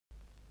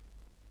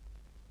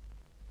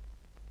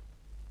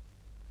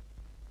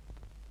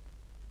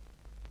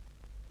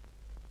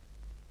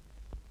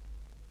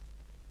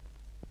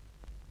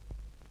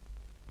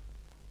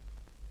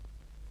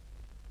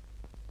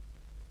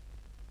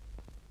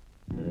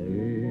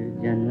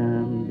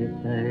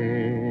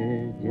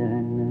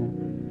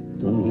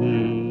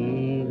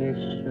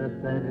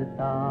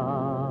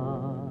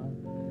विचार,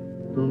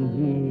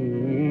 तुम्ही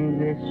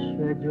विश्व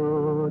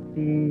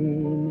ज्योति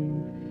में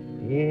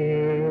हे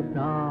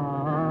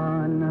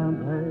प्राण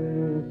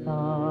भरता,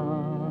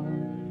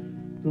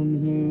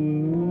 तुम्ही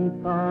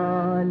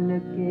काल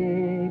के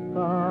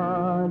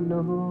काल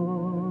हो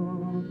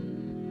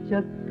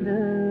चक्रधारी,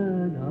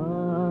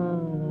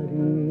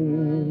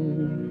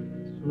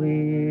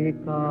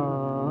 स्वीकारो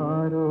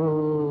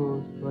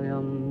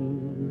स्वयं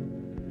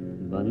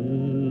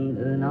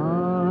बंधना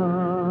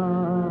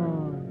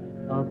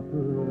अब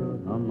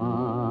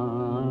हमारे।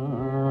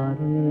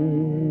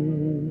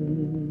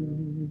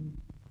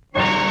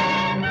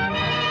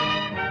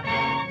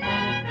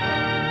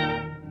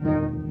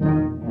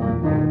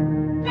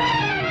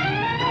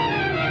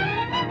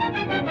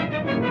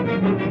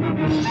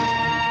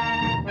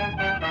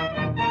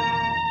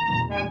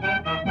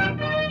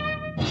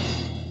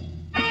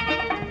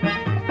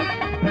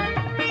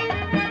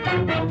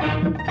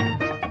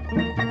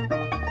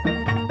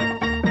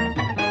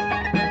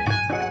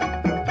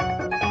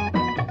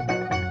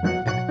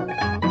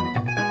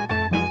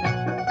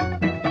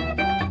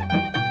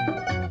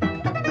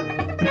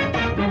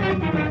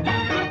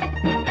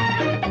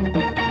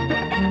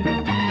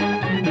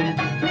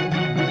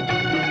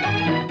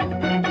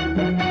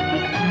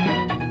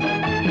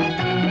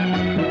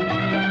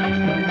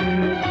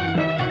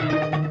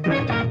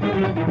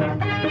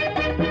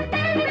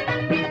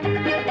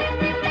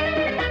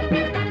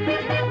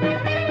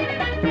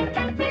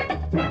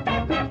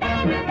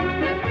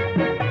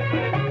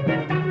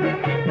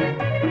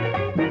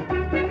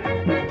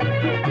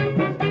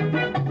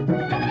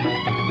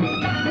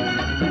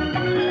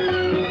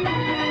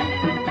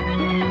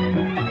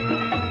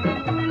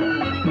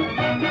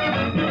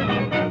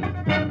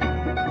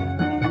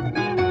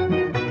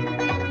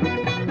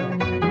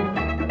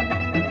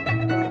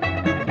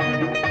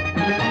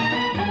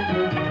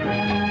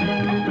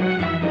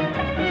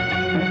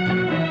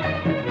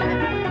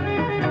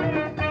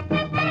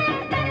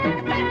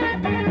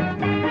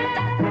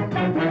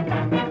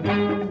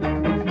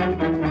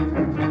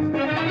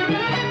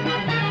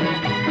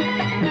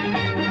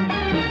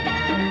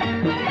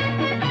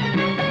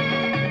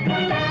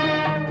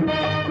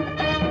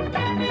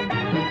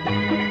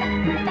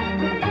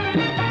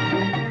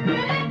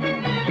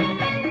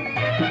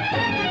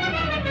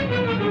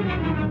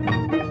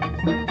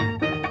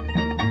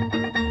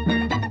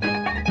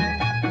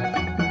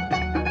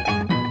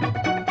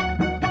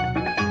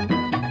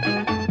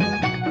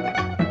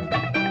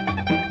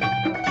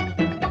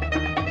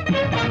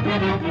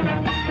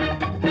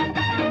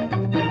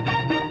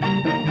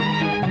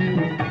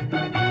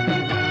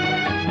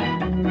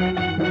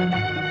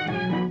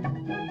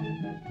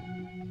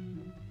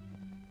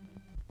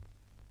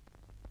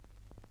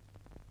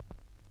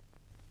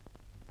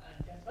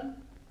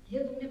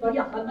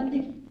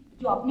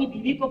 जो अपनी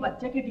बीवी को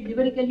बच्चे की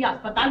डिलीवरी के लिए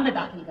अस्पताल में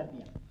दाखिल कर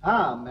दिया।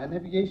 हाँ, मैंने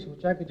भी यही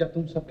सोचा कि जब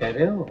तुम सब कह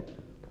रहे हो,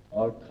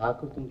 और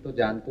ठाकुर तुम तो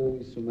जानते हो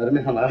इस उम्र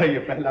में हमारा ये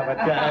पहला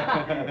बच्चा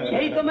है।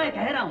 यही तो मैं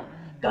कह रहा हूँ,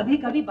 कभी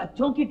कभी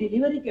बच्चों की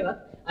डिलीवरी के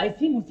वक्त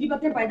ऐसी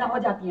मुसीबतें पैदा हो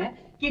जाती हैं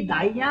कि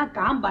दाइयाँ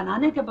काम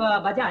बनाने के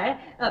बजाय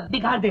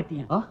बिगाड़ देती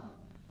हैं।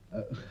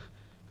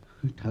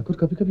 ठाकुर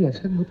कभी कभी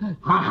ऐसा भी होता है?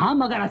 हाँ हाँ,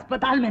 मगर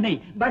अस्पताल में नहीं।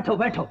 बैठो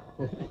बैठो।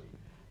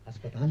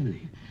 अस्पताल में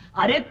नहीं?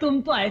 अरे तुम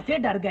तो ऐसे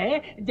डर गए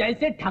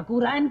जैसे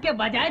ठाकुरायन के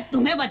बजाय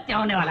तुम्हें बच्चा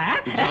होने वाला है।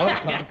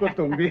 ठाकुर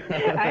तुम भी।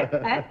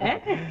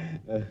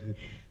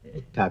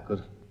 ठाकुर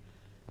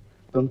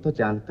तुम तो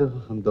जानते हो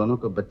हम दोनों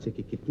को बच्चे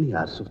की कितनी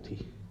आरज़ू थी।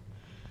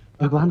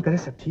 भगवान करे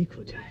सब ठीक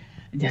हो जाए।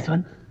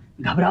 जसवंत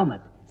घबराओ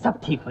मत, सब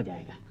ठीक हो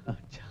जाएगा।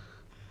 अच्छा।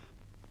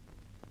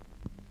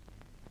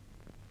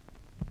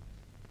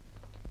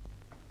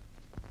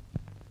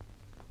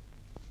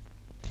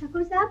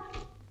 ठाकुर साहब,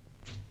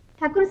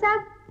 ठाकुर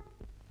साहब।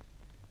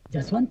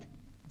 जसवंत,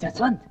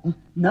 जसवंत,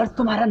 नर्स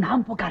तुम्हारा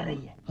नाम पुकार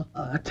रही है।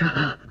 अच्छा,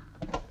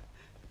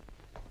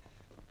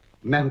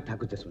 मैं हूँ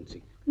ठाकुर जसवंत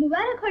सिंह।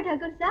 मुबारक हो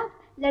ठाकुर साहब,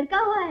 लड़का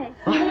हुआ है।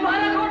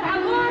 मुबारक हो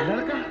ठाकुर।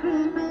 लड़का?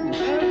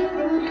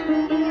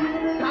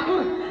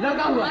 ठाकुर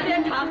लड़का हुआ। अरे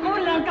ठाकुर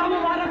लड़का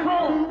मुबारक हो।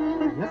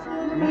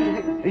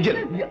 ये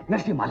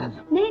नर्सी माला।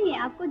 नहीं,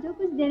 आपको जो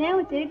कुछ देना है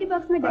वो चैरिटी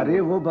बॉक्स में डालो। अरे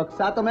वो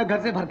बक्सा तो मैं घर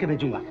से भर के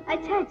भेजूंगा।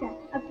 अच्छा,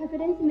 अब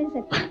ठाकुरन से मिल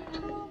सकते हैं।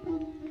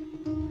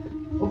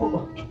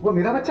 वो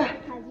मेरा बच्चा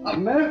है? हाँ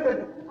मैं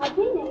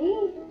अभी नहीं।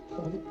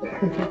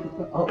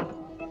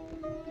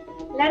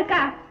 लड़का?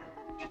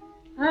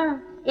 हाँ,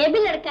 ये भी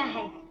लड़का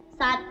है,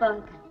 7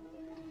 पाउंड का।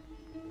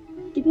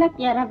 कितना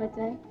प्यारा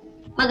बच्चा है,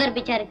 मगर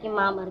बेचारे की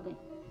माँ मर गई।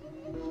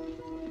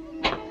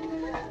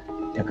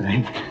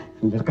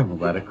 लड़का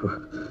मुबारक हो।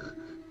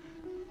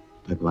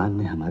 भगवान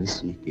ने हमारी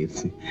सुनी देर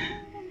से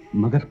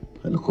मगर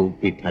फल खूब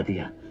मीठा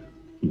दिया।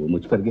 वो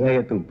मुझ पर गया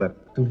या तुम पर?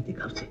 तुमने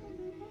देखा उसे?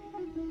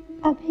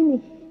 अभी नहीं,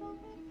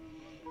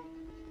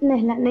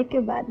 नहलाने के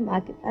बाद माँ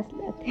के पास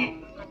लाते हैं।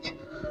 अच्छा।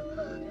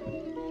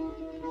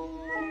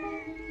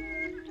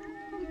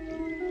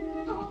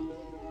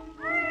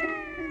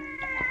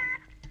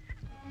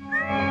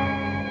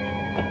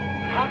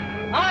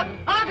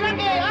 आग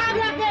लगे।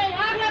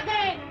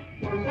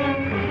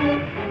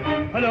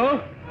 Hello,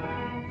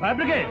 fire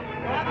brigade.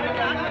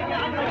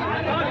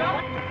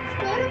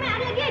 Store room में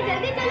आग लगी है,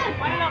 जल्दी चलो।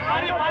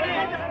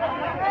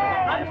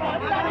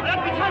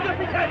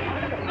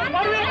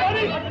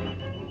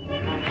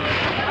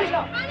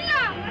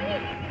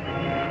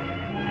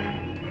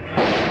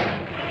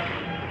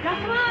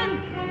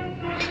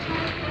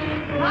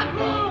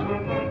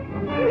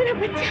 मेरा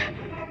बच्चा,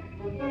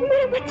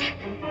 मेरा बच्चा।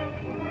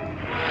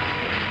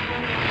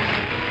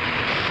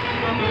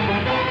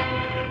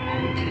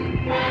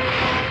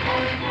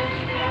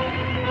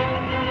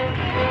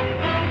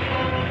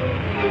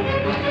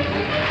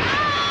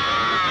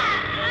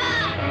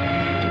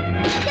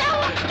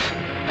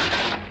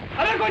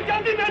 अरे कोई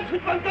जल्दी मैच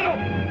स्विच बंद करो।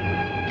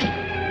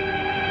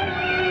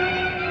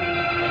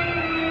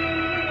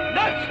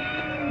 Nurse,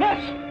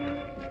 nurse.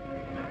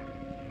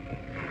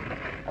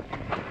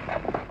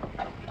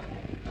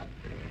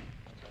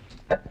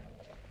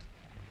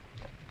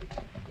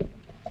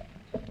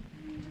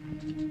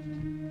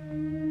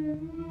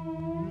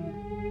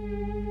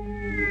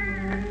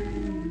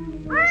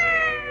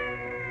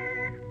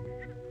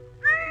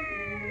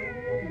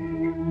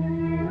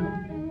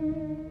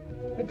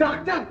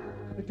 डॉक्टर,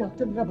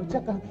 डॉक्टर मेरा बच्चा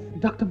कहाँ?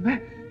 डॉक्टर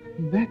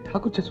मैं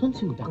ठाकुर जसवंत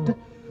सिंह हूँ डॉक्टर।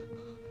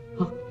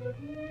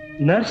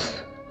 नर्स,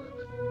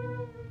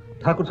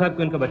 ठाकुर साहब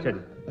को इनका बच्चा दे।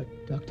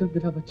 डॉक्टर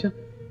मेरा बच्चा।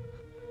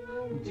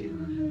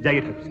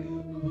 जाइए ठाकुर साहब।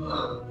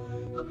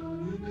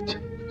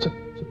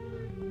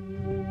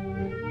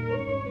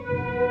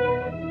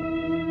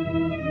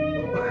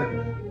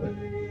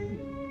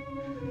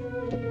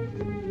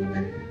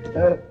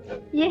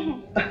 ये है।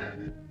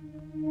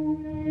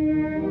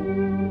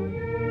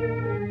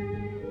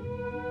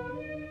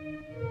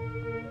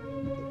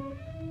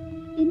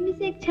 इनमें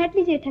से एक छांट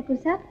लीजिए ठाकुर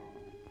साहब।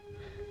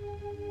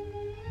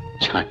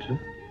 छांट लूं?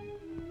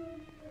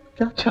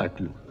 क्या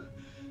छांट लूं?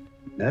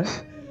 नर्स,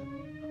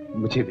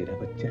 मुझे मेरा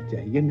बच्चा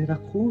चाहिए, मेरा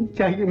खून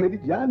चाहिए, मेरी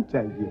जान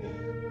चाहिए।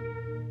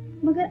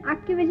 मगर आग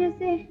की वजह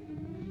से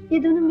ये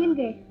दोनों मिल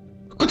गए।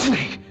 कुछ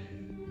नहीं,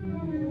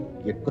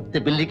 ये कुत्ते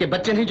बिल्ली के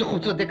बच्चे नहीं जो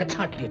खूबसूरत देखकर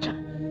छांट लिए जाए।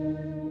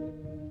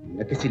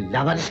 मैं किसी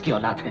लावारिस की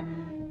औलाद है,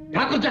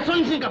 ठाकुर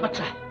जसवंत सिंह का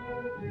बच्चा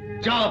है।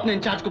 जाओ अपने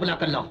इंचार्ज को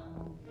बुलाकर लाओ,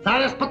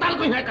 सारे अस्पताल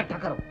को यहाँ इकट्ठा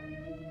करो।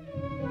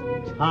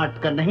 छांट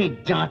का नहीं,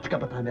 जांच का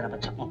बता मेरा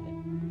बच्चा कौन है।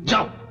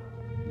 जाओ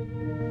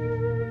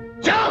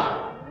जाओ।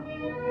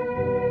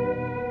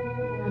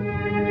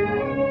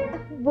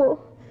 वो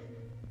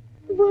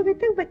अभी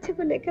तक बच्चे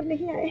को लेकर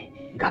नहीं आए।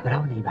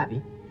 घबराओ नहीं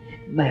भाभी,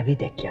 मैं अभी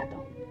देख के आता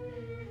हूँ।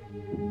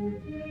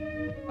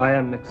 I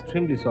am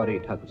extremely sorry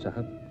Thakur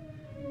साहब।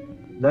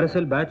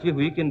 दरअसल बात ये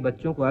हुई कि इन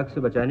बच्चों को आग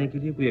से बचाने के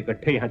लिए कोई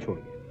इकट्ठे यहाँ छोड़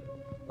गया,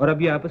 और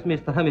अब ये आपस में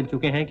इस तरह मिल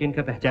चुके हैं कि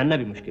इनका पहचानना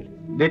भी मुश्किल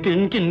है। लेकिन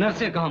इनकी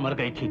नर्सें कहाँ मर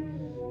गई थी?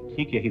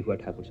 ठीक यही हुआ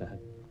ठाकुर साहब,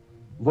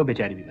 वो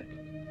बेचारी भी मर गई।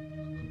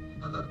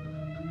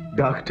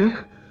 डॉक्टर,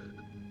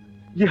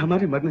 ये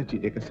हमारे मरने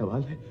जीने का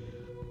सवाल है,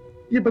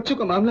 ये बच्चों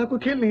का मामला कोई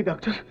खेल नहीं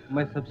डॉक्टर।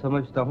 मैं सब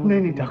समझता हूँ।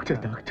 नहीं डॉक्टर,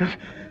 डॉक्टर,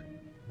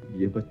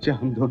 ये बच्चा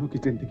हम दोनों की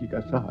जिंदगी का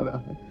सहारा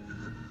है,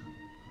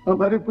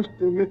 हमारे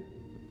पुश्ते में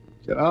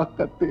चिराग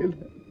का तेल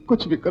है।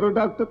 कुछ भी करो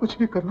डॉक्टर, कुछ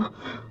भी करो,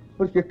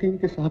 और यकीन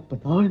के साथ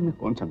बताओ इनमें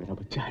कौन सा मेरा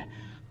बच्चा है।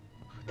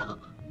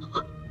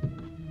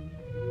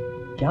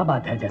 क्या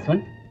बात है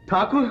जसवंत?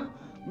 ठाकुर,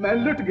 मैं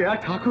लुट गया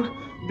ठाकुर,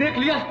 देख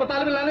लिया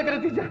अस्पताल में लाने का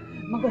नतीजा।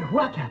 मगर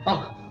हुआ क्या?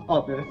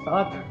 और मेरे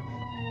साथ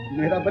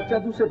मेरा बच्चा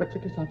दूसरे बच्चे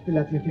के साथ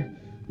मिला दिया गया।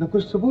 न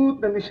कोई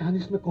सबूत न निशानी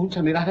इसमें कौन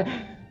सा मेरा है।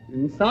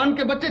 इंसान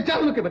के बच्चे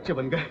जानवर के बच्चे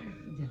बन गए।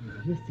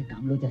 जल्दी से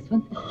काम लो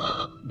जसवंत।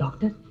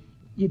 डॉक्टर,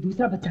 ये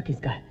दूसरा बच्चा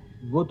किसका है?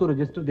 वो तो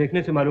रजिस्टर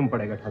देखने से मालूम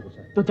पड़ेगा ठाकुर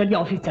साहब। तो चलिए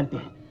ऑफिस चलते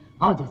हैं।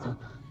 आओ जसवंत,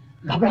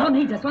 घबराओ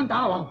नहीं जसवंत,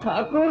 आओ आओ।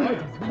 ठाकुर,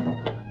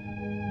 जसवंत।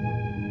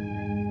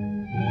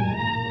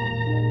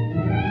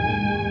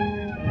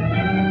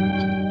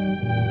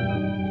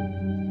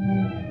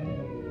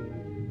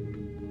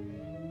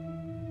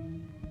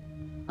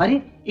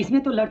 अरे,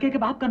 इसमें तो लड़के के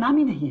बाप का नाम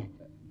ही नहीं है।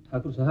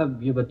 ठाकुर साहब,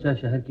 ये बच्चा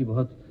शहर की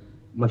बहुत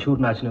मशहूर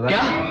नाचने वाली।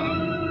 क्या?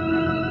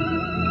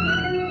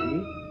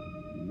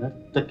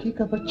 नर्तकी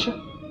का बच्चा?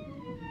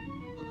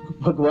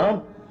 भगवान,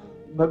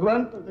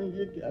 भगवान तूने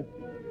ये क्या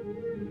किया?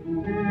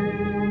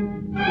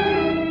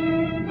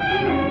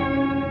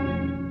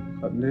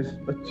 हमने इस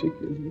बच्चे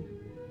के लिए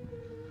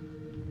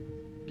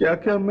क्या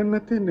क्या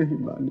मन्नतें नहीं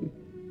मानी,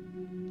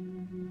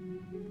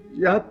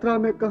 यात्रा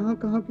में कहां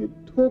कहां की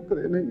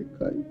ठोकरें नहीं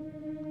खाई।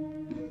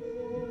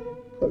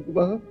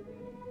 भगवान,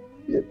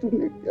 ये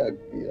तूने क्या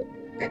किया?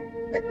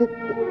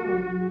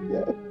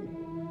 क्या?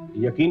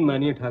 यकीन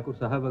मानिए ठाकुर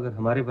साहब, अगर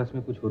हमारे बस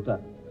में कुछ होता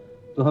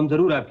तो हम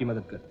जरूर आपकी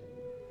मदद करते।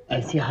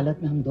 ऐसी हालत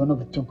में हम दोनों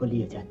बच्चों को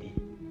लिए जाते हैं।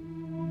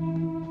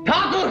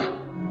 ठाकुर,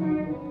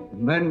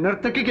 मैं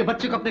नर्तकी के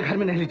बच्चे को अपने घर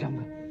में नहीं ले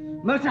जाऊंगा,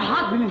 मैं उसे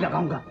हाथ भी नहीं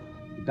लगाऊंगा।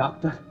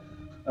 डॉक्टर,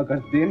 अगर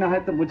देना है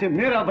तो मुझे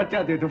मेरा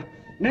बच्चा दे दो,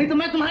 नहीं तो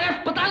मैं तुम्हारे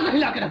अस्पताल में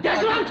हिला के रख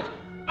दूंगा।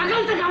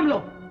 अकल से काम लो।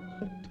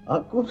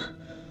 ठाकुर,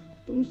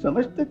 तुम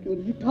समझते क्यों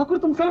नहीं? ठाकुर,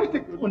 तुम समझते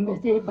क्यों नहीं? उनमें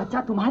से एक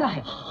बच्चा तुम्हारा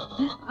है।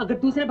 अगर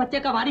दूसरे बच्चे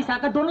का वारिस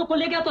आकर दोनों को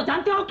ले गया तो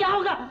जानते हो क्या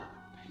होगा?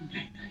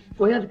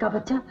 कोयल का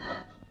बच्चा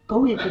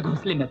कौए के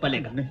घोंसले में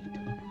पलेगा।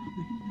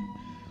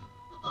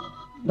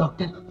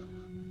 डॉक्टर,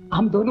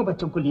 हम दोनों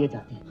बच्चों को लिए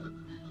जाते हैं।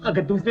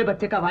 अगर दूसरे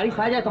बच्चे का वारिस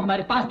आ जाए तो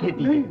हमारे पास भेज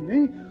दीजिए।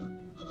 नहीं,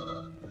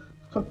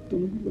 अब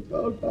तुम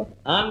बताओ।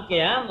 आम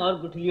के आम और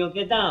गुठलियों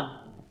के दाम,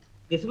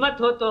 किस्मत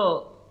हो तो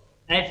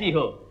ऐसी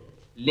हो।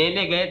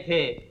 लेने गए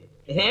थे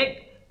एक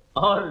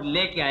और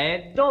लेके आए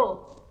 2।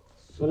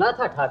 सुना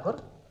था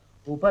ठाकुर,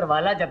 ऊपर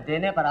वाला जब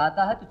देने पर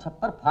आता है तो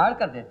छप्पर फाड़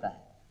कर देता है,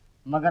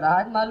 मगर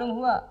आज मालूम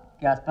हुआ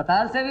कि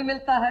अस्पताल से भी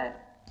मिलता है।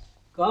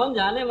 कौन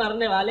जाने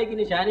मरने वाले की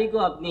निशानी को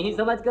अपनी ही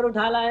समझ कर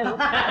उठा लाए हो।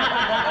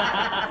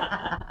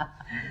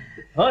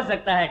 हो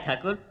सकता है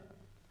ठाकुर,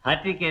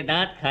 हाथी के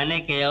दांत खाने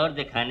के और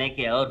दिखाने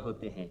के और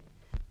होते हैं।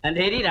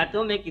 अंधेरी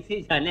रातों में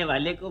किसी जाने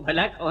वाले को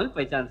भला कौन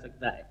पहचान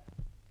सकता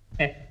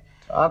है।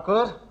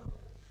 ठाकुर,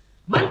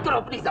 बंद करो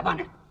अपनी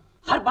ज़बान।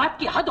 हर बात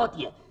की हद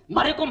होती है।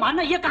 मरे को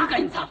मारना ये कहाँ का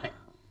इंसाफ है।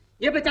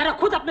 ये बेचारा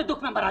खुद अपने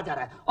दुख में मरा जा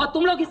रहा है और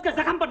तुम लोग इसके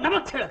जख्म पर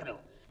नमक छिड़क रहे हो।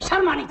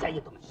 शर्म आनी चाहिए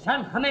तुम्हें।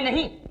 शर्म हमें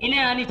नहीं,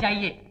 इन्हें आनी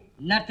चाहिए।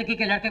 नर्तकी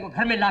के लड़के को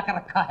घर में लाकर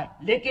रखा है,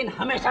 लेकिन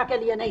हमेशा के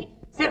लिए नहीं,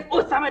 सिर्फ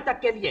उस समय तक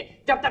के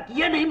लिए जब तक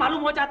ये नहीं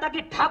मालूम हो जाता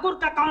कि ठाकुर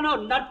का कौन है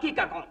और नर्तकी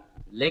का कौन।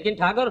 लेकिन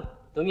ठाकुर,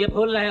 तुम ये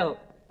भूल रहे हो,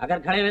 अगर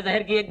घड़े में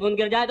जहर की एक बूंद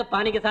गिर जाए तो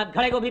पानी के साथ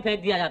घड़े को भी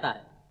फेंक दिया जाता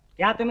है।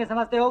 क्या तुम्हें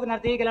समझते हो कि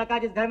नर्तकी के लड़का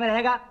जिस घर में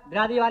रहेगा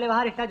बिरादरी वाले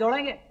वहां रिश्ता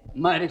जोड़ेंगे?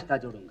 मैं रिश्ता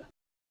जोड़ूंगा।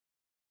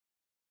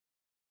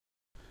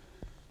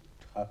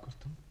 ठाकुर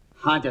तुम?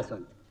 हाँ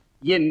जसवंत,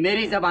 ये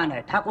मेरी जबान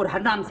है, ठाकुर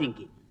हरनाम सिंह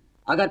की।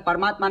 अगर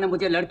परमात्मा ने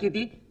मुझे लड़की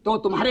दी तो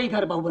तुम्हारे ही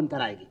घर बहू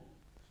बनकर आएगी।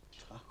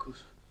 ठाकुर,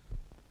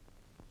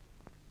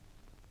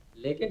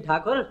 लेकिन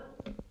ठाकुर,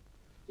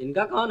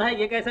 इनका कौन है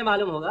ये कैसे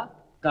मालूम होगा?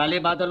 काले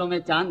बादलों में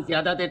चांद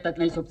ज्यादा देर तक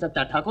नहीं छुप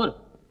सकता ठाकुर।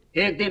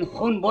 एक दिन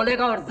खून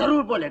बोलेगा और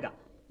जरूर बोलेगा।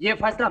 ये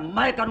फैसला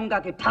मैं करूंगा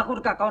कि ठाकुर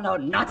का कौन है और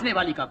नाचने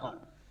वाली का कौन।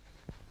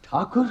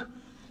 ठाकुर,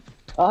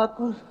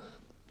 ठाकुर।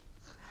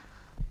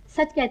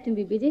 सच कहती हूँ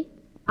बीबी जी,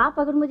 आप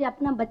अगर मुझे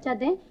अपना बच्चा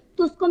दें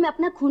तो उसको मैं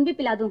अपना खून भी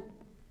पिला दूं।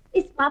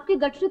 इस पाप की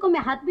गठरी को मैं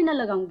हाथ भी न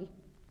लगाऊंगी।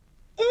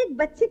 एक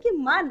बच्चे की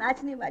माँ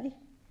नाचने वाली,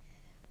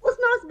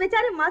 उसमें उस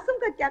बेचारे मासूम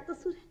का क्या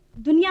कसूर है?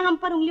 दुनिया हम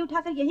पर उंगली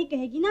उठाकर यही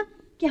कहेगी ना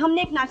कि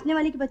हमने एक नाचने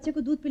वाली के बच्चे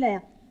को दूध पिलाया,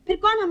 फिर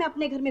कौन हमें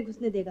अपने घर में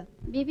घुसने देगा?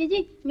 बीबी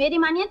जी मेरी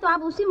मानिए तो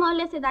आप उसी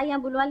मोहल्ले से दाइयाँ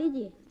बुलवा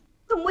लीजिए।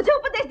 तुम मुझे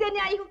उपदेश देने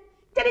आई हो?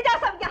 चली जाओ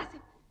सब यहाँ से।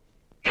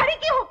 खड़ी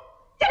क्यों हो?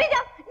 चली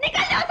जाओ,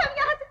 निकल जाओ सब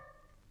यहाँ से,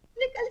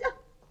 निकल जाओ।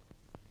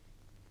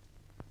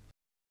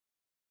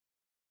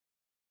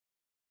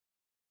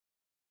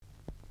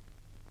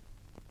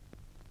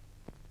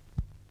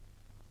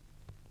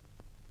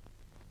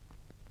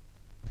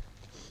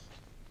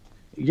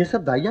 ये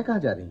सब दाइयाँ कहाँ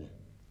जा रही हैं?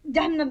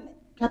 जहन्नम में।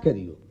 क्या कह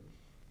रही हो?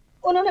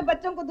 उन्होंने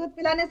बच्चों को दूध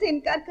पिलाने से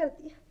इनकार कर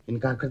दिया।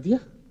 इनकार कर दिया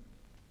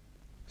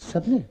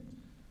सबने?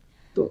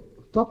 तो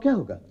अब क्या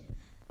होगा?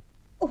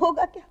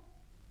 होगा क्या?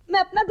 मैं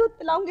अपना दूध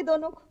पिलाऊंगी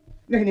दोनों को।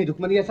 नहीं नहीं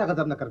रुक्मणी, ऐसा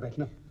गजब न कर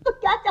बैठना। तो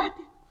क्या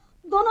चाहते?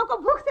 दोनों को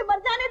भूख से मर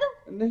जाने दो?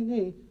 नहीं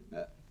नहीं,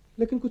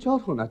 लेकिन कुछ और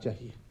होना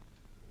चाहिए।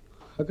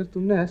 अगर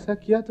तुमने ऐसा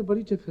किया तो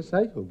बड़ी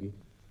जगफसाई होगी।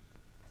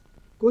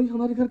 कोई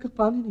हमारे घर का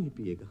पानी नहीं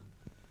पिएगा,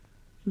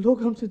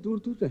 लोग हमसे दूर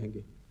दूर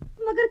रहेंगे।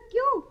 मगर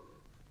क्यों?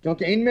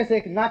 क्योंकि इनमें से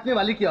एक नाचने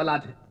वाली की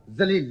औलाद है,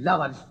 जलील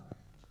लावारिस।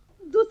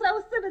 दूसरा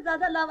उससे भी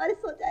ज्यादा लावारिस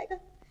हो जाएगा,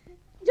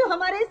 जो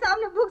हमारे ही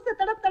सामने भूख से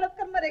तड़प तड़प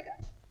कर मरेगा।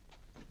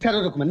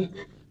 ठहरो रुक्मणी,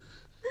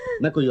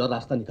 मैं कोई और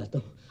रास्ता निकालता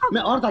हूँ।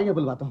 मैं और दाइयाँ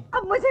बुलवाता हूँ।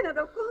 अब मुझे न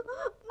रोको,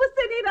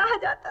 मुझसे नहीं रहा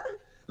जाता।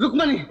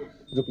 रुक्मणी,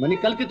 रुक्मणी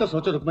कल की तो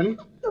सोचो रुक्मणी।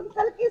 तुम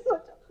कल की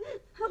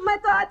सोचो, मैं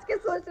तो आज के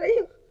सोच रही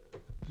हूँ।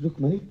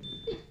 रुक्मणी,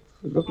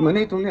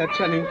 रुक्मणी तुमने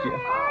अच्छा नहीं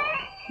किया।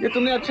 ये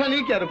तुमने अच्छा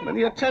नहीं किया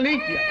रुक्मणी, अच्छा नहीं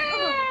किया।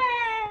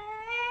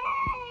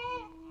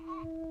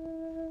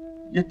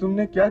 ये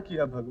तुमने क्या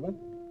किया भगवान?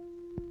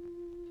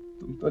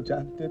 तुम तो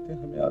जानते थे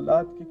हमें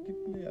औलाद के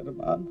कितने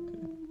अरमान थे।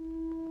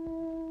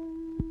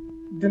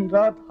 दिन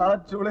रात हाथ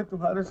जोड़े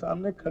तुम्हारे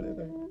सामने खड़े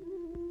रहे,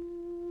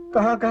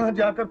 कहां कहां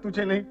जाकर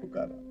तुझे नहीं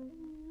पुकारा।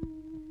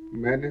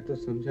 मैंने तो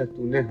समझा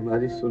तूने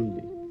हमारी सुन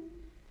ली,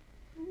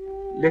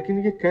 लेकिन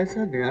ये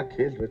कैसा नया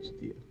खेल रच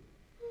दिया।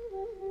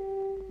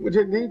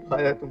 मुझे नहीं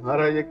पाया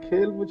तुम्हारा ये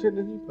खेल, मुझे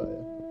नहीं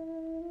पाया।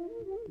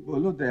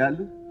 बोलो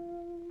दयालु,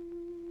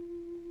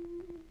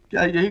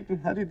 क्या यही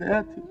तुम्हारी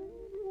दया थी?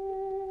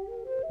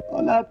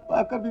 औलाद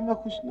पाकर भी मैं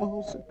खुश न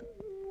हो सका।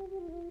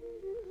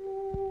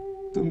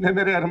 तुमने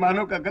मेरे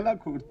अरमानों का गला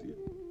घोट दिया।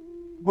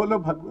 बोलो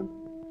भगवान,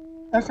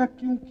 ऐसा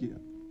क्यों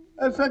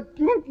किया? ऐसा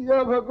क्यों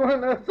किया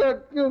भगवान? ऐसा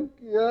क्यों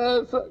किया?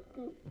 ऐसा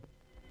क्यों?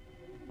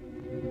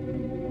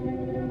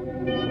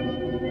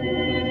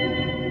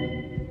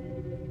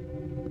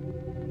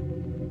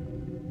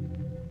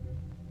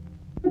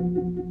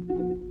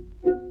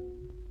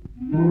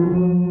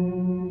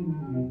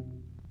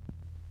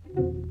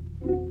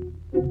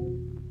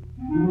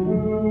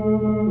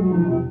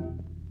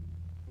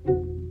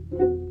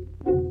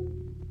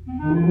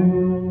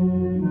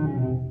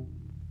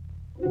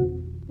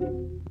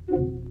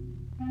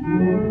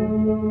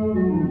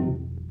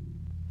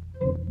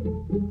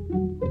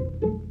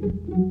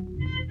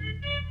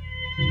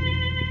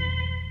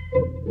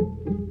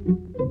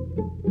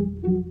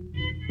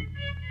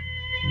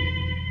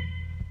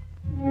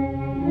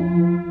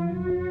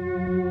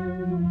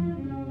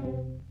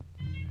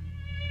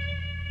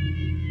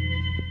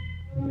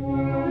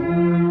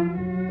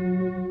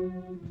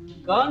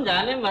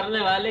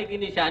 सामने वाले की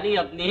निशानी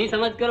अपनी ही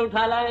समझकर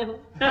उठा लाए हो।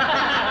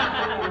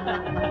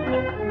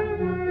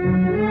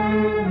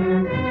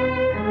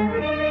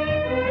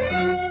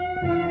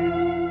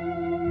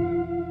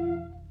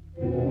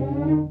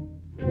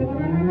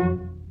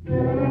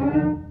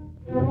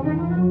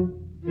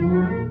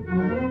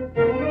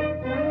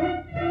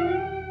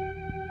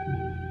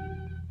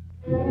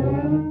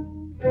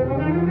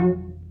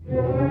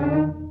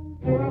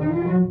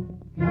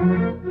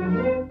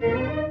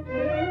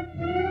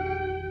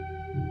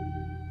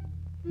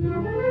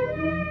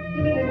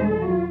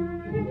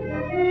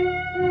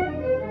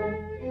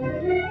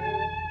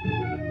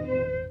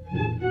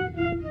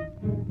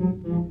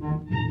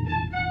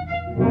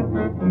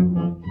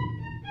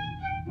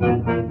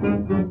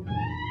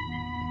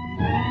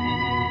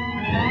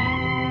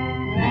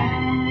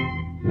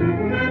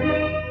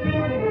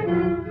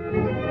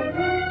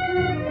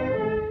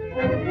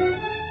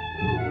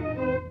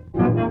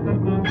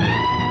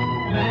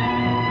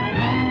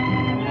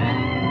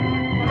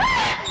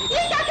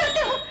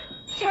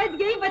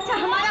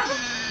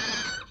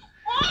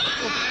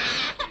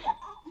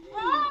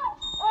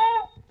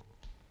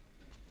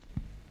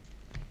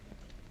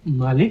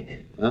 मालिक।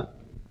 हाँ?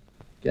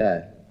 क्या है?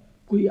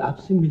 कोई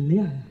आपसे मिलने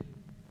आया है।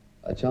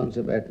 अच्छा,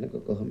 उनसे बैठने को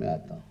कहो, मैं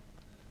आता हूँ।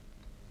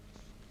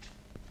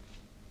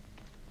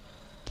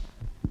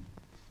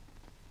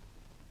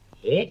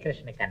 हे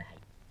कृष्ण कन्हैया,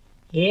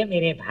 हे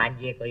मेरे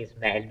भांजे को इस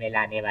महल में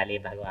लाने वाले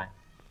भगवान,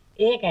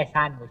 एक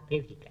एहसान मुझ पे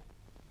भी कर।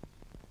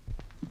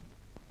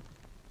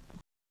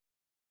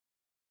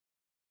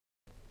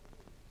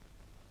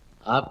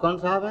 आप कौन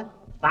साहब हैं?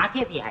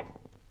 बाके बिहारी,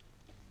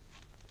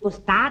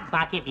 उस्ताद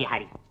बाके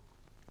बिहारी।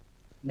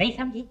 नहीं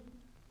समझी?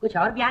 कुछ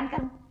और बयान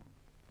करूं?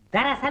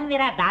 दरअसल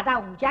मेरा दादा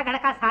ऊंचा गढ़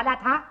का साला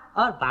था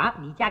और बाप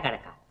नीचा गढ़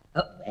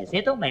का।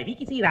 वैसे तो मैं भी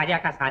किसी राजा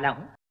का साला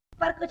हूँ,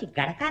 पर कुछ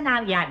गढ़ का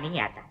नाम याद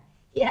नहीं आता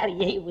यार।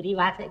 यही बुरी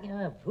बात है कि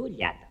मैं भूल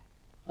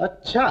जाता।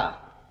 अच्छा,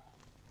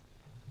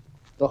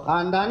 तो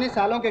खानदानी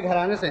सालों के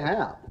घराने से हैं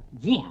आप?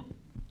 जी हाँ।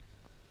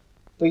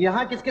 तो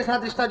यहाँ किसके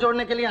साथ रिश्ता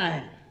जोड़ने के लिए आए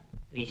हैं?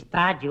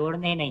 रिश्ता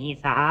जोड़ने नहीं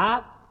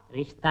साहब,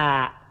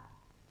 रिश्ता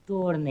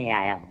तोड़ने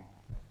आया हूँ।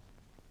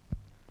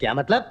 क्या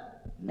मतलब?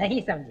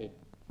 नहीं समझे?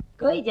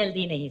 कोई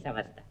जल्दी नहीं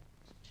समझता।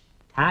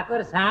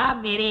 ठाकुर साहब,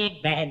 मेरे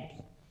एक बहन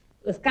थी,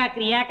 उसका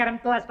क्रियाक्रम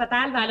तो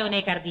अस्पताल वालों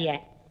ने कर दिया है,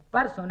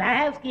 पर सुना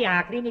है उसकी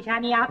आखिरी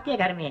निशानी आपके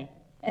घर में है।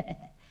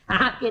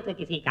 आपके तो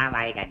किसी काम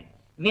आएगा नहीं।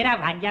 मेरा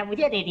भांजा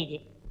मुझे दे दीजिए।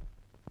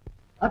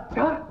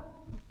 अच्छा,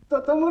 तो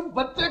तुम उस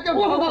बच्चे के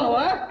मामा हो?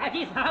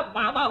 अजी साहब,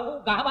 मामा हूँ,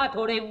 गामा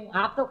थोड़े हूँ।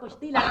 आप तो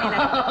कुश्ती लड़ने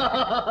लगे।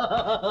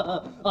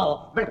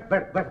 बैठ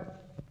बैठ बैठ।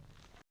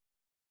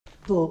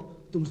 तो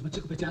तुम उस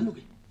बच्चे को पहचान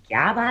लोगे?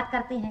 क्या बात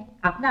करते हैं,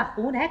 अपना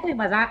खून है, कोई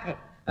मजाक है?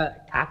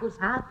 ठाकुर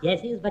साहब,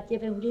 जैसे उस बच्चे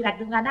पे उंगली रख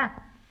दूंगा ना,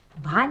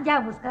 भांजा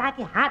मुस्कुरा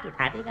के हाथ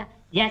उठा देगा,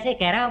 जैसे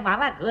कह रहा हूँ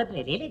मामा गोद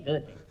में ले ले,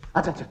 गोद में।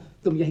 अच्छा अच्छा,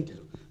 तुम यहीं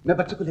चलो, मैं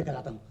बच्चे को लेकर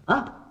आता हूँ।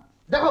 हाँ,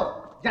 देखो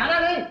जाना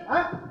नहीं।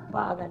 हाँ?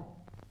 पागल,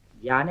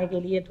 जाने के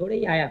लिए थोड़े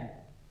ही आया हूँ।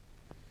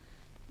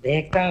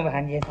 देखता हूँ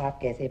भांजे साहब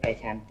कैसे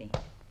पहचानते हैं।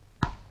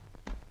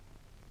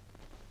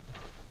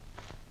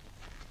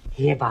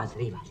 हे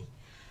बाजरी वाली,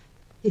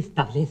 इस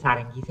तबले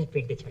सारंगी से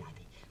पिंड छुड़ा दे,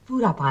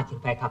 पूरा 5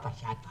 रुपए का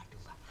प्रसाद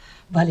बांटूंगा,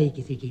 भले ही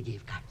किसी की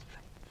जेब काटनी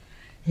पड़े।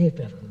 हे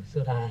प्रभु,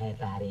 सुना है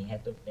तारे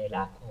हैं तुमने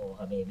लाखों,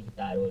 हमें भी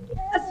तारो दो।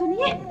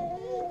 सुनिए,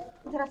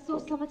 जरा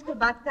सोच समझ कर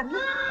बात करना।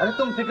 अरे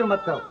तुम फिक्र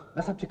मत करो,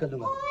 मैं सब ठीक कर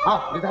लूंगा।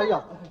 हाँ, निधारी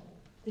आओ।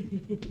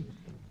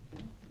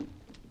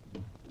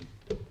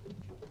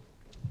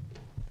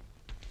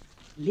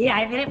 ले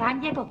आए मेरे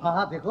भांजे को? हाँ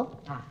हाँ, देखो।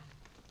 हाँ,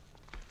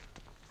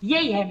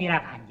 यही है मेरा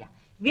भांजा,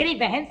 मेरी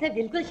बहन से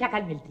बिल्कुल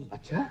शक्ल मिलती है।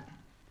 अच्छा,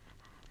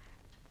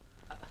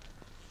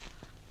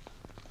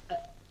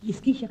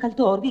 इसकी शक्ल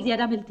तो और भी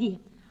ज्यादा मिलती है।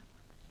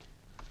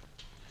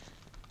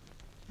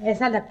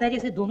 ऐसा लगता है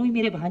जैसे दोनों ही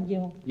मेरे भांजे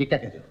हों। ये क्या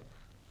कह रहे हो?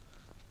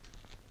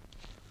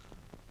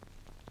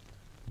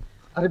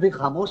 अरे भाई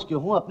खामोश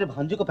क्यों हूँ, अपने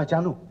भांजे को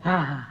पहचानो।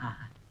 हाँ हाँ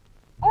हाँ,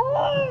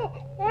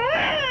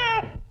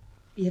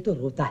 ये तो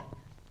रोता है,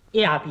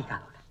 ये आप ही का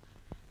होगा।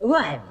 वो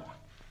है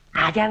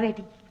मेरा। आजा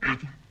बेटी,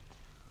 आजा।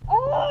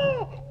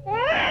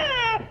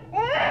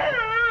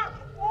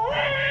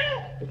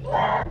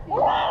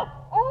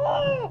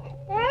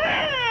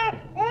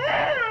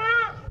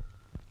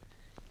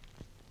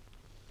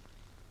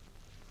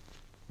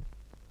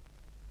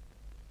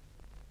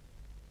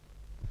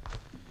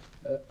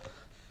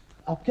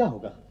 अब क्या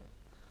होगा?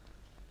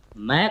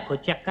 मैं खुद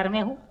चक्कर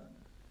में हूँ,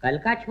 कल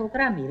का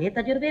छोकरा मेरे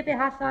तजुर्बे पे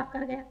हाथ साफ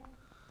कर गया।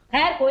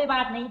 खैर कोई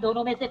बात नहीं,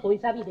 दोनों में से कोई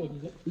सा भी दे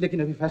दीजिए।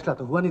 लेकिन अभी फैसला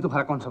तो हुआ नहीं,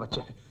 तुम्हारा कौन सा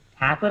बच्चा है?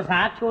 ठाकुर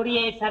साहब,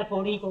 छोड़िए इस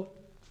सरफोड़ी को।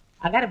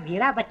 अगर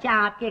मेरा बच्चा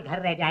आपके घर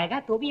रह जाएगा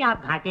तो भी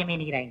आप घाटे में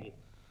नहीं रहेंगे।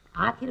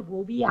 आखिर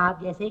वो भी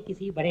आप जैसे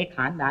किसी बड़े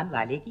खानदान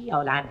वाले की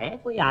औलाद है,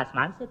 कोई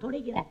आसमान से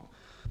थोड़ी गिरा है।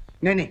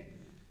 नहीं नहीं,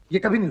 ये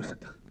कभी नहीं हो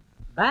सकता।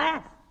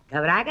 बस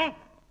घबरा गए?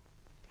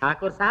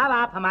 ठाकुर साहब,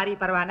 आप हमारी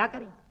परवाह ना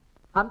करें,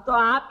 हम तो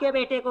आपके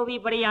बेटे को भी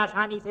बड़ी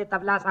आसानी से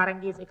तबला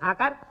सारंगी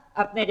सिखाकर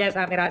अपने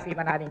जैसा मिरासी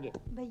बना देंगे।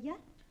 भैया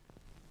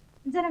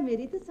जरा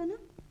मेरी तो सुनो।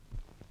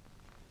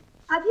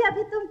 अभी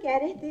अभी तुम कह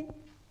रहे थे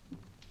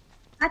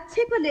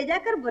अच्छे को ले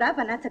जाकर बुरा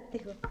बना सकते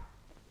हो,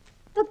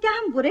 तो क्या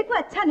हम बुरे को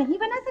अच्छा नहीं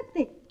बना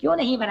सकते? क्यों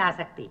नहीं बना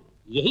सकते?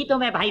 यही तो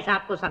मैं भाई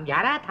साहब को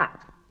समझा रहा था।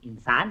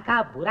 इंसान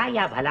का बुरा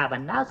या भला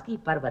बनना उसकी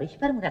परवरिश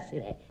पर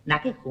मुनस्सिर है, ना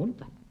कि खून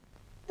पर।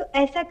 तो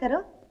ऐसा करो,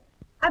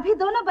 अभी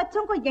दोनों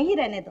बच्चों को यहीं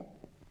रहने दो,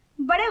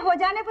 बड़े हो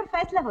जाने पर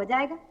फैसला हो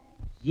जाएगा।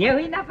 ये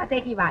हुई ना पते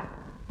की बात।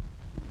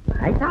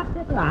 भाई साहब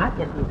से तो हाथ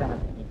जल्दी कर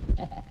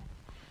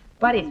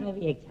पर इसमें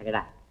भी एक झगड़ा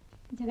है।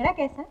 झगड़ा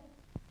कैसा?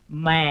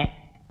 मैं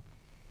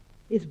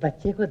इस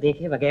बच्चे को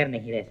देखे बगैर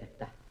नहीं रह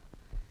सकता।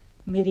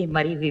 मेरी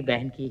मरी हुई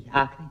बहन की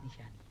आखिरी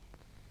निशानी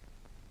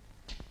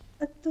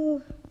है। तो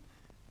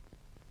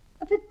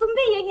फिर तुम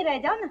भी यहीं रह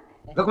जाओ ना।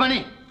 रुक्मणी,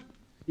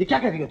 ये क्या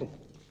कह रही हो तुम?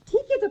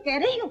 ठीक है तो कह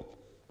रही हूँ,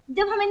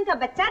 जब हम इनका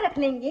बच्चा रख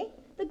लेंगे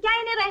तो क्या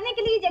इन्हें रहने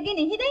के लिए जगह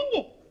नहीं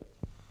देंगे?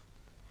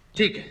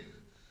 ठीक है,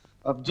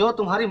 अब जो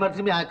तुम्हारी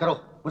मर्जी में आया करो,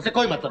 मुझसे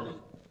कोई मतलब नहीं।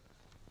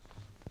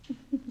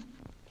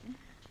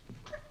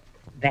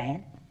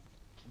 बहन,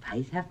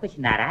 भाई साहब कुछ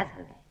नाराज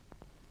हो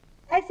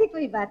गए। ऐसी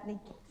कोई बात नहीं,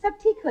 सब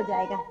ठीक हो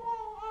जाएगा।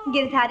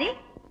 गिरधारी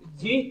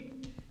जी।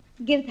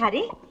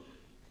 गिरधारी,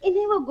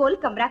 इन्हें वो गोल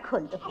कमरा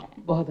खोल दो।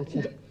 बहुत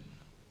अच्छा,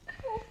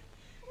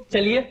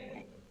 चलिए।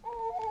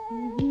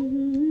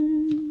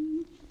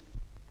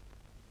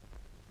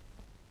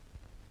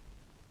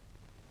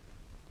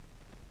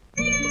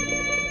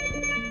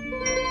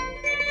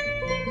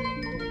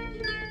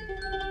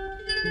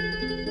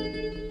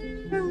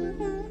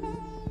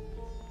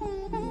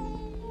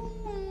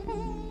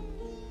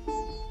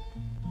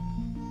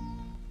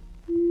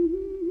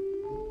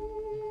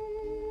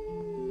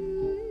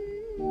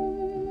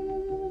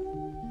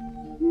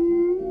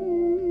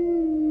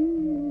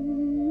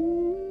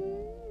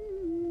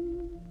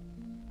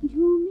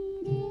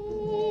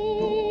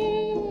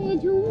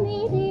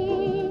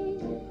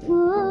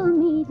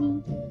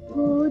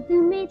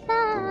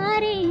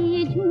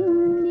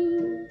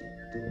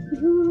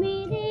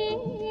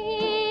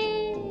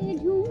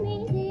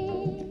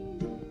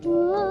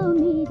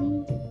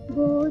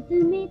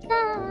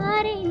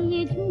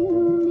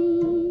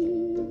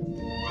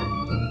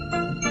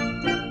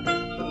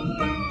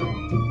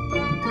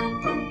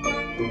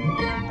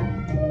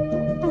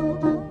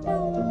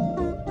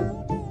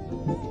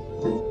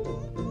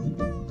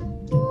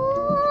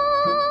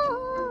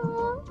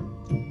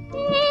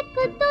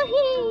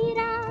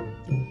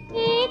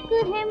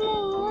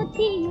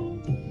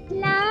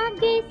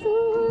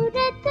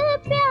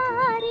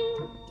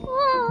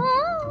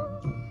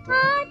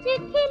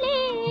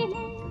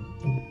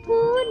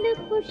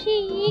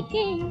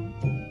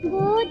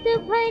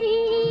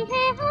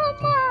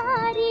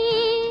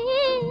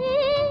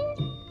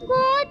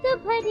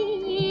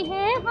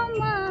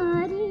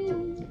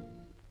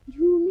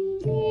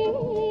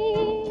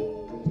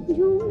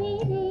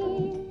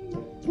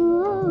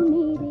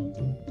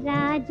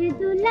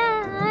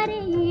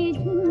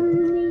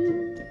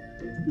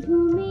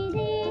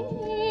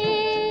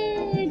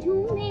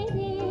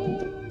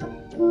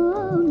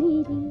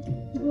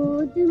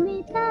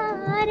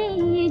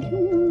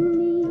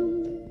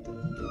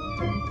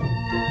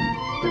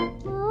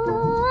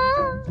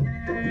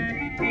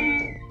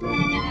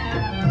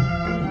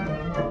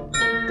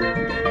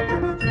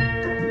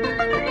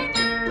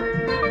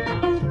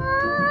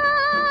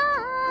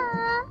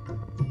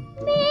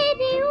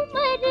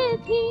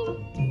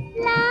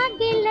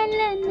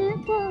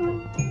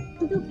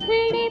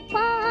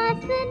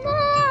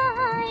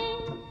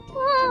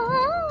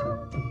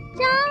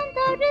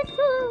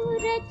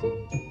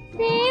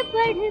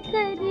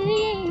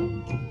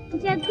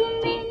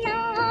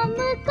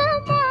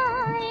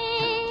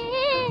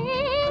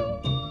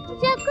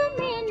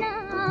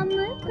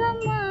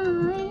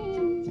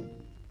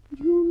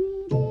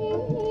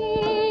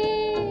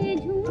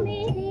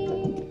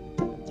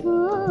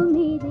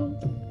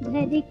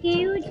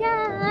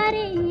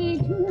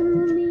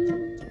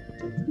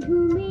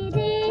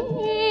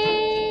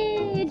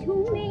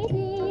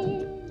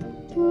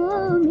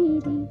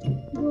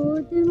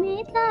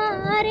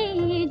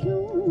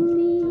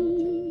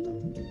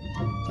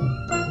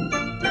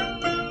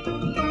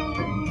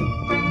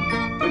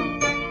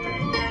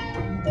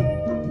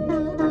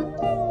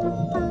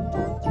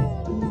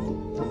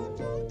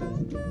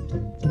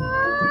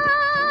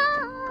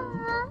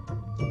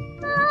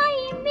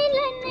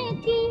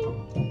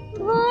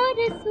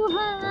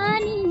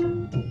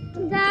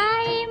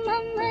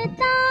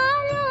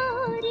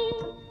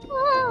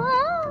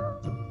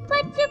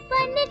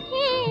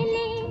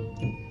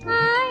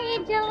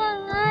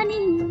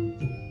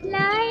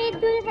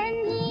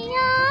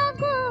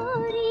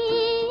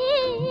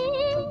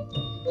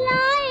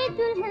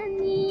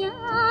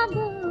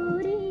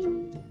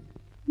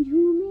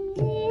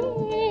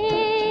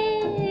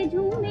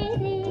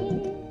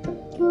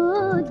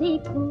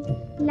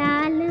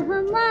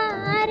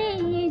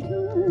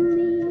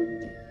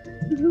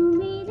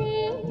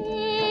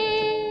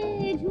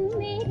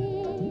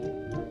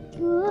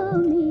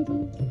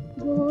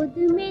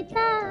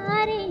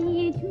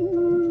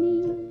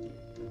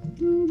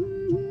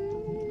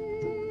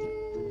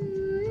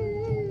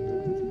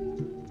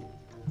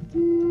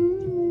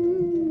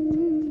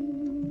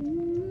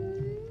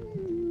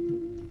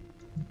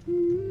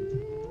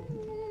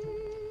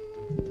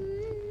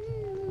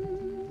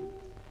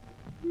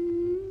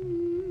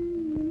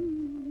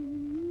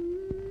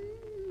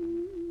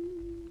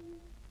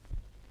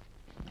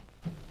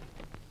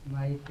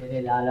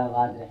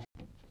 आवाज है।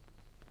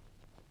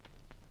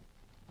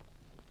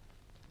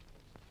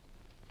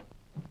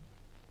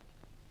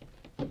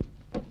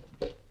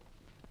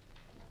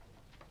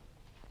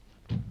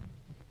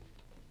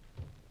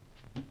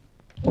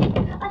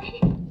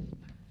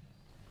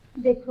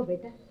 देखो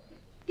बेटा,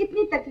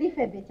 कितनी तकलीफ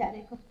है बेचारे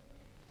को।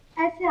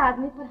 ऐसे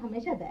आदमी पर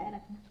हमेशा दया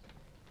रखना।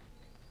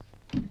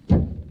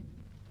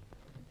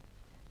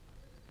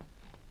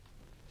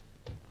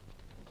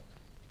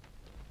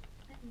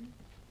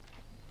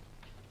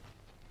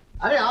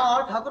 अरे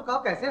आओ ठाकुर, कहो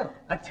कैसे हो?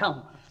 अच्छा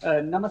हूँ।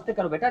 नमस्ते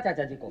करो बेटा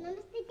चाचा जी को।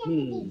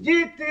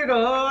 जीती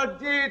रहो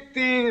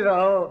जीती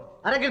रहो।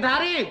 अरे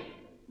गिरधारी,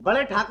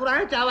 बड़े ठाकुर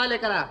आए, चावा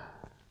लेकर आ।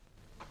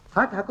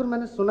 हाँ ठाकुर,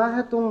 मैंने सुना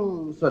है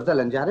तुम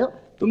स्विट्जरलैंड जा रहे हो।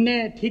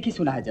 तुमने ठीक ही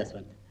सुना है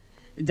जसवंत।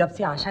 जब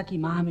से आशा की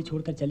माँ हमें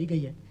छोड़कर चली गई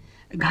है,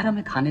 घर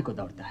हमें खाने को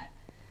दौड़ता है।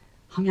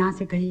 हम यहाँ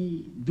से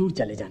कहीं दूर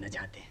चले जाना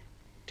चाहते हैं।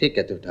 ठीक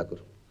कहते हो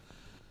ठाकुर,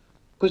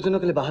 कुछ दिनों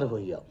के लिए बाहर हो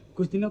ही आओ।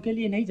 कुछ दिनों के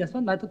लिए नहीं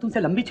जसवंत, मैं तो तुमसे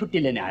लंबी छुट्टी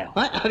लेने आया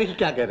हूँ। अरे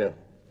क्या कह रहे हो?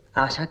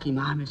 आशा की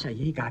माँ हमेशा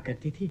यही कहा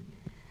करती थी,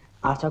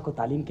 आशा को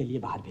तालीम के लिए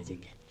बाहर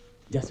भेजेंगे।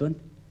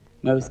 जसवंत,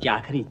 मैं उसकी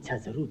आखिरी इच्छा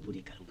जरूर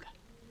पूरी करूंगा।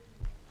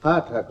 हाँ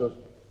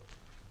ठाकुर,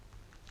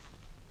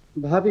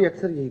 भाभी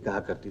अक्सर यही कहा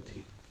करती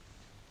थी।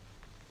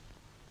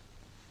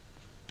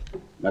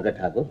 मगर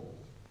ठाकुर,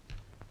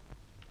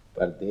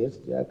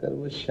 परदेश जाकर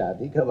वो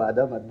शादी का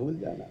वादा मत भूल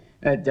जाना।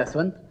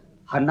 जसवंत,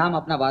 हरनाम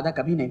अपना वादा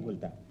कभी नहीं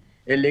भूलता,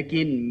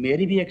 लेकिन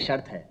मेरी भी एक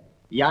शर्त है,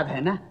 याद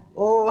है ना?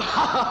 ओ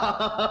हाँ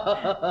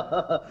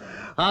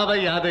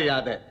भाई, याद है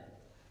याद है।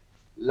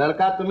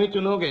 लड़का तुम ही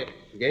चुनोगे,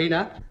 यही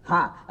ना?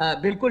 हाँ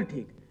बिल्कुल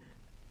ठीक।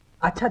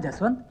 अच्छा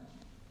जसवंत,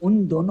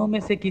 उन दोनों में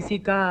से किसी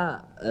का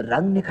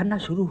रंग निखरना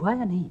शुरू हुआ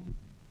या नहीं?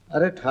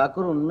 अरे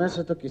ठाकुर, उनमें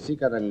से तो किसी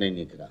का रंग नहीं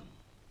निखरा,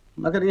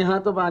 मगर यहाँ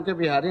तो बांके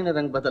बिहारी ने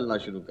रंग बदलना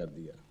शुरू कर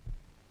दिया।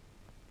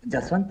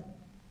 जसवंत,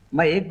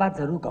 मैं एक बात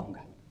जरूर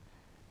कहूंगा,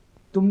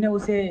 तुमने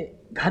उसे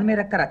घर में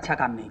रखकर अच्छा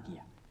काम नहीं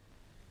किया।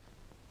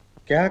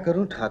 क्या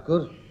करूं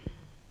ठाकुर,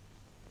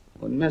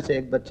 उनमें से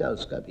एक बच्चा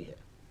उसका भी है,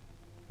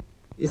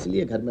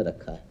 इसलिए घर में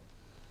रखा है।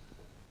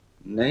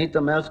 नहीं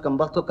तो मैं उस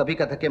कमबख्त को कभी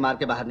का धक्के मार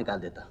के बाहर निकाल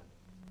देता।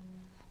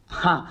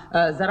 हाँ,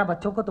 जरा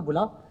बच्चों को तो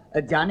बुलाओ,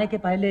 जाने के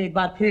पहले एक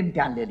बार फिर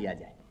इम्तिहान ले लिया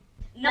जाए।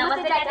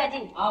 नमस्ते चाचा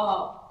जी। आओ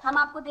आओ। हम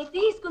आपको देखते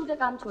ही स्कूल का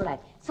काम छोड़ा है,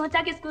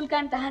 सोचा कि स्कूल का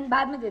इम्तिहान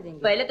बाद में दे देंगे।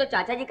 पहले तो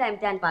चाचा जी का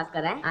इम्तिहान पास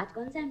कराएं। आज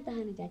कौन सा इम्तिहान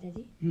है चाचा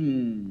जी?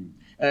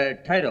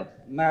 ठहरो,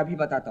 मैं अभी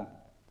बताता हूँ।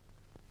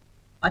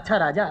 अच्छा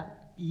राजा,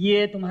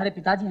 ये तुम्हारे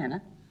पिताजी हैं ना?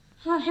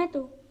 हाँ है।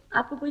 तो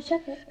आपको कोई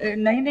शक है?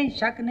 नहीं नहीं,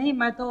 शक नहीं,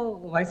 मैं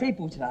तो वैसे ही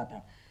पूछ रहा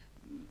था।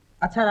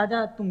 अच्छा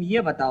राजा, तुम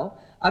ये बताओ,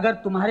 अगर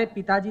तुम्हारे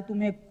पिताजी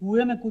तुम्हें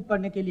कुएं में कूद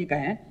पड़ने के लिए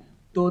कहें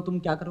तो तुम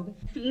क्या करोगे?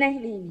 नहीं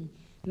नहीं नहीं,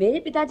 मेरे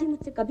पिताजी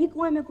मुझसे कभी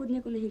कुएं में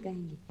कूदने को नहीं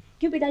कहेंगे।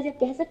 क्यों पिताजी, आप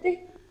कह सकते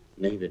हैं?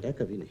 नहीं बेटा,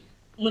 कभी नहीं।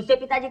 मुझसे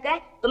पिताजी कहे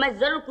तो मैं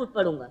जरूर कूद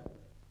पड़ूंगा,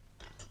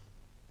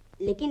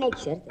 लेकिन एक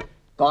शर्त है।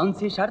 कौन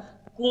सी शर्त?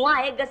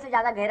 कुआं 1 गज से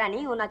ज्यादा गहरा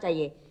नहीं होना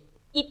चाहिए,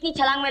 इतनी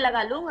छलांग में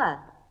लगा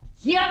लूंगा।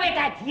 जियो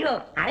बेटा जियो,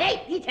 अरे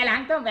इतनी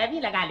छलांग तो मैं भी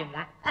लगा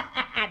लूंगा।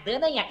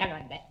 दोनों ही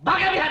अकलमंद है।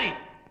 भागे बिहारी।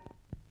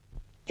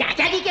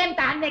 चाचा जी के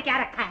इम्तिहान में क्या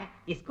रखा है?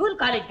 स्कूल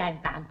कॉलेज का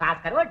इम्तिहान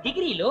पास करो,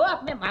 डिग्री लो,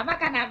 अपने मामा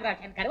का नाम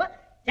रोशन करो।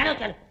 चलो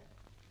चलो,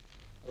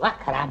 वक्त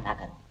खराब ना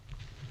करो।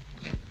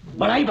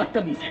 बड़ा ही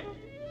बदतमीज है।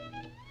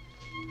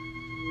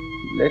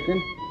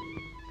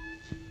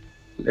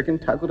 लेकिन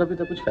ठाकुर, अभी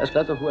तो कुछ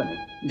फैसला तो हुआ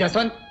नहीं।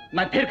 जसवंत,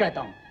 मैं फिर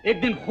कहता हूँ,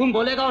 एक दिन खून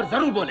बोलेगा और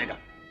जरूर बोलेगा,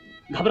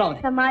 घबराओ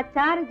नहीं।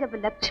 समाचार जब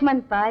लक्ष्मण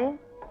पाए,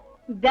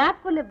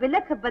 व्याकुल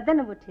बिलख बदन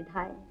उठ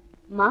धाए।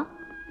 माँ,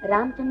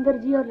 रामचंद्र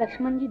जी और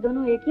लक्ष्मण जी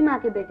दोनों एक ही माँ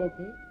के बेटे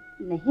थे?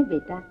 नहीं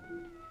बेटा,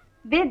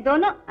 वे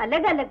दोनों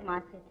अलग अलग माँ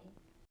से थे,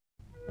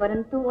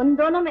 परंतु उन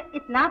दोनों में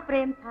इतना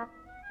प्रेम था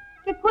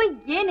कि कोई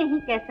ये नहीं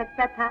कह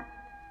सकता था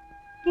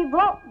कि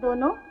वो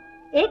दोनों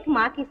एक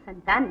माँ की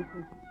संतान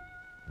नहीं है।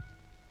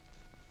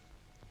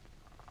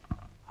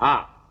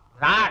 हाँ,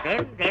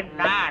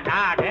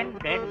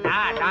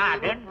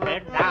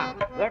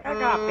 बेटा तो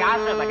प्यार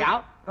से बजाओ,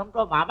 तुम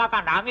तो मामा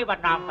का नाम ही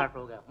बदनाम कर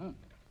दोगे।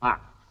 हाँ,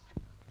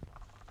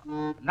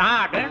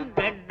 ना दिन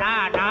दिन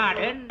ना ना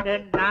दिन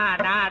दिन ना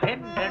ना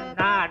दिन दिन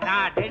ना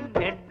ना दिन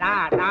दिन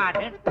ना ना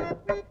दिन।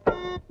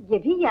 ये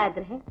भी याद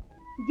रहे,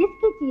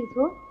 जिसकी चीज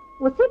हो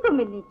उसी को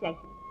मिलनी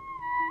चाहिए।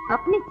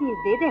 अपनी चीज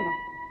दे देना,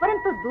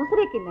 परंतु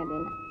दूसरे की न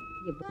लेना।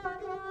 ये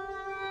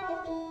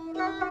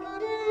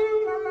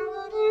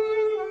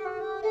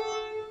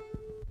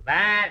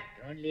बस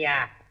ढूंढ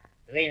लिया,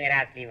 तू ही मेरा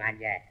असली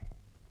भांजा है।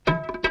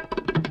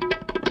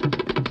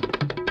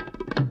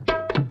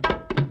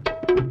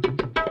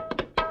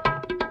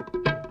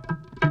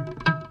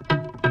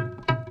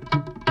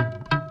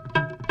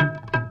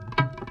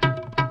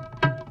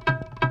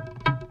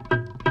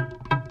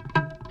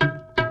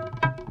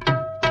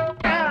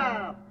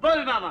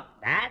 बोल मामा।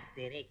 बात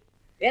तेरे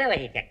फिर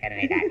वही चक्कर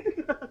में डाल।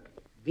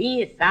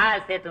 20 साल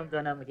से तुम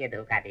दोनों मुझे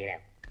धोखा दे रहे हो,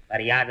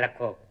 पर याद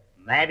रखो,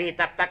 मैं भी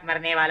तब तक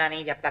मरने वाला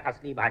नहीं जब तक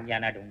असली भांजा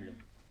ना ढूंढ लूं।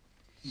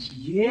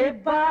 ये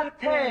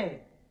बात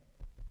है।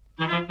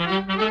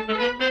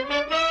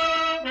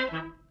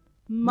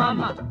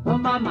 मामा ओ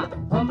मामा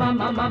ओ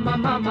मामा मामा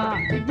मामा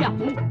या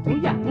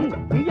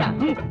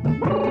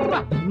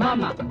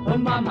मामा ओ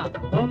मामा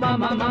ओ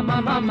मामा मामा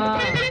मामा।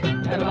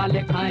 घर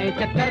वाले खाए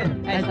चक्कर,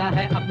 ऐसा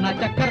है अपना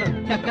चक्कर,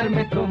 चक्कर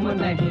में तुम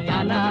नहीं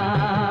आना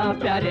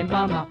प्यारे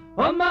मामा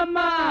ओ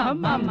मामा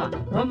मामा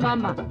ओ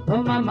मामा ओ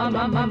मामा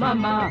मामा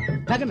मामा।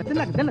 दगन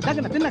तिलक दिन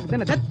दगन तिलक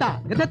दिन दत्ता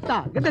गदत्ता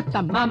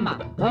गदत्ता मामा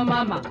ओ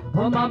मामा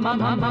ओ मामा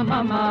मामा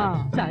मामा।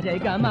 सारे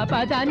गामा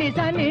पाजानी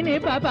सानी ने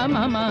पापा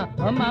मामा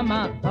ओ मामा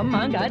ओ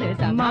मांगा रे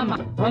सा मामा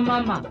ओ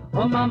मामा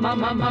ओ मामा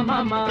मामा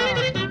मामा।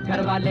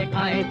 घर वाले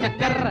खाए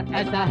चक्कर,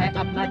 ऐसा है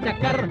अपना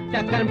चक्कर,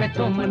 चक्कर में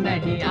तुम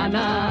नहीं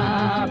आना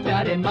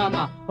प्यारे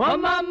मामा ओ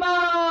मामा।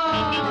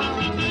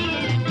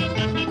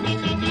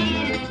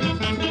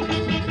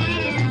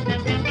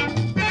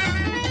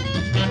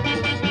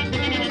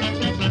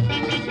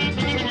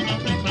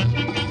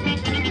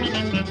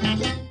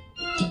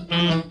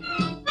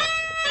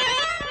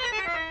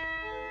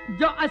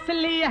 जो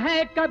असली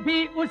है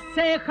कभी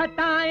उससे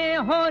खताएं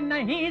हो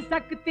नहीं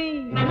सकती,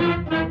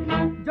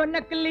 जो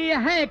नकली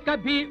है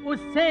कभी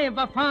उससे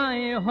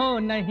वफाएं हो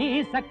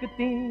नहीं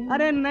सकती।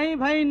 अरे नहीं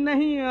भाई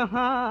नहीं,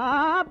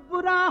 हाँ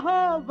बुरा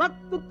हो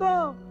वक्त तो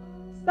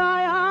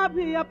साया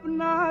भी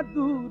अपना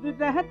दूर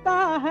रहता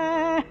है।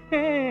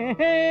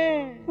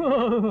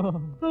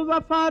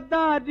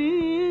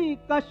 वफादारी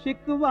का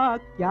शिकवा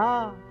क्या,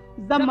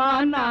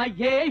 जमाना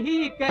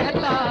यही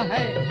कहता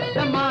है,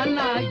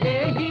 जमाना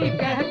यही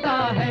कहता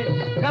है,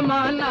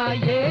 जमाना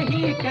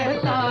यही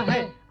कहता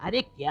है।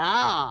 अरे क्या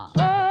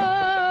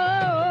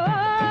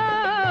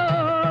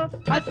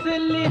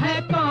असली है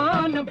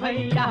कौन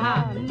भैया,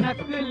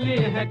 नकली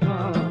है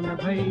कौन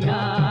भैया,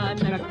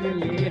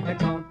 नकली है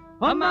कौन।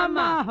 ओ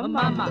मामा ओ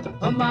मामा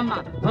ओ मामा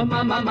ओ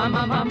मामा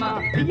मामा मामा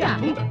या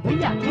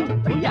या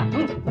या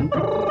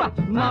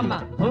मामा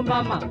ओ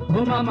मामा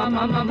ओ मामा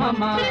मामा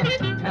मामा।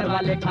 घर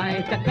वाले खाए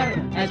चक्कर,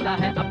 ऐसा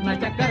है अपना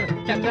चक्कर,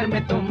 चक्कर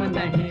में तुम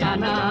नहीं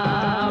आना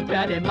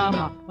प्यारे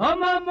मामा ओ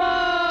मामा।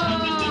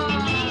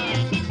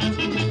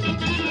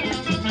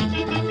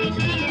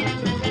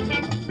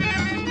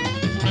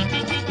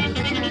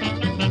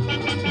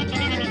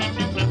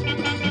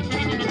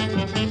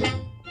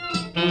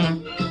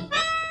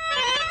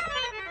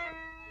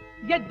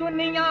 ये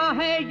दुनिया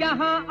है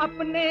यहाँ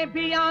अपने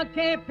भी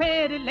आंखें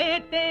फेर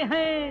लेते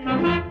हैं,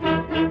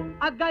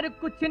 अगर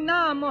कुछ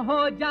नाम हो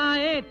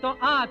जाए तो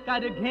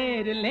आकर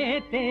घेर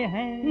लेते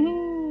हैं।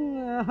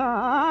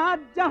 हाँ,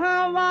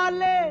 जहाँ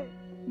वाले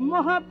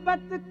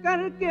मोहब्बत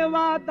करके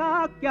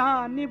वादा क्या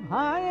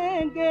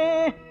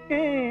निभाएंगे,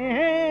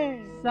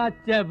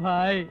 सच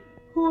भाई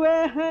हुए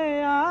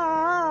हैं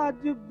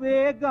आज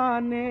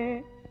बेगाने,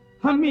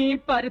 हमी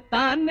पर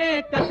ताने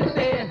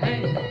कसते हैं,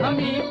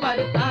 हमी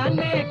पर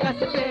ताने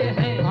कसते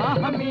हैं, हाँ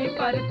हमी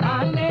पर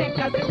ताने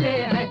कसते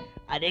हैं।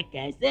 अरे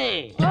कैसे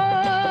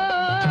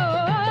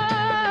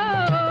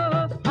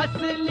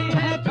असली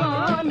है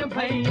कौन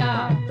भैया,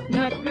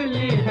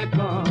 नकली है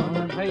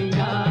कौन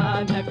भैया,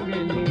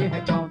 नकली है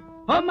कौन।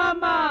 ओ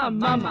मामा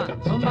मामा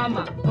ओ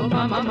मामा ओ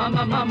मामा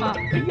मामा मामा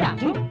या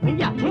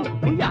या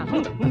या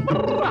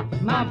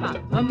मामा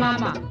ओ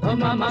मामा ओ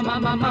मामा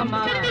मामा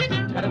मामा।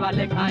 घर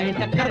वाले खाए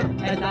चक्कर,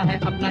 ऐसा है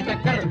अपना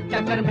चक्कर,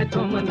 चक्कर में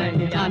तुम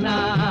नहीं आना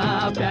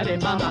प्यारे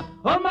मामा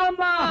ओ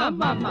मामा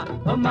मामा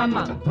ओ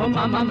मामा ओ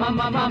मामा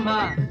मामा मामा।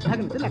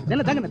 धगन तिलक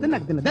दिन धगन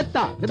तिलक दिन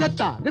दत्ता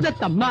गदत्ता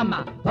गदत्ता मामा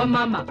ओ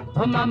मामा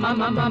ओ मामा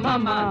मामा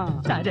मामा।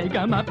 सारे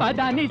गामा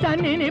पादानी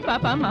सानी ने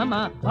पापा मामा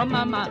ओ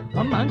मामा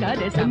ओ मांगा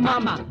रे सा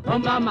मामा ओ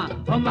मामा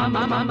ओ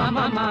मामा मामा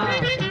मामा।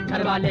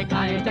 घर वाले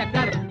खाए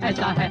चक्कर,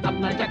 ऐसा है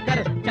अपना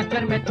चक्कर,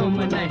 चक्कर में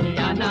तुम नहीं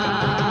आना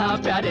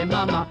प्यारे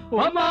मामा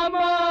ओ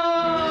मामा।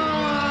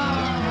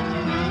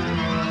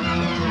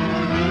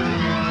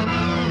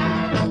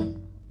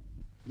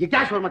 ये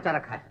क्या शोर मचा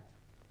रखा है?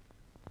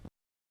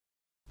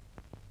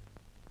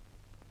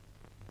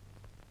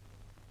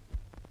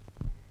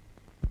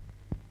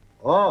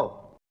 ओ,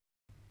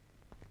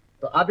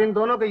 तो अब इन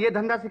दोनों को ये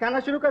धंधा सिखाना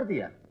शुरू कर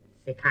दिया?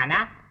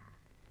 सिखाना?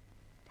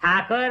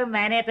 ठाकुर,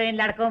 मैंने तो इन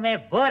लड़कों में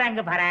वो रंग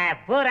भरा है,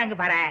 वो रंग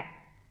भरा है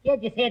कि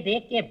जिसे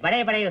देख के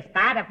बड़े बड़े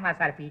उस्ताद अपना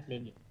सर पीट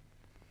लेंगे।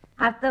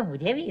 अब तो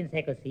मुझे भी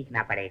इनसे कुछ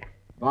सीखना पड़ेगा।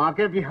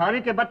 बांके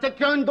बिहारी के बच्चे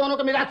क्यों इन दोनों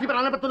को मिरासी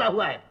बनाने पर तुला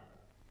हुआ है?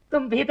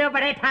 तुम भी तो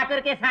बड़े ठाकुर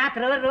के साथ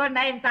रोज रोज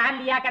नए इम्तिहान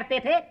लिया करते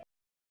थे।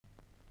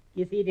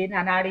 किसी दिन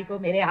अनाड़ी को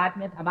मेरे हाथ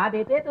में थमा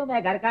देते तो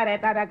मैं घर का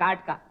रहता था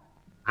घाट का।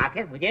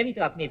 आखिर मुझे भी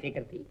तो अपनी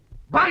फिक्र थी।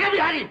 बांके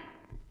बिहारी!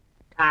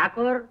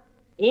 ठाकुर,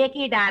 एक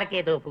ही डार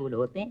के दो फूल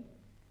होते हैं,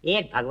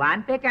 एक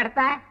भगवान पे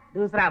चढ़ता है,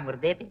 दूसरा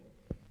मुर्दे पे।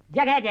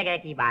 जगह जगह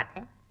की बात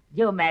है।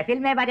 जो महफिल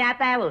में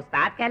बजाता है वो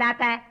उस्ताद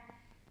कहलाता है,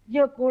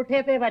 जो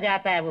कोठे पे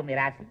बजाता है वो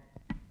मिरासी।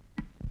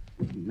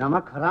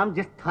 नमक हराम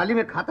जिस थाली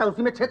में खाता है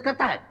उसी में छेद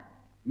करता है।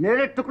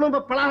 मेरे टुकड़ों पर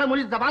पड़ा है,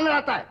 मुझे जबान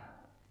लड़ाता है।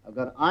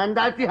 अगर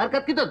आइंदा ऐसी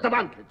हरकत की तो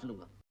जबान खींच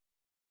लूंगा।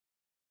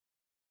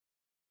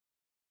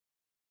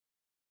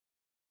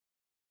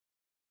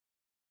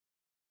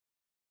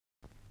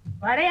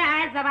 बड़े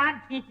आए जबान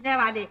खींचने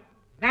वाले।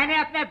 मैंने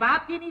अपने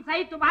बाप की नहीं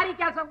सही, तुम्हारी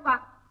क्या कहूंगा।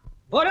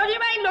 बोलो जी,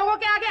 मैं इन लोगों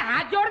के आगे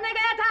हाथ जोड़ने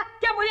गया था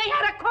कि मुझे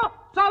यहाँ रखो।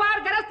 100 बार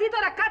गरजती तो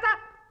रखा था।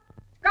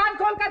 कान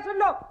खोल कर सुन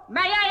लो,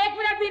 मैं यहाँ 1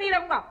 मिनट भी नहीं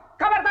रहूंगा।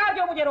 खबरदार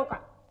जो मुझे रोका।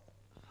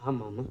 हाँ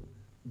मामा,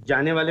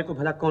 जाने वाले को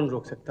भला कौन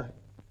रोक सकता है।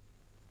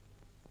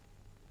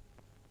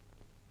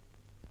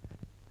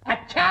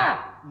 अच्छा,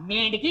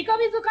 मेंढकी को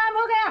भी जुकाम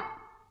हो गया।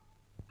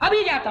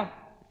 अभी जाता हूं।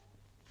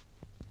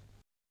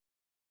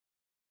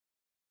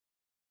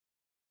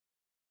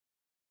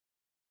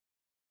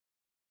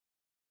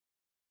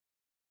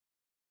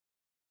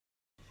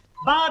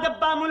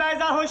 बादब्बा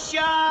मुलायजा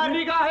होशियार,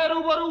 निगाहे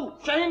रूबरू,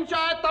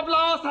 शहंशाह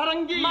तबला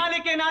सारंगी,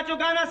 मालिक नाचो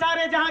गाना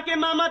सारे जहां के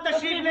मामा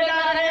तशरीफ ले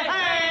जा रहे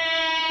हैं।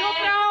 चुप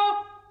रहो।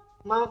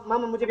 मामा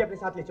मुझे भी अपने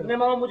साथ ले चलो। नहीं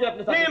मामा, मुझे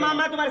अपने साथ नहीं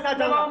मामा, तुम्हारे साथ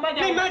जाऊंगा।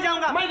 नहीं मैं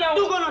जाऊंगा।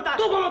 तू कौन होता?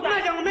 तू कौन होता?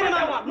 मैं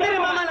जाऊंगा। मेरे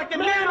मामा लगते,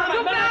 मेरे मामा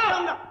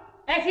जाऊंगा।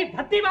 ऐसी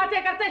भद्दी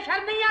बातें करते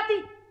शर्म नहीं आती?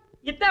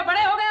 इतने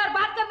बड़े हो गए और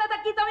बात करने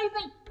तक की तमीज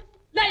नहीं।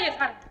 ले ये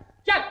सारे,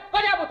 चल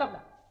बजा वो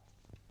तबला।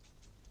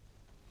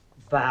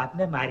 बाप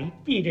ने मारी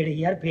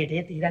पीड़ड़ी और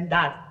बेटे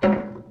तीरंदाज,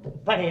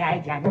 बड़े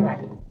आए जाने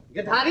वाले।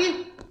 गिरधारी,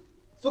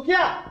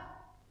 सुखिया,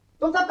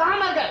 तुम सब कहाँ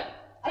मर गए?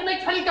 अरे मेरी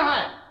छड़ी कहाँ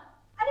है?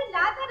 अरे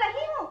ला तो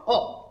रही हूँ। ओ,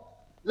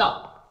 लाओ।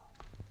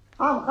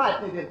 हाँ खा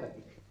इतनी देर कर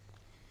दी।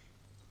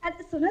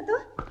 अरे सुनो तो।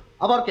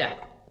 अब और क्या है?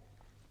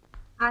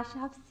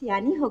 आशा अब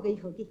सियानी हो गई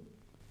होगी।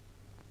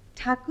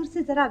 ठाकुर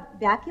से जरा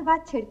ब्याह के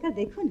बाद छेड़कर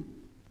देखो ना।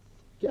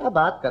 क्या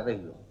बात कर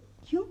रही हो?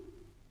 क्यों,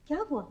 क्या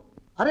हुआ?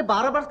 अरे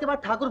 12 वर्ष के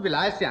बाद ठाकुर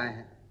विलायत से आए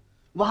हैं।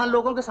 वहां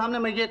लोगों के सामने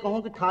मैं ये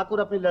कहूं कि ठाकुर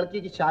अपनी लड़की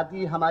की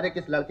शादी हमारे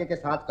किस लड़के के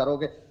साथ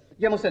करोगे,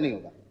 ये मुझसे नहीं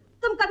होगा।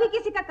 तुम कभी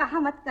किसी का कहा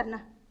मत करना।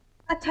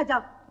 अच्छा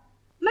जाओ,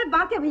 मैं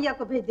बांके भैया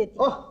को भेज देती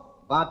हूँ। ओह,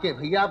 बांके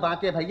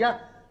भैया,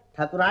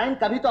 ठाकुराइन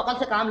कभी तो अकल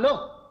से काम लो।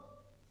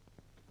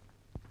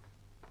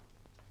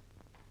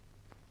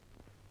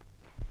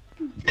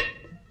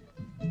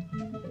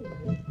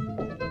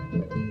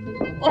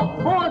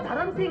 ओहो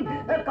धर्म सिंह,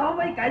 कहो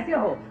भाई कैसे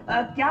हो?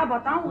 क्या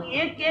बताऊं,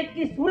 एक एक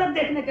की सूरत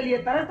देखने के लिए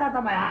तरसता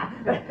था मैं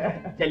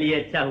यहाँ। चलिए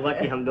अच्छा हुआ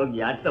कि हम लोग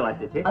याद तो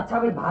आते थे। अच्छा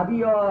भाई,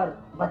 भाभी और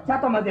बच्चा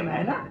तो मजे में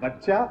है ना?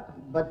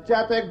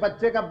 बच्चा तो एक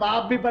बच्चे का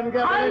बाप भी बन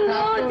गया।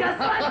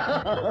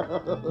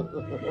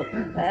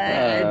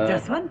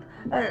 जसवंत,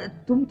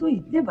 तुम तो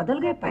इतने बदल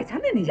गए,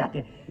 पहचाने नहीं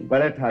जाते।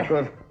 बड़े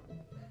ठाकुर,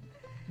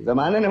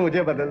 जमाने ने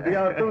मुझे बदल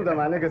दिया और तुम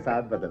जमाने के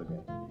साथ बदल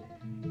गए।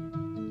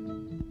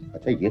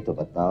 अच्छा ये तो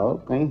बताओ,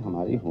 कहीं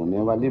हमारी होने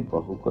वाली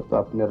बहू को तो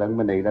अपने रंग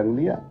में नहीं रंग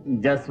लिया?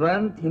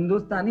 जसवंत,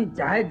 हिंदुस्तानी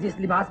चाहे जिस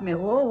लिबास में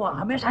हो, वो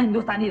हमेशा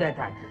हिंदुस्तानी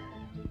रहता है।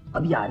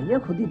 अभी आ रही है,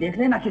 खुद ही देख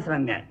लेना किस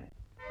रंग में है।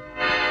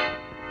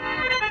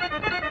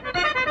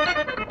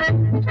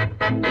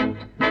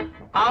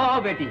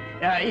 आओ बेटी,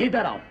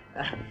 इधर आओ।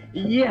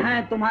 ये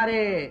हैं तुम्हारे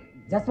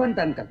जसवंत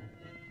अंकल।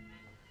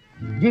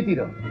 जीती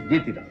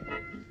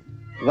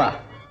रहो। वाह,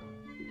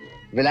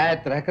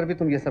 विलायत रहकर भी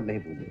तुम ये सब नहीं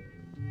भूले।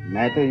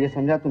 मैं तो ये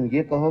समझा तुम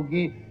ये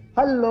कहोगी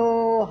hello,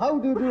 how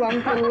do do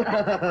uncle.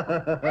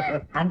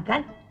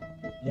 Uncle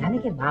यानी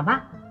कि मामा?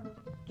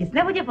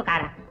 किसने मुझे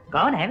पुकारा?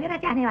 कौन है मेरा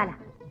चाहने वाला?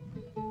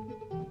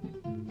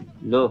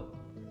 लो,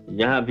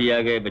 यहाँ भी आ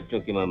गए बच्चों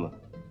की मामा।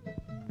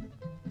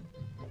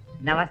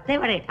 नमस्ते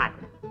बड़े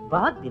ठाकुर,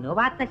 बहुत दिनों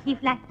बाद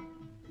तशरीफ लाए।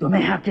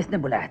 तुम्हें यहाँ किसने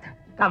बुलाया था?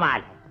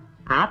 कमाल है,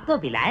 आप तो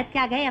विलायत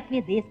क्या गए,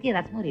 अपने देश के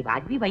रस्म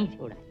रिवाज भी वहीं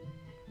छोड़ा।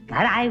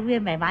 घर आए हुए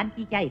मेहमान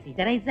की क्या इसी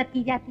तरह इज्जत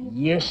की जाती है?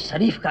 ये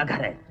शरीफ का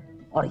घर है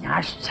और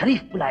यहाँ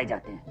शरीफ बुलाए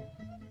जाते हैं,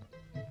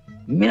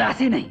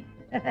 मिरासी नहीं।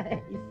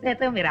 इससे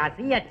तो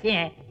मिरासी अच्छे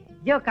हैं,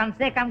 जो कम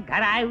से कम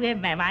घर आए हुए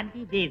मेहमान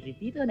की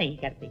बेइज्जती तो नहीं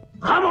करते।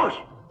 खामोश,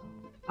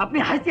 अपनी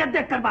हैसियत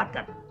देखकर बात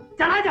कर।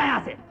 चला जा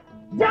यहाँ से,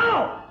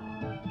 जाओ।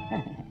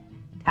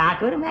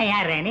 ठाकुर, मैं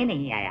यहाँ रहने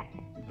नहीं आया,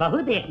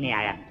 बहू देखने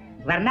आया,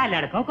 वरना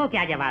लड़कों को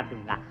क्या जवाब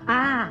दूंगा।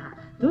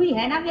 तू ही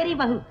है ना मेरी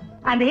बहू,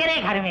 अंधेरे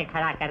घर में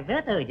खड़ा कर दो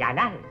तो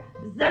उजाला होगा।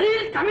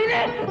 जलील कमीने,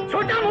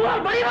 छोटा मुंह,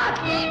 बड़ी बात।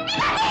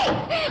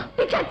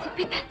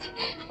 पिताजी,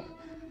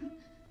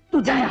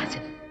 तू जा यहाँ से।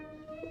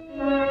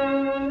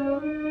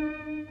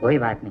 कोई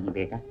बात नहीं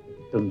बेटा,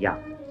 तुम जाओ।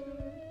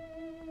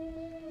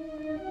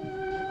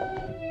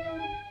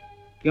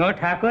 क्यों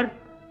ठाकुर,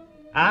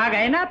 आ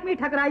गए ना अपनी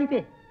ठकराई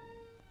पे?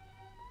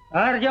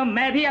 और जो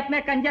मैं भी अपने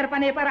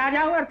कंजरपने पर आ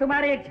जाऊं और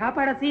तुम्हारे एक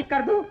झापड़ रसीद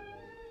कर दूं,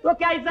 तो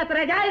क्या इज्जत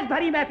रह जाए इस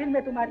भरी महफिल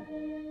में तुम्हारी?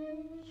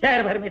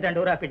 शहर भर में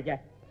डंडोरा पिट जाए,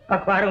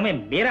 अखबारों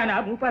में मेरा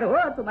नाम ऊपर हो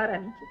और तुम्हारा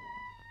नीचे।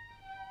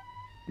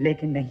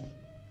 लेकिन नहीं,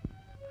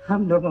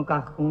 हम लोगों का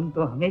खून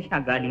तो हमेशा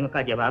गालियों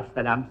का जवाब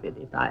सलाम से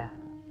देता आया।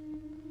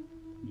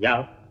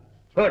 जाओ,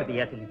 छोड़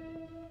दिया तुम्हें।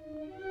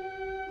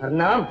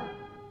 हरनाम,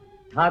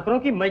 ठाकुरों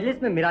की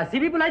मजलिस में मिरासी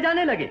भी बुलाए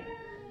जाने लगे।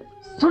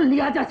 सुन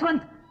लिया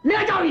जसवंत,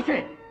 ले जाओ इसे।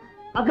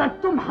 अगर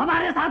तुम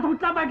हमारे साथ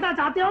उठना बैठना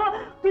चाहते हो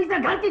तो इसे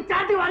घर की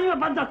 4 दीवारी में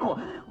बंद रखो,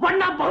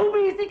 वरना बहू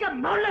भी इसी के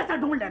मोहल्ले से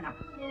ढूंढ लेना।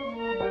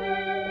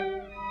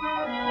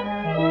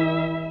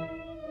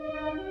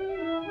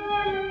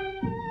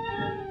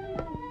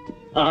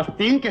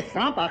 आस्तीन के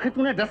सांप, आखिर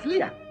तूने डस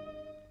लिया।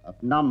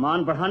 अपना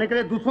मान बढ़ाने के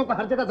लिए दूसरों को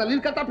हर जगह जलील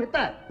करता फिरता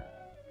है।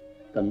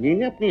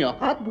 कमीने अपनी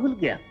औकात भूल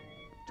गया।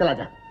 चला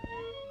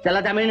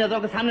जा मेरी नजरों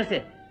के सामने से,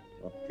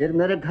 और फिर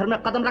मेरे घर में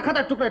कदम रखा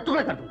था टुकड़े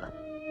टुकड़े कर दूंगा।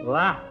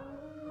 वाह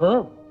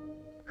खूब,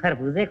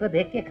 खरबूजे को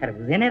देख के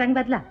खरबूजे ने रंग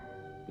बदला।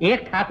 एक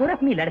ठाकुर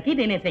अपनी लड़की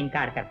देने से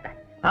इनकार करता है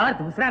और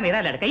दूसरा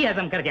मेरा लड़का ही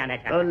हजम कर जाना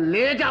चाहता है। तो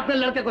ले जा अपने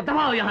लड़के को,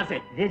 दबाओ यहाँ से।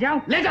 ले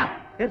जाऊं? ले जा।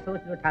 फिर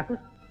सोच लो ठाकुर,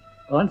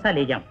 कौन सा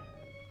ले जाऊं?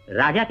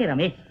 राजा के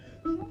रमेश?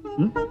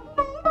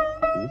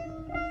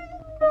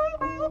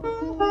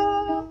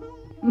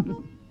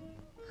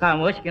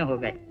 खामोश क्यों हो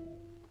गए?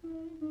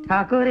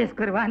 ठाकुर, इस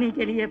कुर्बानी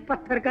के लिए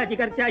पत्थर का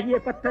जिगर चाहिए,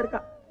 पत्थर का।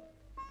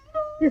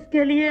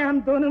 इसके लिए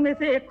हम दोनों में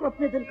से एक को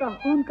अपने दिल का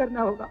खून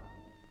करना होगा।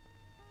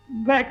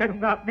 मैं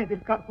करूंगा अपने दिल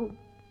का खून,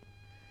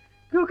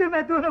 क्योंकि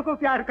मैं दोनों को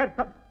प्यार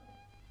करता हूं।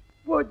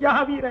 वो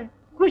जहां भी रहे,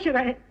 खुश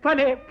रहे,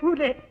 फले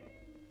फूले।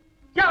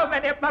 जाओ,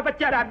 मैंने अपना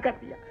बच्चा दान कर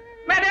दिया,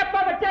 मैंने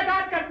अपना बच्चा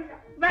दान कर दिया,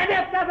 मैंने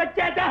अपना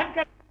बच्चा दान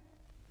कर।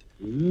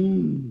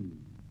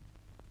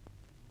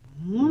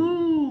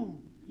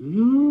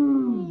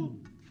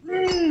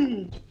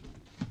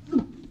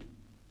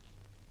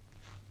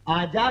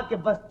 आजा के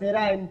बस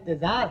तेरा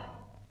इंतजार,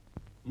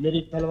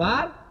 मेरी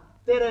तलवार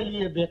तेरे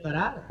लिए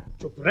बेकरार है।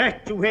 चुप रह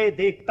चूहे,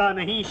 देखता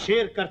नहीं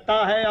शेर करता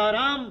है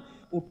आराम।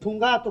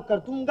 उठूंगा तो कर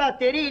दूंगा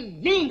तेरी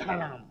नींद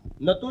हराम।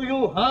 न तू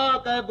यूं हाँ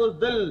कह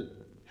बुज़दिल,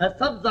 है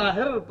सब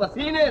जाहिर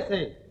पसीने से।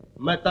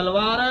 मैं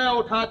तलवारें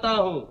उठाता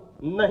हूँ,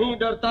 नहीं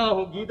डरता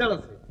हूँ गीदड़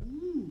से।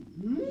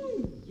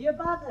 ये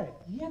बात है,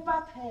 ये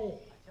बात है।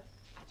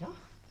 आजा,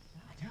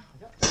 आजा,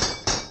 आजा।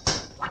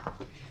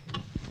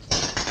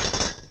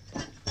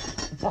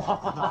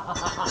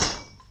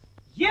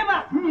 ये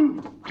बात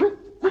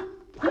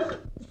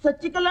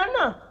सच्ची का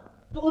लड़ना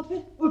तो उठो।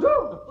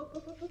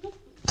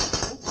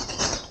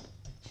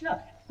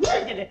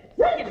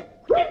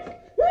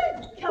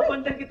 क्या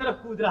बंदर की तरफ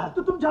कूद रहा है?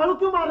 तो तुम झाड़ू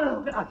क्यों मार रहे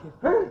हो आखिर?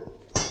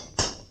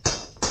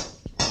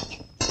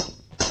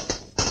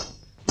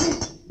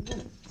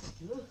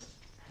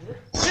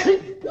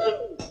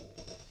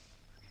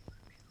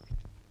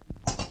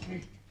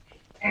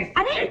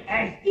 अरे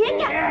ये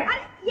क्या?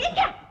 अरे ये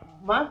क्या?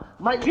 माँ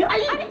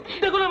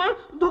देखो ना माँ,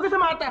 धोखे से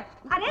मारता है।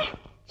 अरे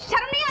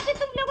शर्म नहीं आती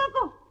तुम लोगों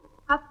को?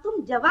 अब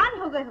तुम जवान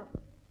हो गए हो,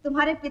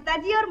 तुम्हारे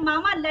पिताजी और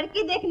मामा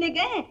लड़की देखने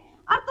गए हैं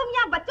और तुम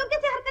यहाँ बच्चों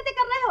कैसे हरकतें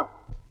कर रहे हो?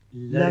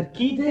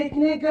 लड़की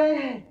देखने गए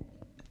हैं?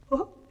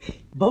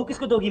 बहू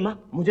किसको दोगी माँ?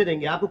 मुझे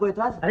देंगे, आपको कोई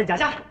एतराज? अरे जा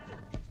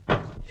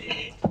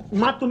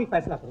माँ, तुम ही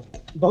फैसला करो,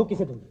 बहू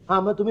किसे दोगी?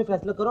 हाँ मैं, तुम ही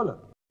फैसला करो ना।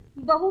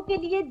 बहू के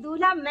लिए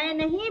दूल्हा मैं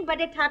नहीं,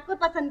 बड़े ठाकुर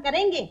पसंद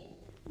करेंगे।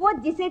 वो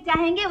जिसे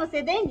चाहेंगे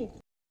उसे देंगे।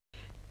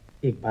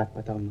 एक बात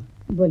बताओ माँ।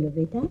 बोलो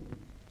बेटा।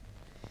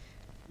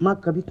 माँ,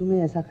 कभी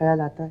तुम्हें ऐसा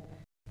ख्याल आता है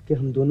कि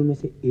हम दोनों में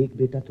से एक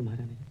बेटा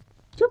तुम्हारा नहीं?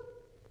 चुप,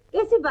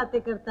 कैसी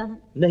बातें करता है?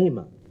 नहीं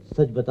माँ,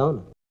 सच बताओ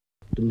ना,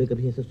 तुमने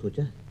कभी ऐसा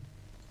सोचा है?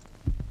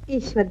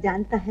 ईश्वर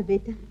जानता है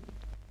बेटा,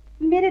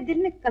 मेरे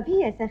दिल में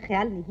कभी ऐसा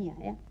ख्याल नहीं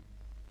आया,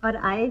 और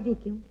आए भी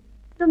क्यों,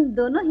 तुम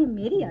दोनों ही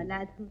मेरी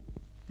औलाद हो।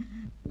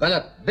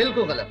 गलत,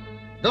 बिल्कुल गलत।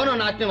 दोनों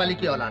नाचने वाली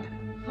की औलाद है।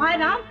 हाय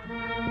राम,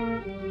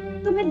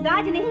 तुम्हें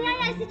लाज नहीं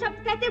आया ऐसे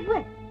शब्द कहते हुए?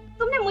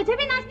 तुमने मुझे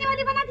भी नाचने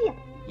वाली बना दिया।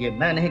 ये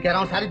मैं नहीं कह रहा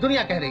हूँ, सारी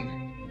दुनिया कह रही है।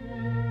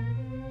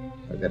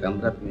 अगर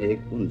अमृत में एक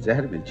बूंद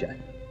जहर मिल जाए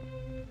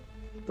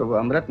तो वो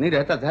अमृत नहीं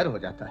रहता, जहर हो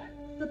जाता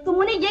है। तो तुम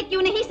उन्हें ये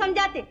क्यों नहीं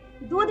समझाते?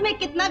 दूध में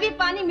कितना भी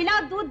पानी मिला,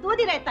 दूध दूध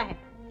ही रहता है।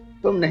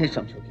 तुम नहीं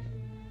समझोगी,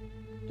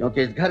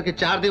 क्योंकि इस घर की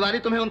चार दीवारी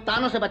तुम्हें उन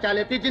तानों से बचा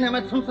लेती जिन्हें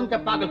मैं सुन सुन कर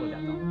पागल हो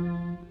जाता हूँ।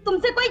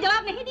 तुमसे कोई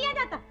जवाब नहीं दिया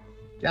जाता?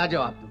 क्या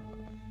जवाब दूं?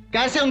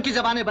 कैसे उनकी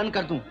जबानें बंद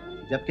कर दूं,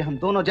 जबकि हम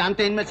दोनों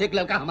जानते हैं इनमें से एक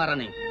लड़का हमारा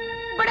नहीं।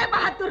 बड़े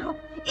बहादुर हो,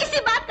 इसी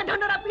बात का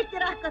ढोंढोरा पीटते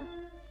रह कर।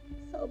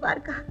 100 बार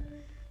कहा,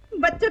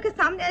 बच्चों के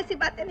सामने ऐसी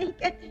बातें नहीं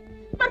कहते,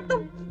 पर तुम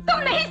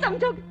नहीं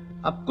समझोगे।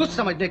 अब कुछ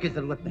समझने की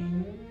जरूरत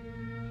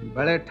नहीं।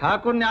 बड़े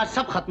ठाकुर ने आज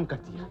सब खत्म कर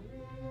दिया।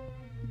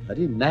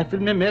 भरी महफिल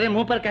में मेरे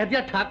मुंह पर कह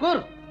दिया, ठाकुर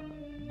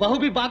बहू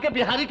भी बांके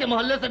बिहारी के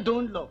मोहल्ले से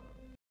ढूंढ लो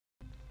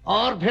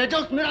और भेजो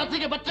उस मिरासी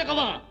के बच्चे को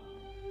वहां।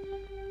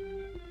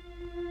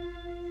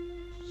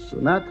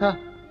 सुना था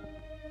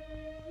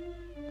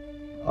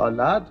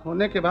औलाद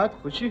होने के बाद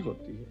खुशी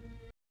होती है,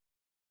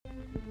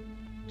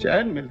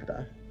 चैन मिलता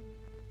है।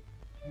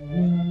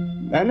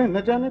 मैंने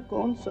न जाने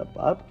कौन सा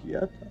पाप किया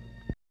था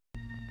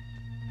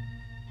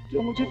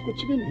जो मुझे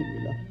कुछ भी नहीं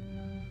मिला।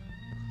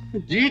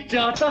 जी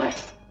चाहता है,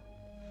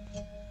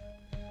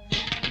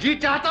 जी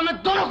चाहता मैं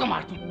दोनों को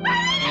मार दूं।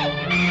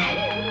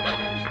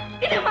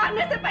 इन्हें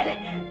मारने से पहले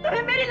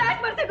तुम्हें मेरी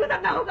लाश पर से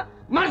गुजरना होगा।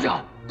 मर जाओ,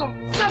 तुम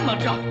सब मर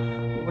जाओ।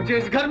 मुझे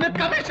इस घर में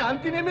कभी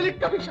शांति नहीं मिली,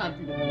 कभी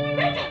शांति नहीं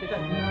मिली।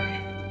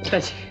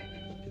 पिताजी,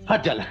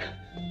 हट जा लग,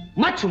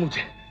 मत छू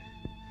मुझे।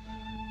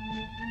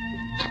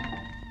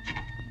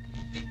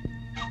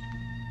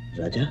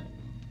 राजा,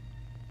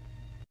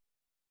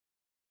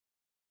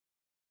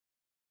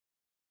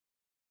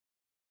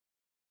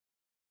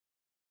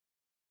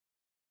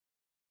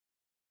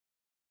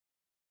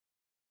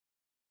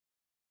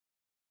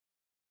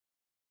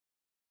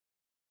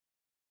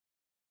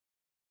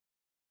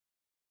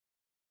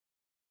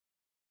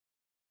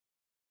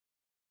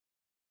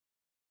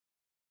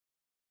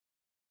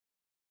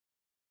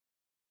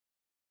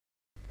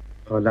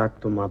 औलाद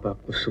तो माँ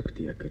बाप को सुख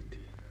दिया करती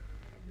है,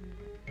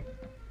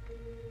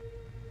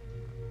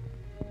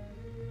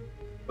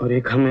 और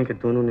एक हम है कि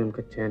दोनों ने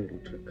उनका चैन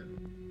लूट रखा।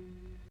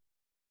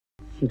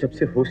 जब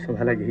से होश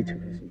संभाला यही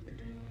झगड़ा सुनते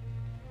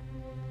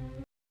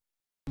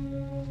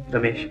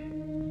रहे।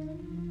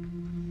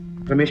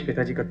 रमेश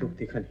पिताजी का दुख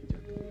देखा नहीं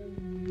जाता।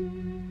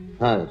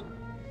 हाँ,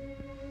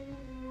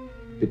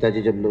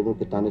 पिताजी जब लोगों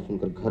के ताने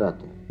सुनकर घर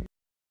आते हैं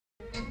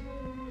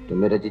तो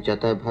मेरा जी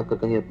चाहता है भागकर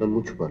कहीं अपना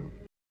मुंह छुपा लूं।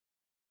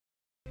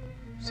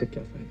 उससे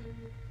क्या फायदा?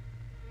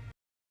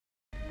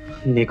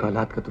 नेक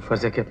औलाद का तो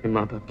फर्ज है कि अपने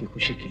माँ बाप की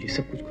खुशी के लिए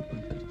सब कुछ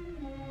कुर्बान कर दे।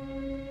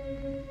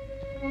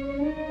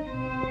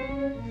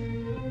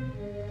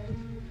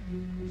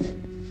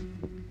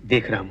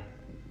 देख रहा हूं,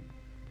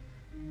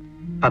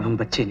 अब हम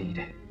बच्चे नहीं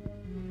रहे,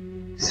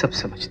 सब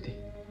समझते।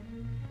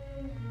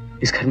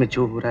 इस घर में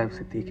जो हो रहा है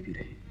उसे देख भी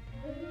रहे।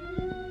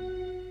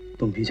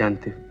 तुम भी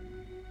जानते हो,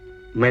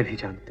 मैं भी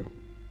जानता हूं,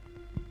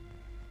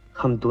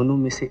 हम दोनों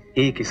में से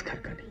एक इस घर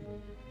का नहीं।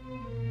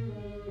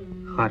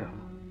 हाँ राम,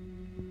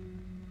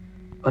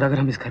 और अगर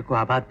हम इस घर को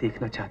आबाद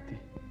देखना चाहते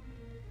हैं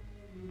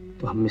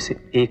तो हम में से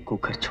एक को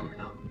घर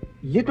छोड़ना होगा।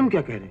 ये तुम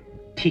क्या कह रहे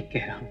हो? ठीक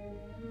कह रहा हूं।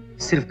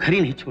 सिर्फ घर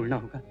ही नहीं छोड़ना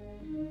होगा,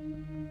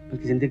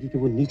 बल्कि जिंदगी के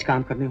वो नीच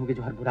काम करने होंगे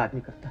जो हर बुरा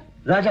आदमी करता है।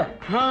 राजा।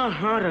 हाँ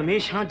हाँ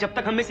रमेश, हाँ, जब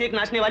तक हम में से एक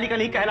नाचने वाली का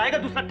नहीं कहलाएगा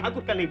दूसरा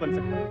ठाकुर का नहीं बन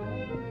सकता।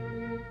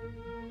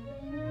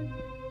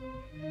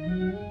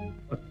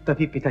 और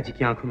तभी पिताजी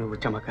की आंखों में वो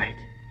चमक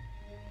आएगी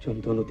जो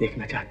हम दोनों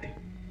देखना चाहते हैं।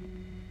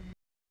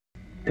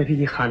 तभी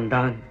ये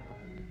खानदान,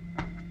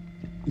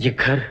 ये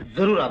घर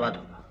जरूर आबाद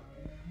होगा।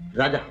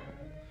 राजा,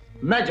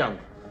 मैं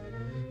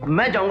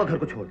जाऊंगा घर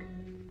को छोड़।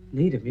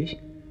 नहीं रमेश,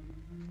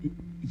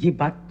 ये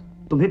बात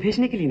तुम्हें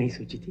भेजने के लिए नहीं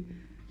सोची थी,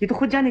 ये तो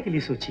खुद जाने के लिए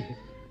सोची है।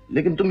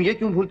 लेकिन तुम ये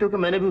क्यों भूलते हो कि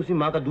मैंने भी उसी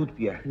माँ का दूध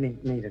पिया है? नहीं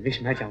नहीं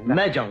रमेश, मैं जाऊंगा।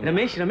 मैं जाऊंगा।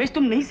 रमेश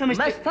तुम नहीं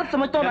समझते। मैं सब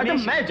समझता हूँ राजा,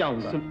 मैं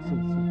जाऊंगा।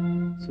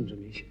 सुन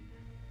रमेश,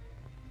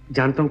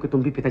 जानता हूं कि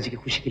तुम भी पिताजी की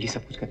खुशी के लिए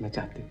सब कुछ करना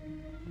चाहते हो,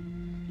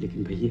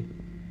 लेकिन भैया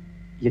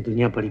ये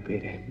दुनिया बड़ी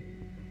बेरहम है,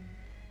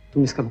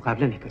 तुम इसका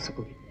मुकाबला नहीं कर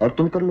सकोगे। और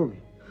तुम कर लोगे?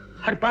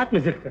 हर बात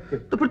में जिद करते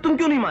हो। तो फिर तुम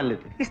क्यों नहीं मान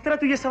लेते? इस तरह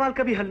तो ये सवाल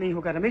कभी हल नहीं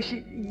होगा रमेश,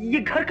 ये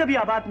घर कभी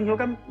आबाद नहीं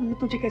होगा। मैं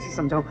तुझे कैसे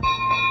समझाऊंगा?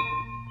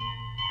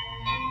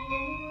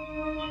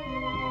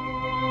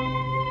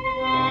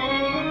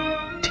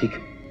 ठीक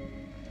है,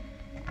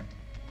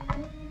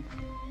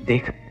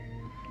 देख,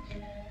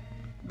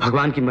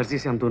 भगवान की मर्जी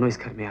से हम दोनों इस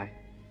घर में आए,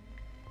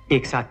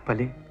 एक साथ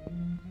पले,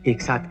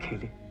 एक साथ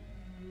खेले।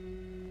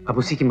 अब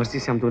उसी की मर्जी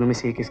से हम दोनों में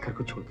से एक इस घर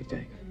को छोड़कर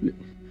जाएगा।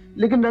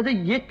 लेकिन राजा,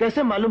 ये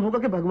कैसे मालूम होगा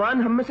कि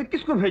भगवान हम में से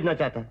किसको भेजना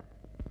चाहता है?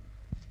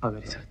 आओ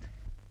मेरे साथ।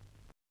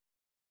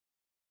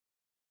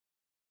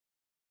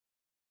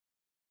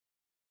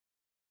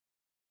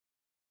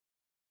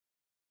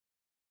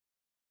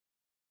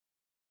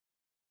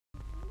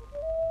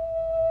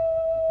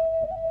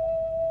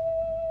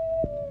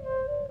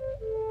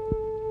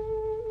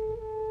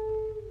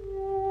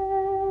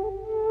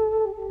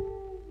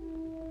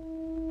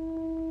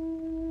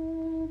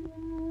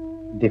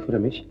 देखो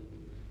रमेश,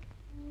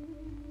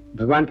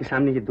 भगवान के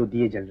सामने ये दो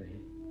दिए जल रहे हैं।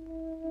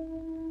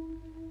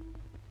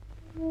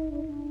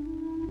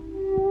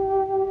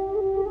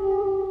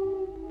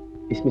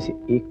 इसमें से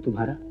एक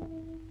तुम्हारा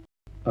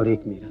और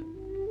एक मेरा,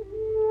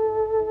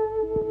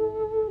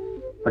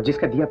 और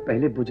जिसका दिया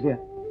पहले बुझ गया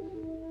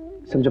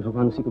समझो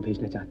भगवान उसी को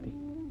भेजना चाहते हैं।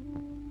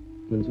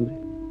 मंजूर है?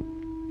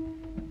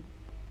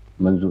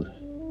 मंजूर है।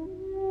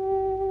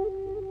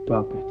 तो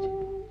आप बैठ जाइए।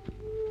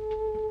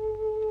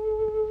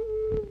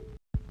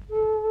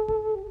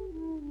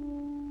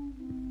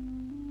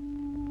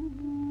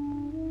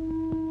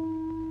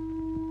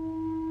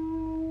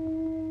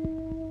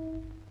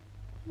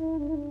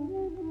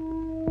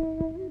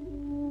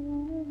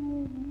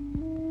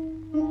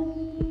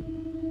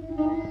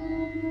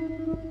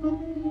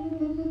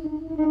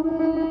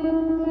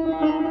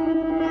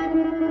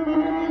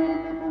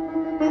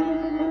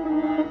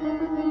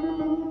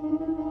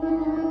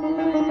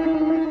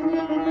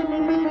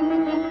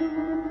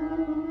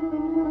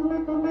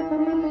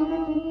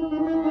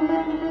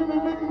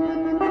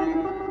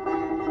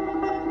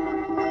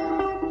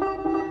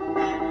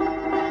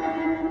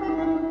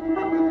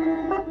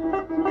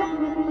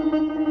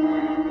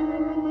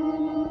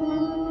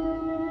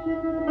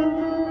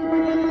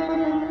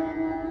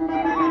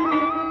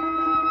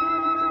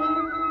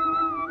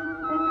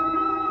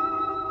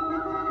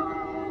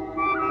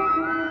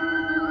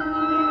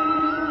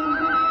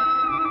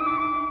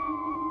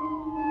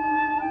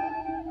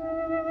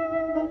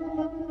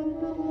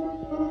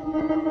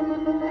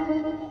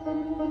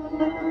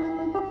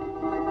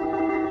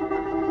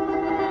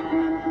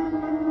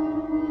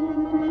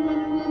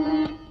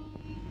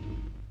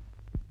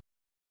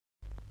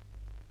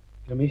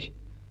 रमेश,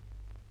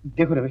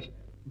 देखो रमेश,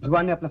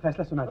 भगवान ने अपना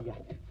फैसला सुना दिया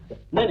है।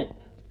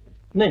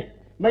 नहीं,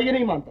 मैं ये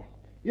नहीं मानता।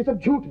 ये सब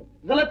झूठ है,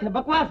 गलत है,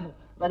 बकवास है।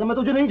 राजा, मैं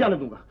तुझे नहीं जाने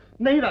दूंगा।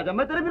 नहीं राजा,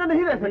 मैं तेरे बिना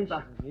नहीं रह सकता।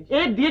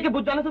 एक दिए के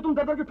बुझ जाने से तुम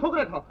दर के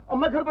ठोकरे खाओ और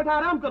मैं घर बैठा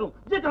आराम करूं,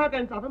 ये कहाँ का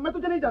इंसाफ है? मैं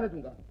तुझे नहीं जाने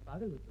दूंगा।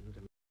 पागल हो,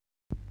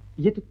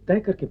 ये तो तय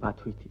करके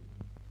बात हुई थी,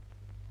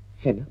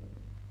 है ना?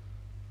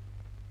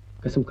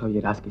 कसम खाओ ये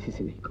राज किसी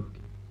से नहीं कहोगे।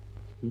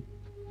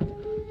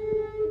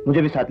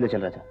 मुझे भी साथ ले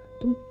चल रहा था।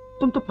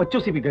 तुम तो बच्चों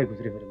से भी गए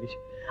गुजरे हो रमेश।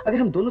 अगर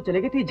हम दोनों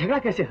चले गए तो ये झगड़ा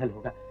कैसे हल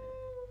होगा?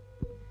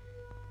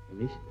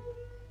 रमेश,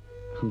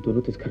 हम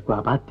दोनों तो इस घर को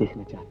आबाद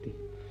देखना चाहते हैं,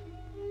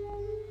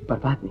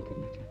 बर्बाद नहीं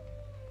करना चाहते।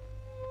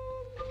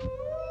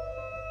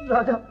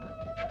 राजा,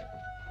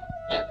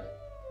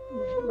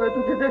 मैं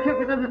तुझे देखे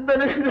बिना जिंदा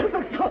नहीं रह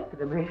सकता।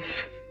 रमेश,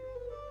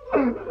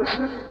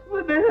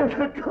 मैं नहीं रह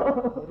सकता।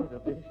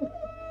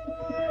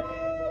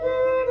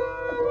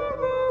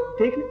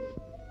 देख ले,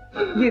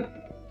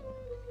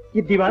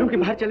 ये दीवारों के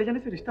बाहर चले जाने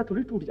से रिश्ता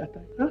थोड़ी टूट जाता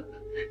है। हाँ?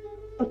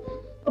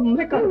 अब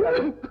मैं कहाँ जा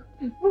रहा हूँ?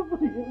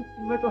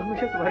 मैं तो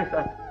हमेशा तुम्हारे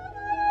साथ,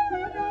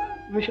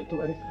 हमेशा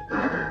तुम्हारे साथ।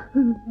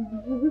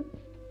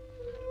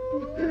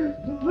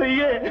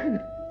 भैया,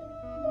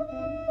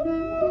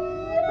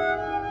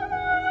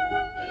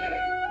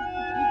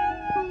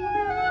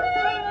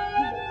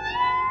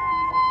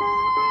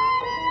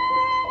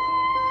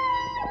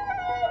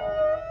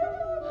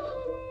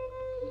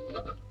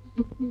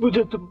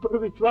 मुझे तुम पर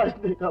विश्वास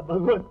नहीं था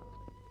भगवान,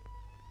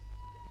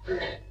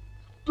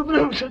 तुमने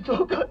उसे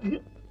धोखा दिया।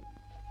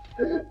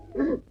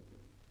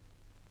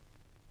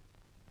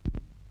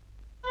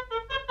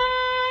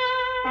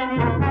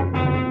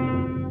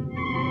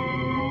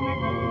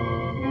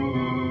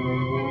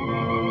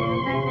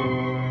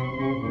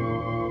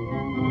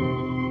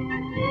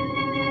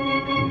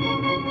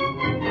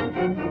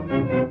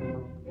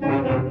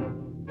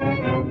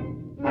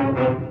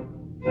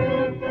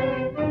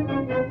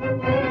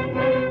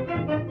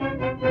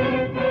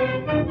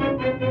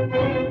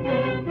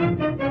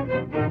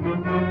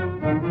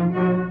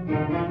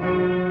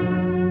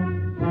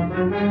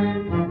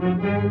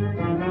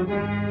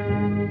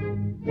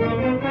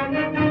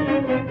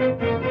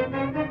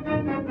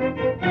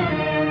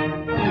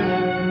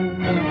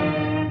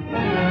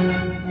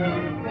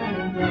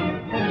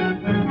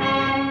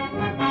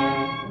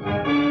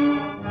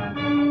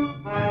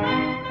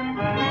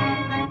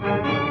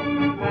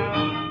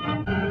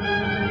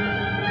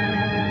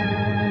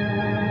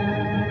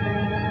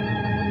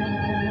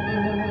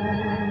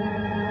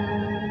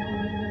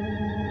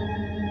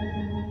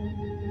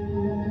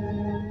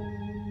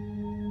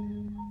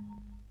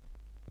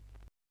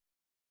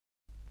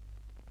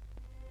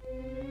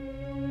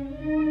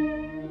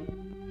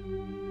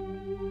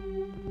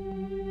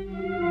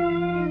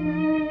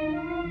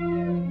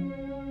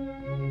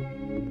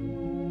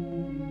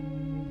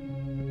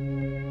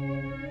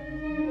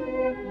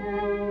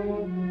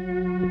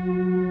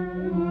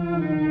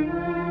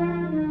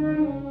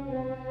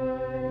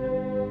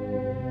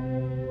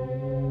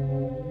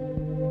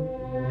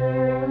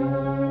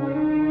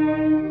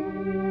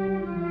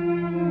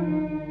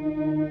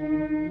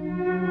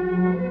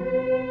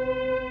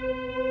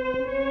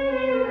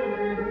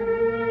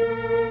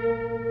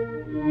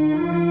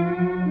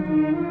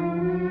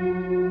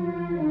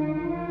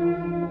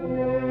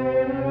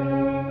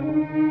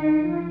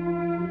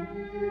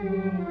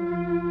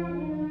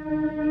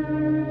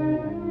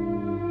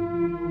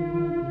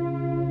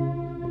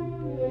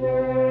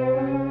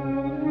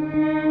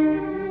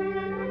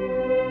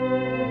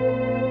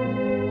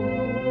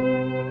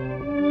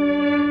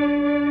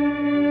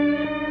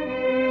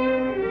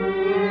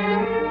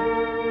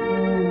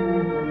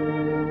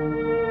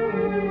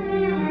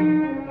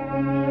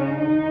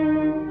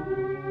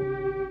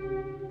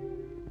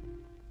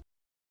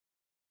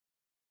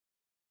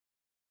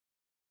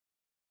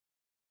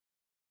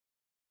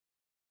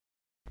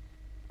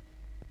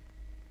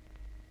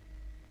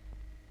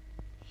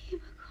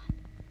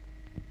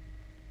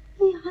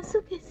 आंसू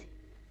कैसे?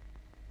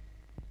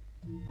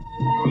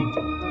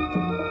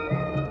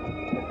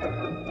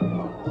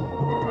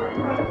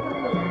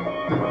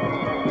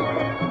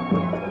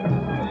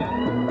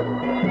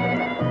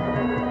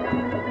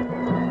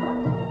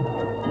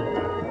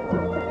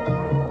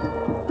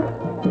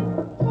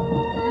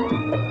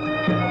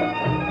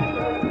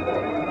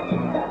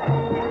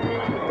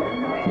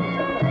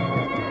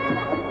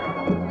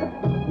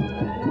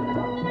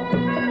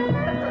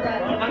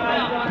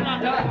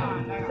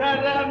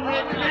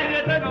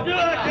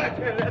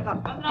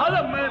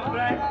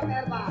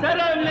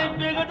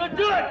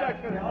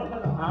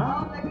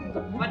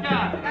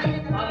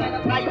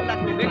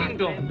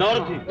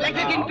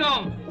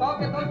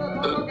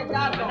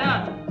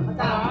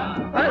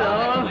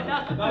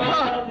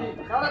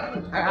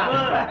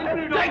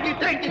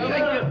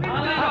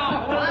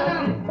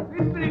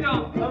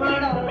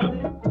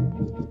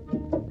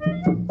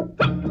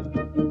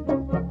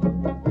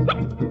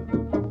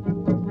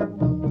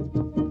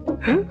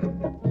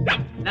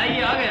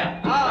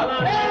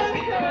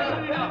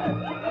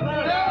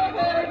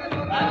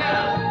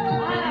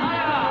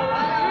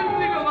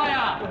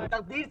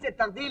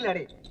 तब्दील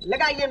लड़े।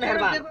 लगाइए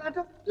मेहरबान,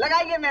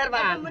 लगाइए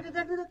मेहरबान। मुझे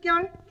देख दो क्या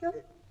क्या?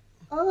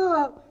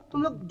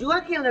 तुम लोग जुआ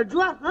खेल रहे?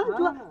 जुआ? हाँ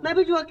जुआ। मैं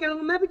भी जुआ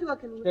खेलूंगा, मैं भी जुआ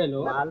खेलूंगा।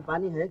 हेलो, माल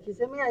पानी है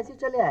खीसे में, ऐसे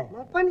चले आए?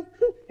 माल पानी?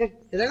 ये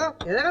देखो,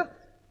 ये देखो,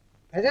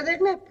 पैसे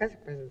देखने, पैसे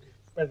पैसे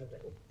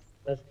पैसे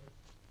पैसे,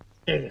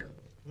 ये देखो।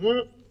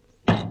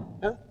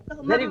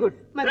 Very good,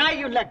 try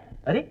your luck.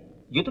 अरे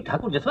ये तो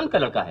ठाकुर जसवंत का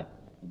लड़का है,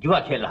 जुआ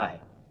खेल रहा है।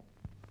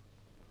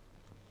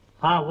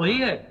 हाँ वही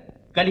है,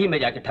 कल ही मैं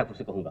जाके ठाकुर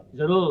से कहूंगा।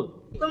 जरूर।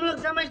 तुम लोग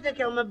समझते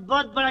क्या, मैं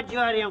बहुत बड़ा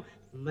जुआरी हूँ।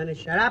 मैंने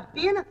शराब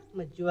पी है ना,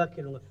 मैं जुआ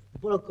खेलूंगा।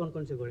 बोलो कौन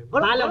कौन से घोड़े?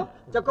 बालम,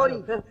 चकोरी,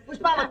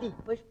 पुष्पावती।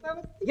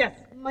 पुष्पावती, यस।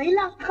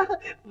 महिला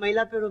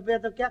महिला पे रुपया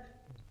तो क्या,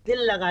 दिल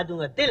लगा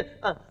दूंगा, दिल।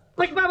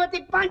 पुष्पावती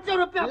 500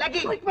 रुपया लगी।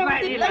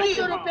 पुष्पावती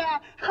 500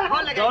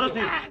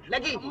 रुपया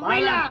लगी।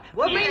 महिला,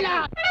 वो महिला।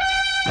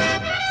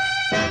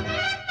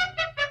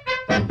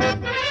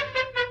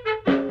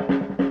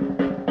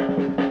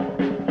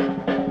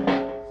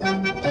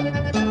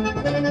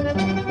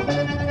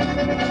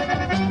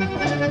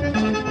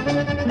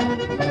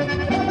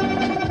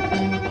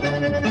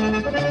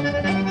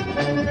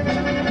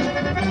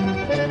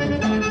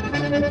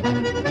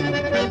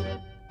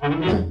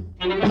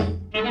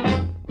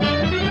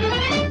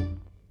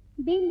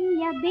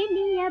 बेलिया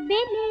बेलिया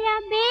बेलिया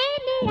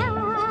बेलिया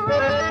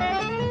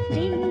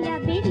बेलिया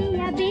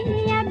बेलिया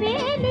बेलिया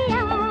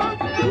बेलिया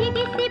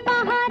भीगी सी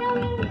बहारों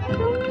में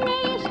तुमने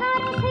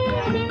इशारों से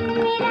दिल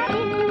मेरा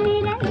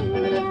लिया।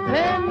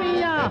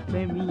 फेमिया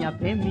फेमिया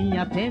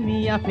फेमिया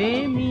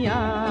फेमिया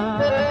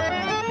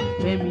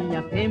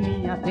फेमिया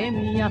फेमिया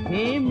फेमिया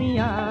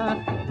फेमिया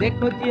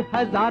देखो जी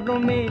हजारों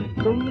में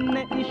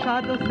तुमने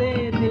इशारों से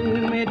दिल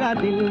मेरा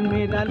ले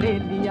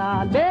लिया।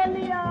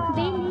 बेलिया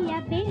बेलिया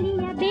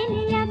बेलिया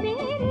बेलिया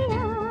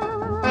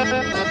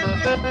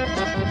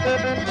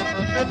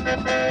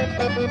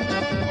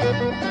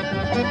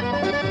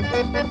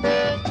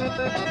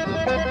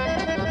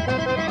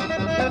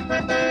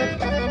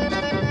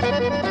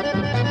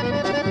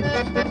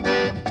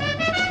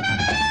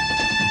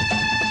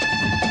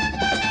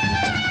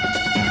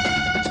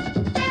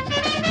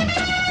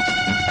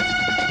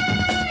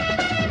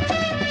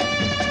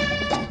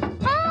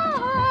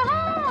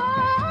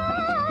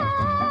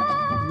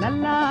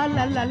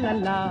ला ला ला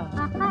ला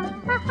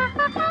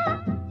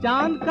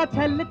चांद का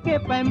छल के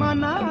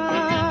पैमाना,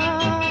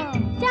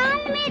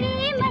 चांद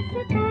मेरी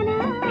मस्ताना,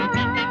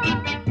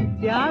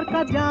 प्यार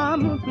का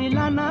जाम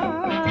पिलाना,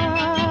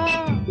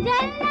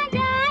 जल न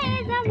जाए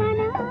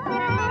जमाना।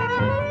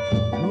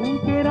 धूम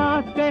के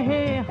रात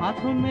कहे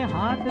हाथों में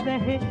हाथ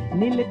रहे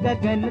नील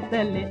गगन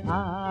तले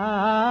आ।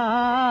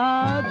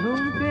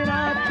 धूम के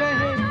रात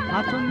कहे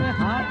हाथों में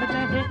हाथ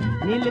रहे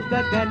नील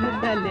गगन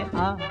तले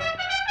आ।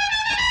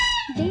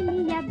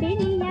 बेलिया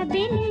बेलिया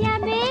बेलिया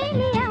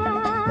बेलिया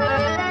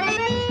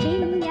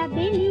बेलिया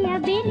बेलिया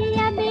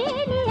बेलिया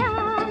बेलिया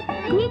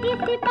भीगी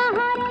सी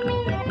पहाड़ों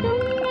में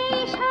तुमने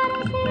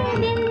इशारों से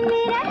दिल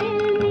मेरा ले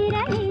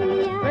लिया।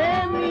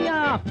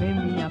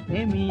 फेमिया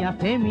फेमिया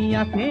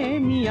फेमिया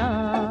फेमिया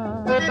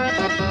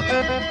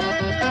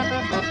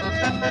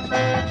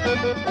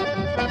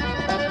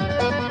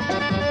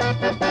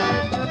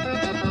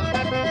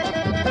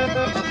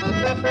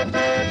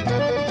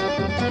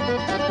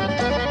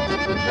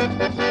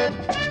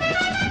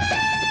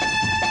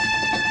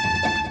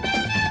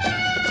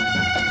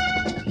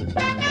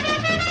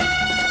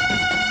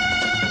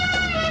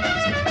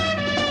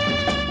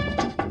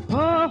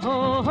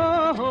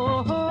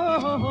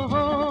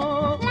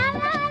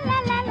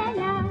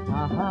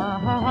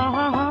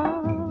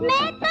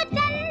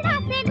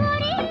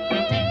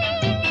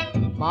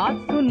बात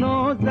सुनो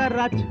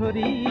जरा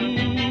छोरी,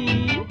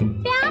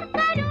 प्यार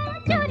करूं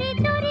चोरी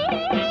चोरी,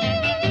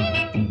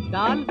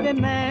 डाल के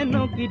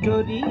नैनों की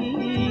डोरी।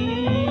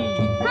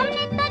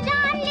 हमने तो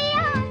जान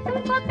लिया,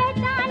 तुमको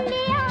पहचान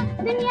लिया,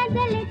 दुनिया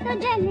जले तो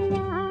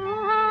जलिया।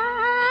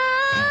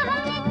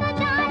 हमने तो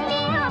जान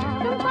लिया,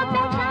 तुमको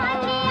पहचान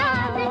लिया,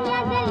 दुनिया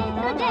जले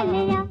तो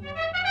जलिया।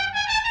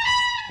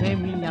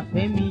 फेमिया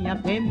फेमिया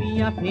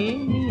फेमिया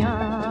फेमिया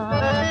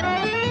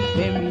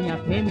फेमिया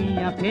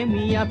फेमिया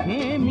फेमिया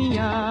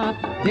फेमिया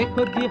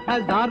देखो जी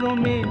हजारों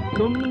में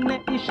तुमने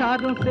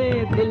इशारों से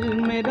दिल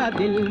मेरा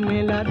ले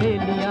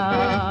लिया।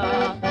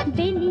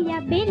 बेलिया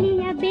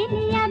बेलिया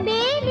बेलिया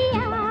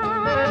बेलिया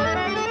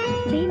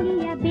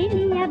बेलिया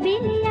बेलिया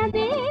बेलिया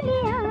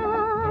बेलिया।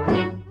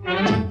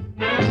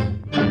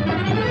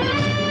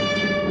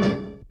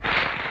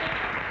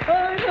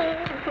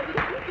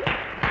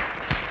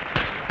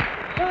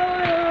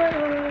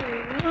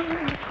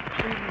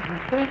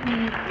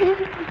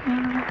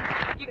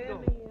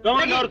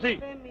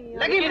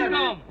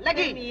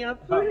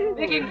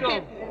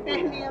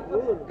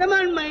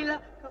 कमान महिला,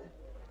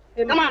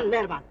 कमान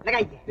मेहरबान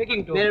लगाइए।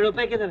 मेरे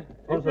रुपए किधर है?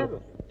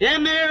 ये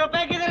मेरे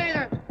रुपए किधर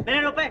है?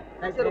 मेरे रुपए,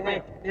 ऐसे रुपए,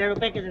 मेरे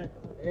रुपए किधर है?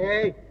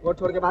 वो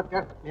छोड़ के बात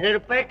कर। मेरे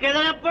रुपए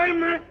किधर है? पर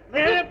मेरे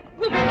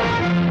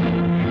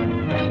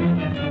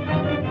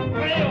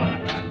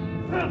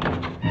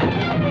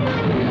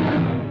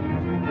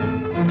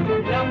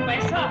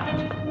पैसा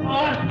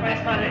और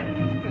पैसा रे।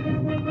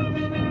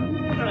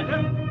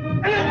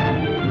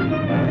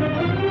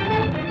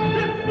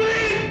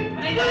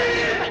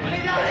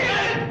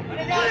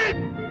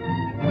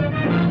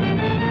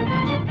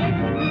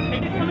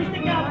 समझते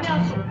क्या अपने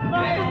आप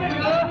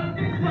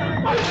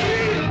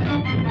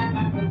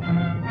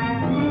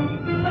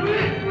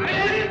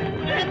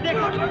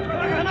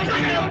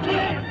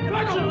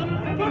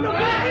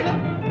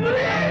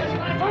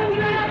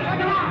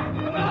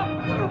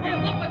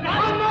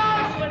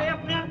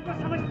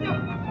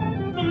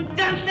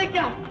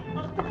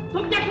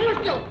तुम क्या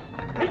समझते हो?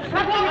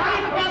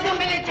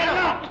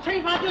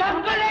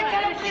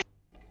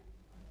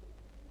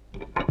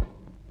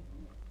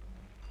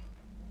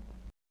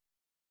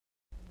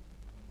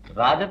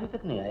 राज अभी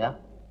तक नहीं आया।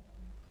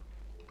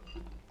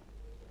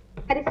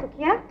 अरे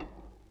सुखिया,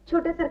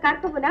 छोटे सरकार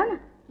को बुलाओ ना।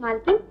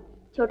 मालकिन,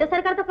 छोटे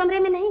सरकार तो कमरे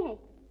में नहीं है,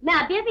 मैं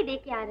अभी अभी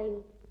देख के आ रही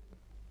हूँ।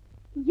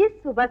 ये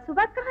सुबह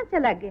सुबह कहाँ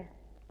चला गया?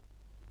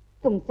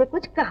 तुमसे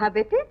कुछ कहा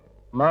बेटे?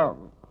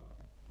 माँ,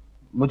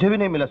 मुझे भी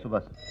नहीं मिला सुबह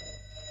से।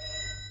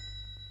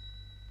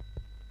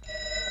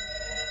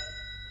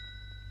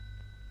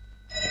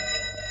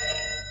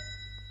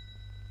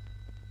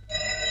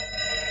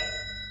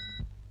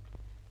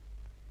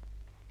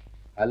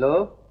 हेलो,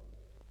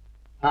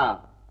 हाँ,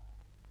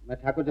 मैं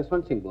ठाकुर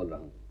जसवंत सिंह बोल रहा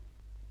हूँ।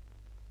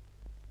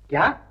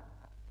 क्या?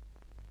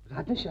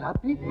 राज ने शराब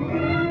पी?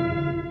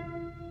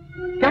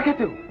 क्या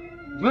कहते हो?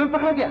 जुए में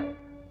पकड़ा गया?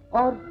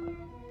 और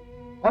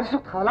इस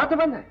वक्त हालात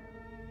बंद है।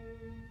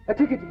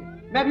 ठीक है,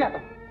 मैं भी आता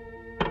हूँ।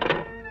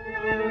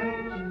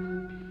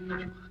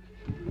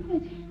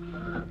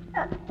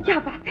 क्या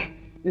बात है?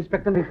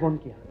 इंस्पेक्टर ने फोन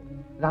किया,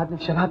 राज ने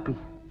शराब पी,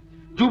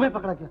 जुए में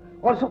पकड़ा गया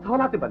और इस वक्त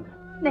हालात बंद है।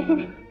 नहीं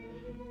नहीं,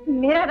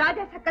 मेरा राज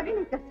ऐसा कभी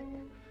नहीं कर सकता,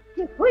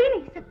 ये हो ही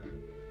नहीं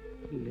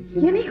सकता।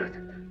 ये नहीं हो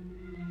सकता।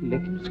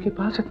 लेकिन उसके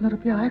पास इतना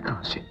रुपया आया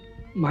कहां से?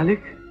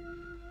 मालिक,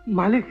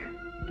 मालिक,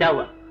 क्या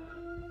हुआ?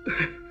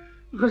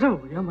 गजब हो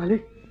गया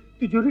मालिक,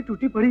 तिजोरी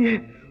टूटी पड़ी है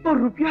और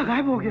रुपया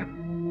गायब हो गया।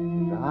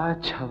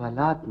 राज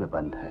हवालात में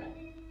बंद है।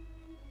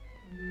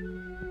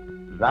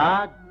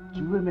 राज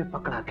जुए में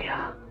पकड़ा गया।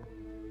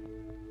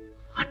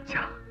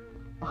 अच्छा।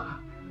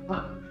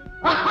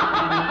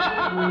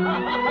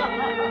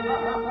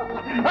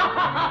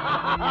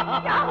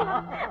 क्या हुआ?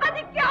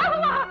 अजी क्या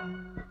हुआ?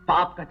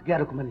 पाप कट गया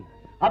रुक्मणी,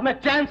 अब मैं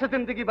चैन से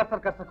जिंदगी बसर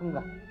कर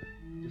सकूंगा।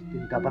 जिस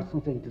दिन का बरसों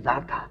से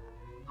इंतजार था,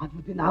 आज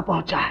वो दिन आ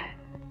पहुंचा है।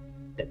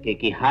 टके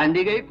की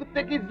हांडी गई,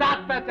 कुत्ते की जात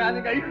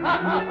पहचान गई।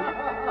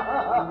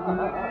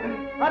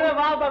 अरे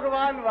वाह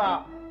भगवान वाह,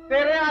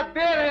 तेरे यहाँ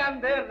देर है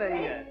अंधेर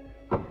नहीं है।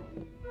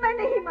 मैं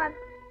नहीं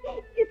मानती,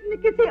 इसने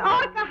किसी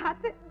और का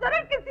हाथ है,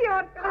 जरूर किसी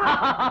और का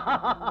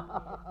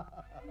हाथ।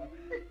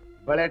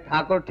 बड़े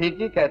ठाकुर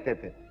ठीक ही कहते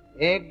थे,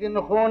 एक दिन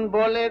खून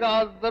बोलेगा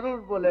और जरूर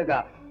बोलेगा।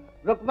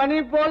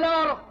 रुक्मणी बोला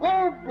और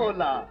खूब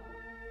बोला।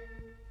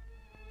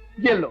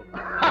 ये लो।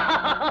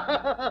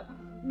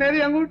 मेरी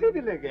अंगूठी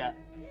भी ले गया।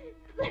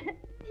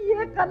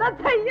 ये गलत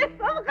है, ये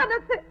सब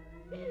गलत है।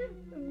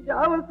 तुम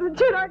जाओ उसे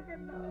छुड़ा के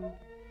लाओ।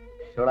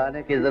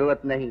 छुड़ाने की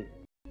जरूरत नहीं,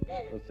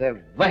 उसे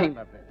वहीं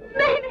मरने दो।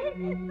 नहीं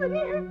नहीं,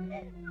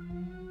 सुनिए।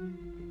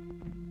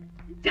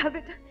 जा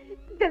बेटा,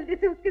 जल्दी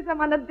से उसकी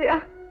जमानत दे आ।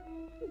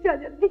 जा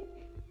जल्दी।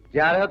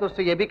 जा रहे हो तो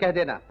उससे ये भी कह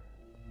देना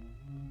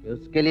कि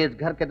उसके लिए इस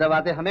घर के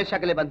दरवाजे हमेशा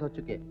के लिए बंद हो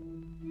चुके।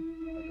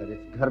 अगर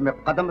इस घर में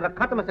कदम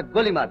रखा तो मैं उसे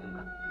गोली मार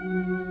दूंगा।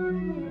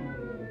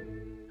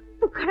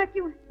 तू खड़ा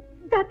क्यों है?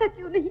 जाता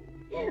क्यों नहीं?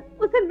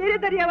 उसे मेरे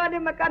दरिया वाले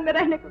मकान में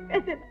रहने को कह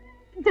देना।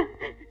 जा,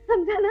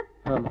 समझा ना?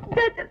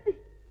 जा जल्दी।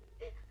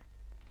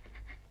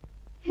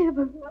 हे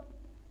भगवान,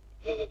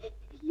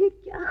 ये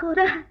क्या हो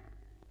रहा है?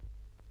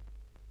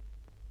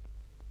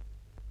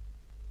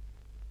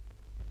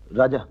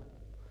 राजा,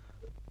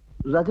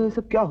 राजा, ये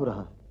सब क्या हो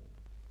रहा है?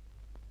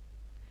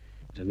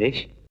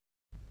 रमेश,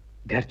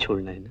 घर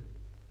छोड़ना है ना?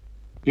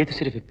 ये तो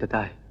सिर्फ इब्तिदा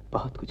है,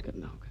 बहुत कुछ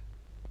करना होगा।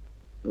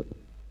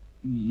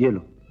 ये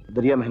लो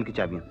दरिया महल की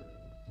चाबियां।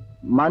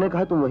 माँ ने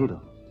कहा तुम वहीं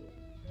रहो।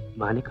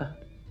 माँ ने कहा?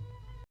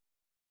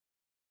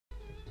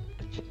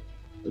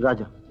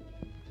 राजा।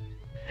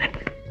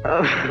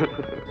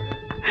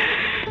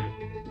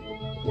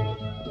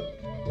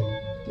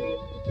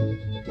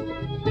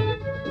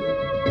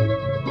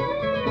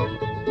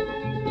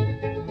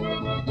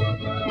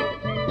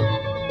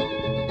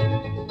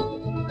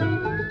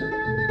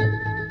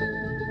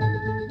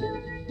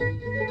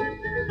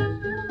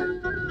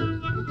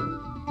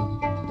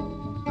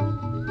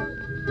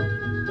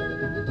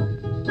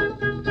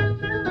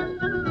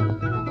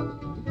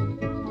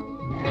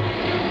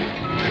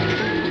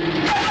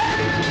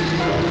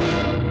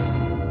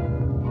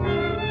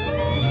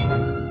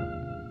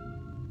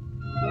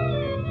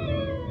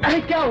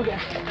 क्या हो गया?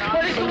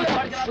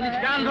 पुलिस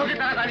जान दो की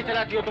तरह गाड़ी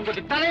चलाती हो, तुमको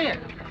दिखता नहीं है?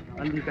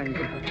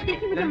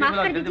 देखिए मुझे माफ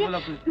कर दीजिए,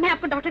 मैं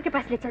आपको डॉक्टर के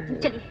पास ले चलती हूँ।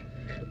 चलिए।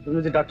 तुम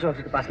मुझे डॉक्टर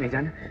ऑफिस के पास नहीं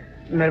जाना,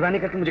 मेहरबानी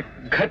करके मुझे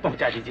घर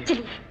पहुंचा दीजिए।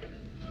 चलिए।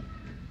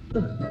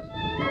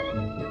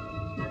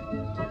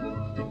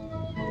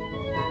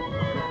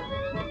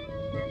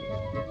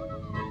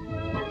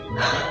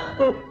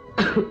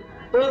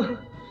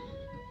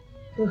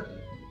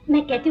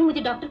 मैं कहती हूँ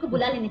मुझे डॉक्टर को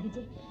बुला लेने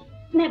दीजिए,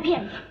 मैं भी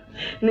आई।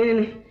 नहीं नहीं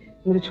नहीं,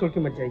 मुझे छोड़ के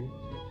मत जाइए।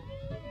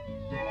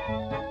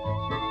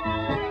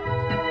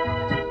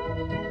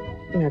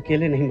 मैं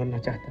अकेले नहीं मरना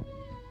चाहता।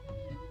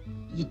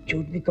 ये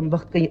चोट भी कम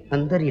वक्त कहीं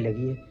अंदर ही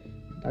लगी है,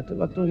 डॉक्टर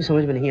वक्तों की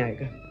समझ में नहीं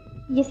आएगा।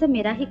 ये सब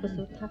मेरा ही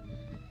कसूर था,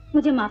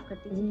 मुझे माफ कर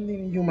दीजिए।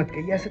 नहीं, यूं मत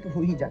कहिए, ऐसे तो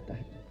हो ही जाता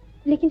है।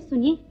 लेकिन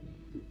सुनिए,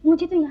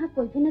 मुझे तो यहाँ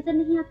कोई भी नजर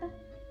नहीं आता।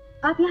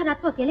 आप यहाँ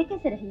रात को अकेले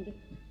कैसे रहेंगे?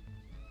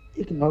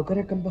 एक नौकर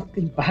है, कम वक्त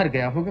कहीं बाहर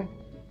गया होगा।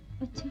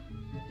 अच्छा।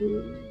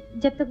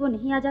 जब तक वो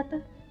नहीं आ जाता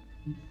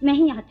मैं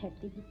ही यहाँ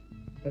ठहरती हूँ।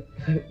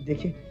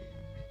 देखिए,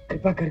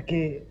 कृपा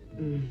करके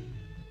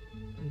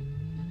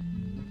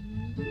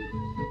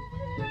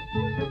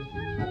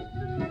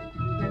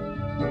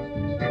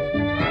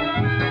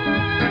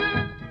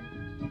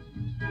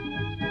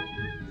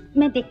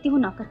मैं देखती हूँ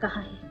नौकर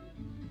कहाँ है।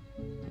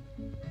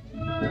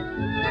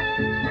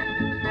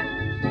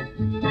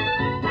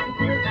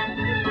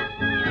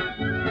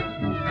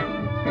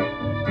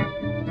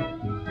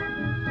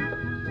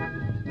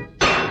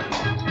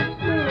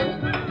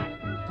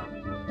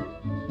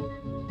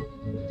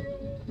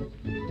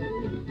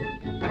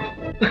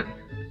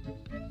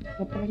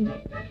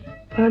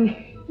 पानी।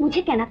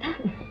 मुझे कहना था।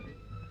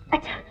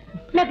 अच्छा,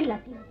 मैं भी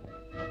लाती हूँ।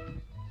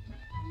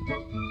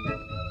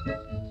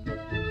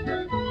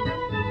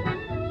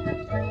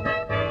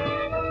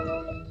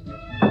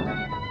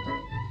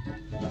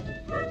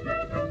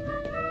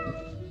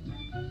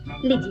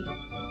 लीजिए।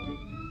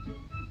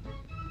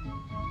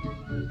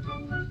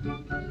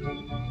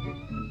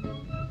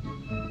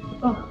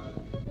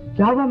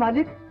 क्या हुआ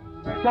मालिक?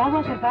 क्या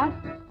हुआ सरकार?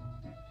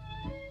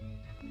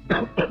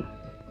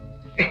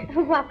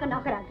 वो आपका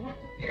नौकर आ गया।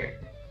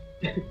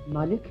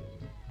 मालिक?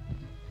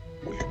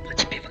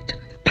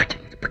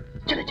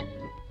 चले चले।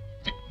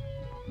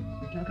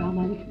 क्या कहा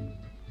मालिक?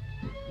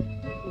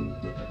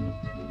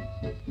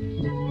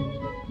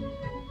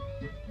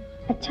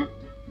 अच्छा,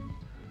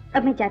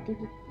 अब मैं जाती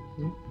हूँ।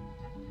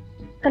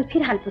 कल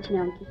फिर हाल पूछने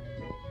आऊंगी।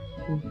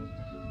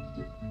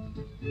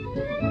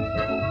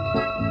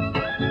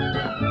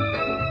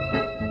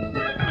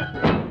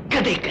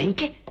 गधे कहीं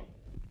के,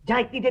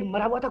 जहाँ इतनी देर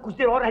मरा हुआ था कुछ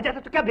देर और रह जाता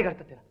तो क्या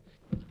बिगड़ता तेरा?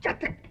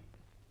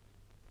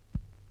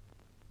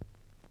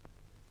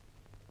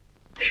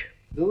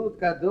 दूध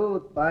का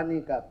दूध, पानी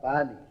का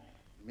पानी,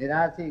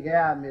 मिरासी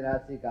गया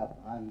मिरासी का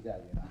भांजा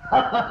गया।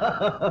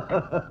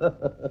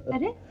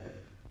 अरे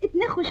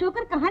इतने खुश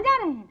होकर कहाँ जा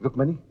रहे हैं?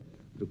 रुक्मणी,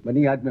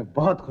 रुक्मणी आज मैं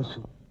बहुत खुश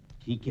हूँ।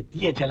 ठीक है,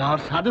 दिए जलाओ और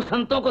साधु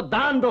संतों को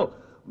दान दो।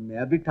 मैं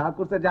अभी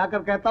ठाकुर से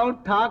जाकर कहता हूँ,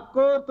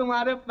 ठाकुर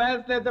तुम्हारे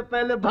फैसले से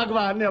पहले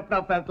भगवान ने अपना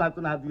फैसला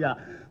सुना दिया।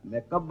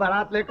 मैं कब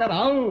बारात लेकर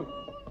आऊँ?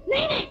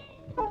 नहीं नहीं,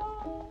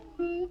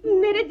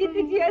 मेरे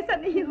जीते जी ऐसा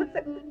नहीं हो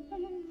सकता।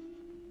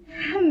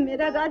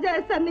 मेरा राजा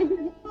ऐसा नहीं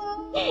है।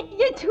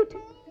 ये झूठ,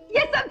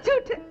 ये सब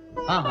झूठ है।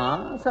 हाँ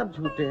हाँ, सब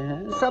झूठे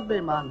हैं, सब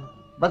बेईमान हैं।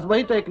 बस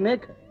वही तो एक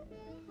नेक है।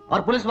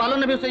 और पुलिस वालों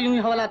ने भी उसे यूं ही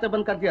हवालाते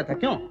बंद कर दिया था।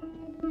 क्यों?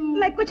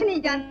 मैं कुछ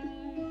नहीं जानती।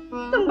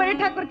 तुम बड़े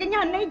ठाकुर के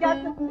यहाँ नहीं जा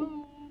सकते।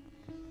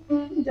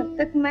 जब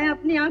तक मैं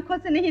अपनी आंखों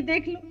से नहीं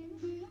देख लूं,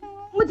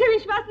 मुझे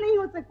विश्वास नहीं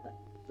हो सकता।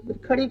 तो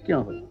खड़ी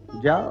क्यों हो?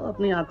 जाओ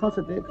अपनी आंखों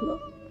से देख लो।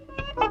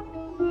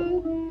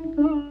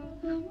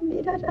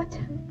 मेरा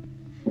राजा,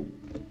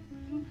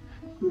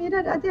 मेरा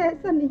राजा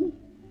ऐसा नहीं।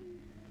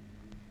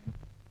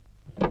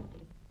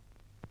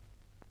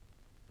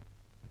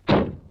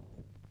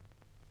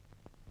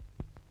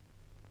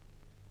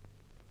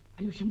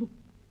 हेलो शंभू,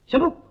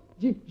 शंभू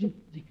जी जी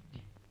जी,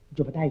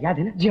 जो बताया याद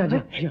है ना? जी हाँ जी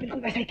हाँ,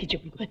 बिल्कुल वैसा ही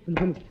कीजिए,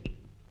 बिल्कुल।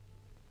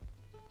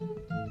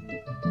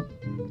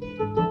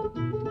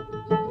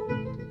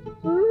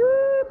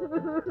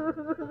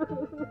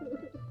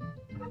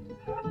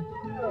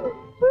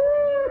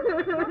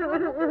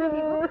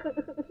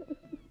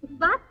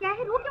 बात क्या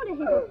है, रो क्यों रहे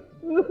हो?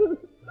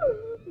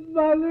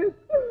 मालिक,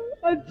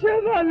 अच्छा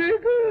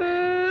मालिक।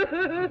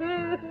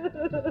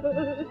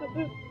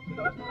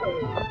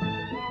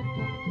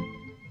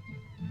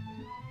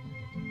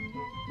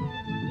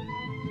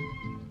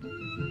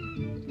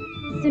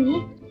 सुनिए,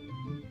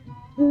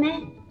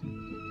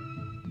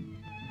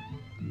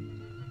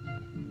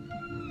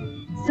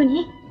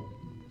 सुनिए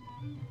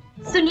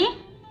सुनिए,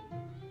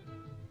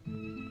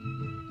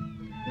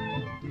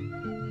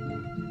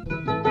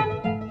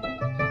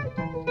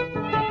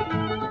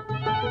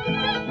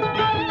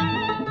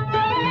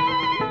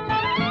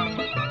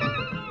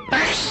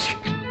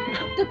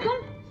 तो तुम?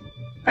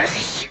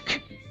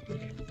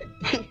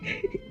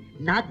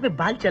 नाक में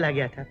बाल चला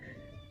गया था।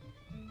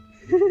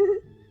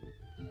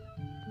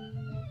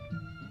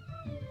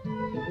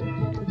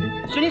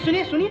 सुनिए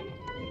सुनिए सुनिए,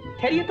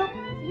 ठहरिए तो।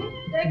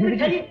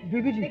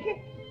 बीबी जी,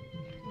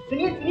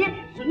 सुनिए सुनिए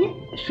सुनिए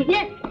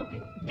सुनिए,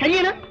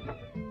 ठहरिए ना।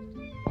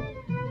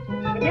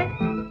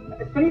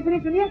 सुनिए सुनिए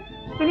सुनिए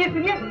सुनिए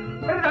सुनिए।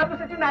 अरे रात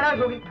से नाराज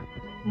होगी।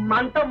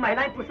 मानता हूँ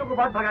महिलाएं पुरुषों को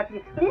बहुत भगाती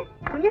है। सुनिए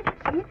सुनिए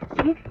सुनिए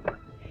सुनिए।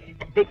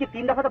 देखिए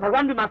 3 दफा तो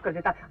भगवान भी माफ कर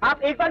देता,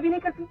 आप एक बार भी नहीं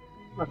करती।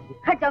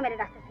 हट जाओ मेरे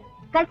रास्ते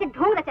से। कल से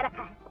ढोंग रचा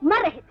रखा है,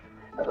 मर रहे थे।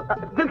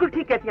 बिल्कुल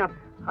ठीक कहती हैं आप,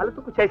 हालत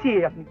तो कुछ ऐसी ही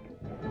है अपनी।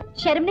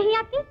 शर्म नहीं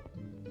आती?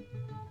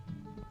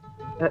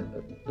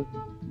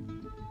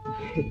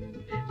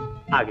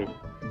 आ गई,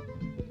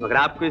 मगर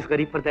आपको इस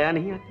गरीब पर दया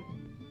नहीं आती?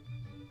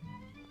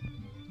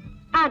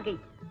 आ गई।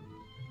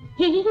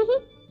 ही।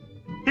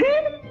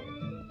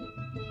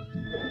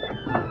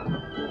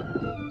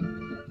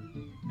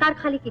 कार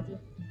खाली कीजिए।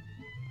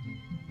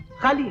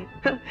 खाली है?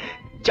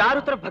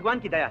 चारों तरफ भगवान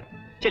की दया है।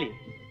 चलिए।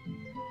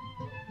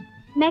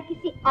 मैं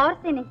किसी और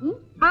से नहीं,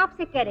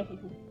 आपसे कह रही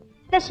हूँ,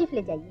 तशरीफ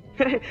ले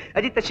जाइए।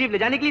 अजी तशरीफ ले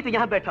जाने के लिए तो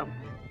यहाँ बैठा हूँ।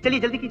 चलिए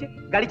जल्दी कीजिए,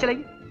 गाड़ी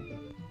चलाइए।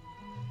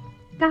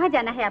 कहाँ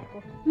जाना है आपको?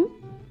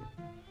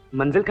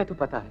 मंजिल का तो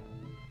पता है,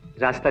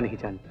 रास्ता नहीं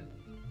जानता।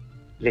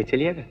 ले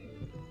चलिएगा।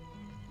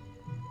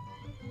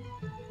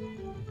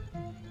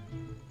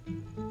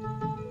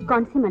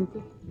 कौन सी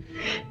मंजिल?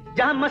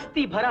 जहां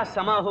मस्ती भरा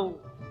समा हो,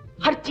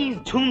 हर चीज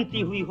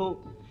झूमती हुई हो,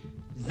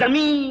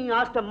 जमीन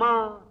आसमां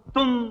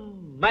तुम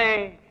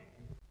मैं।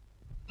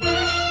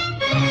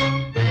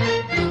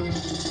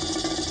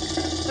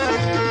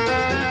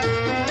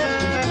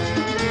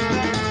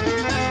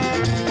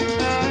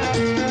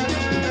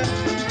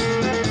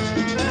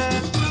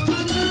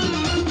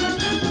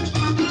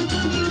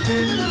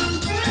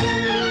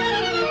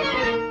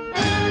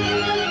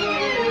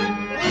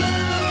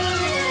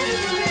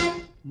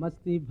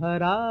 मस्ती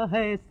भरा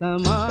है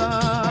समा,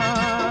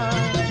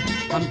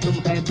 हम तुम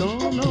है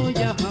दोनों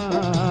यहाँ।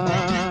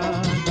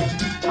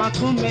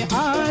 आंखों में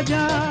आ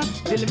जा,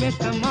 दिल में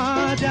समा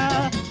जा,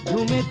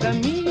 झूमे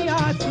जमी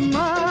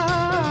आसमां।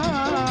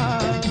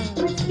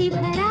 मस्ती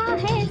भरा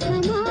है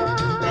समा,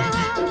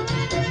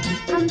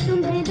 हम तुम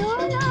है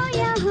दोनों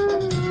यहाँ।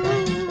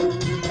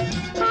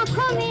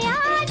 आंखों में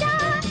आ जा,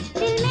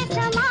 दिल में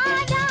समा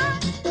जा,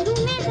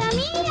 झूमे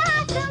जमी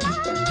आसमां।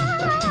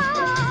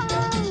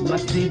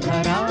 मस्ती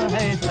भरा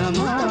है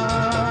समा।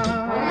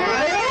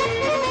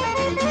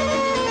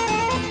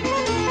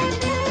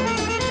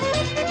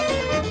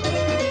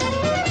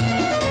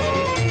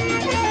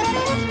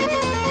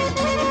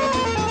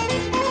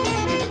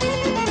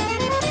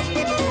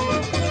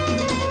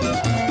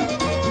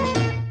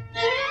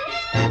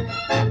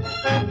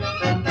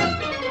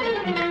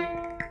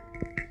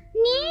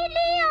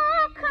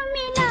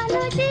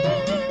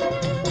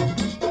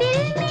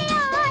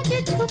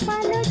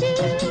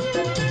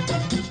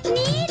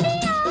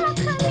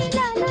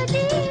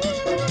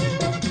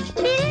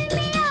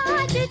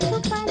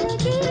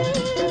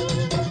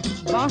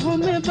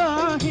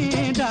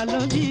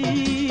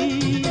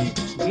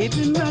 गिर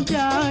न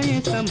जाए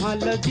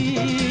संभालो जी,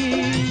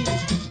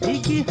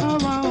 भीगी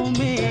हवाओं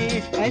में,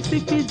 ऐसी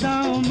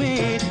फिजाओं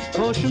में,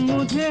 होश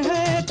मुझे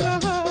है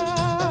कहाँ।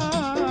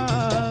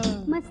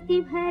 मस्ती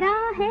भरा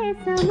है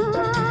समा,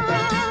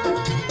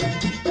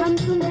 हम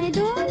तुम्हें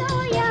दोनों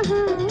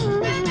यहाँ।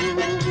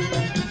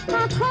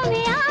 आँखों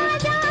में आ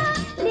जा,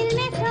 दिल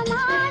में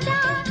समा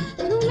जा,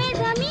 झूमे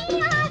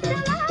ज़मीं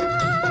आसमां।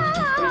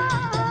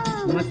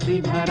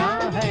 मस्ती भरा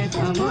है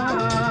समा।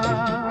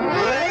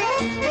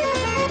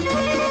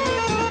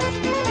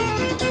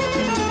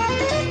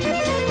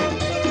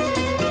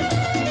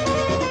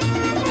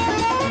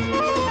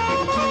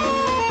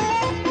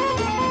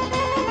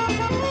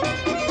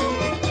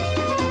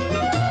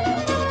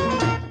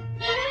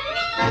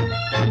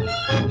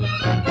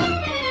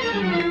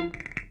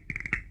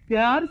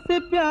 प्यार से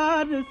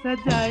प्यार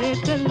सजाए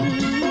चल,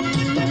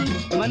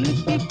 मन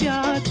की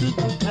प्यास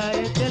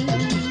बुझाए चल।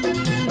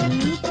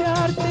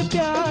 प्यार से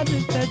प्यार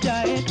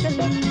सजाए चल,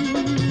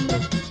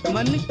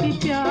 मन की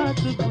प्यास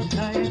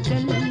बुझाए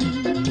चल।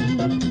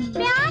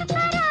 प्यार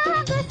का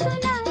राग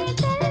सुनाए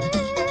चल,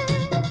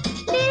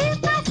 दिल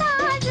का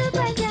साज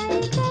बजाए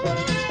चल।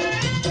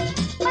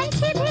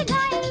 पंछी भी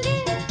गाएंगे,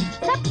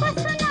 सबको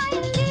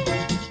सुनाएंगे,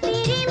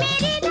 तेरी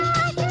मेरी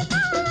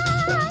दास्तां।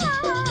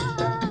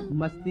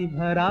 मस्ती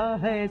भरा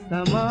है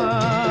समा,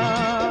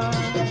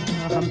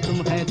 हम तुम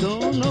है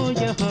दोनों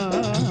यहाँ।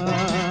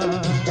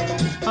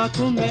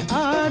 आंखों में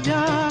आ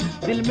जा,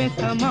 दिल में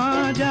समा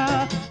जा,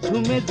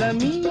 झूमे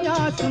ज़मीं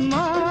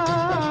आसमां।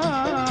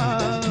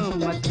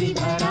 मस्ती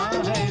भरा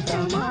है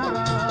समा।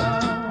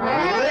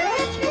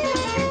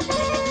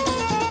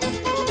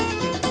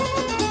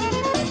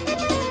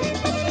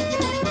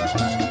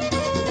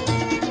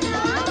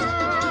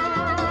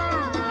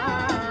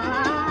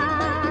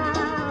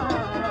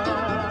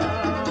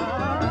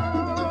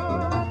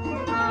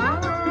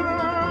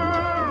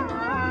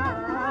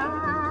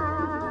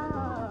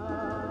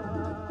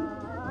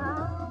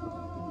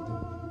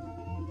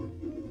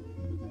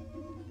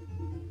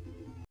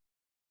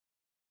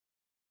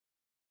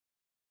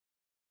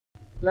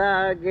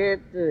 लागे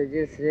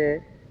तुझसे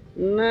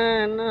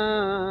नैना।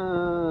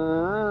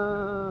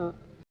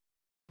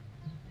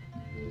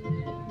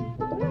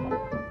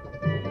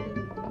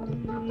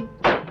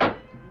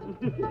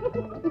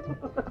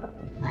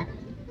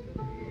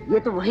 ये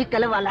तो वही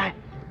कल वाला है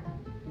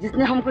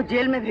जिसने हमको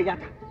जेल में भेजा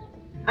था।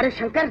 अरे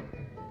शंकर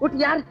उठ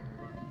यार।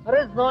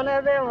 अरे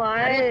सोने दे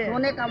भाई। अरे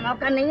सोने का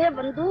मौका नहीं है,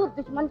 बंदूक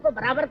दुश्मन को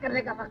बराबर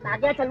करने का वक्त आ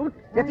गया। चल उठ,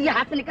 नहीं तो ये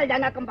हाथ से निकल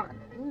जाएगा कम वक्त।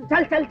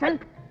 चल चल चल।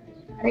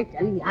 अरे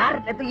चल यार,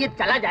 नहीं तो ये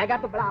चला जाएगा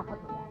तो बड़ा आफत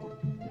हो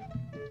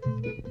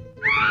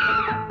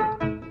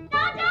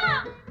राजा!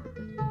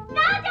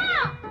 राजा!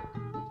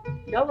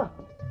 क्या हुआ?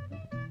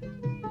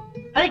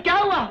 अरे क्या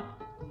हुआ?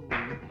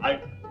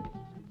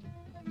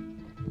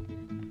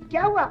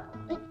 क्या हुआ?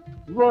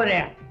 वो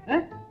रहा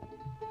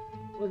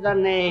उधर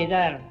नहीं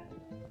इधर।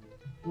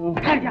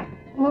 ठहर जा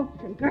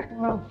शंकर,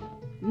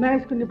 मैं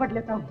इसको निपट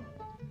लेता हूँ।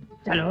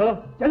 चलो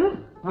चलो।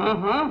 हाँ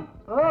हाँ।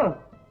 ओ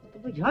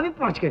तो यहाँ भी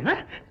पहुँच गए हैं?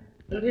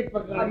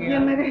 अब ये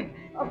मेरे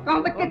अब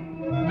कहाँ बच्चे?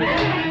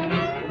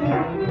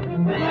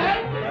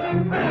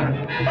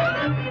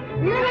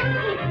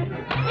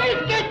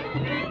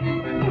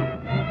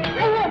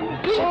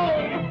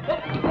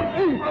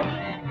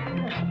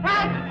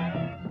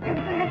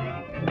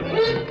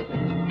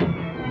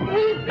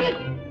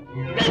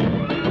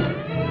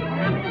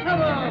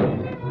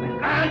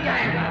 कहाँ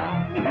जाएगा?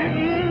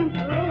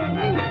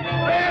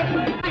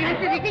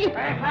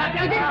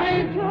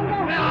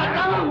 मैं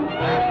आता हूँ।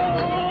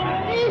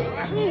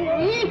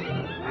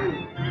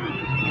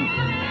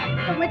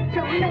 मैं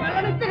छोड़ने वाला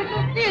नहीं तेरे को।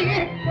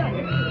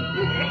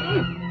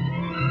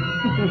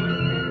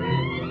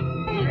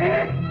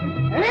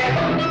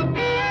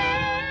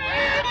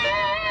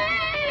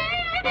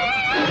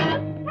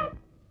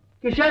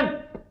 किशन,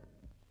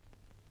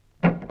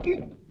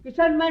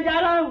 किशन मैं जा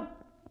रहा हूँ,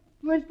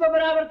 तू इसको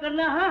बराबर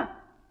करना। हाँ,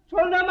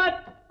 छोड़ना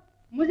मत,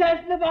 मुझे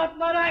इसने बहुत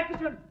मारा है।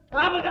 किशन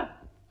आ बता।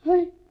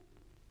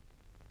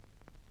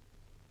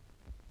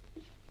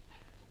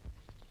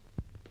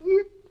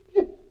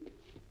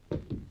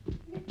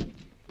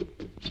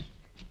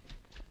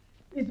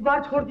 इस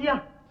बार छोड़ दिया,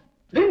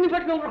 फिर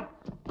निपट लूंगा।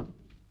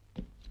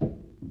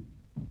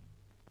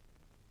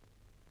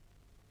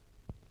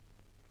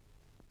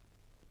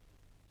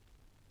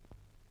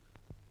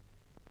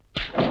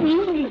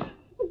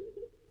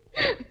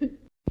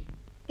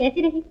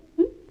 कैसी रही?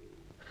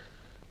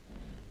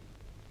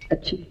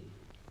 अच्छी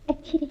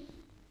अच्छी रही।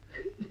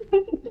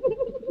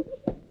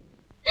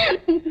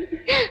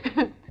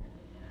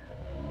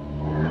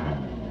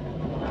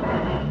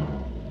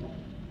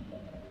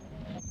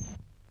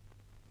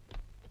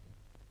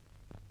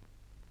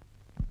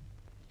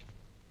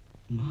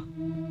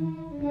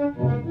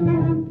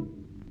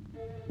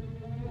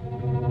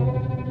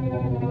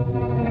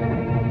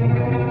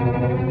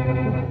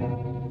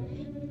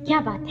 क्या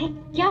बात है?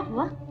 क्या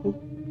हुआ?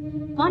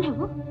 कौन है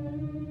वो?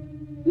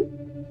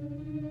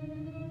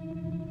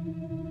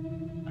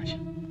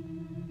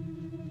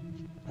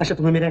 आशा,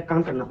 तुम्हें मेरा एक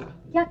काम करना होगा।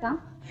 क्या काम?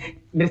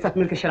 मेरे साथ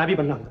मिलकर शराबी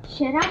बनना होगा।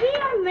 शराबी?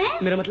 और मैं?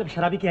 मेरा मतलब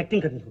शराबी की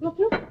एक्टिंग करनी होगी। वो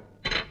क्यों?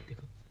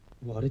 देखो,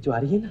 वो औरत जो आ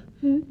रही है ना,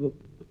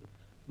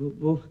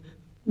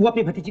 वो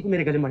अपनी भतीजी को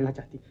मेरे गले मरना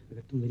चाहती है।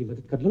 अगर तुम मेरी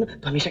मदद कर दो ना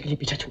तो हमेशा के लिए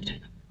पीछा छूट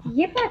जाएगा।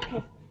 ये बात है,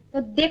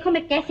 तो देखो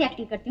मैं कैसे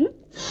एक्टिंग करती हूँ।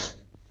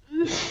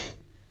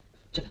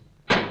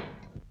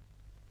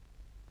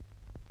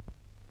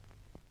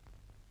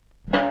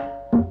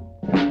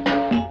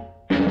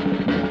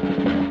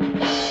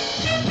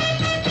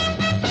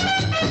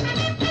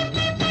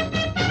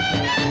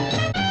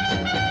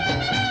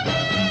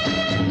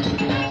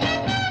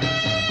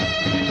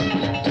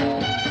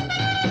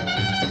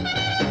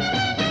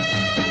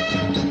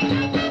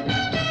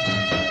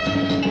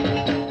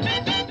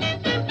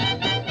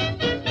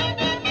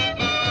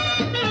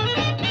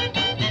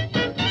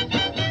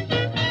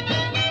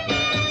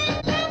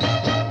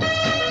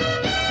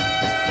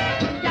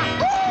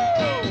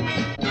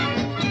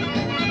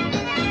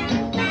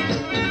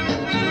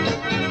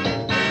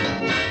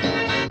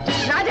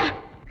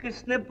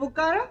 किसने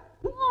पुकारा?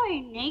 कोई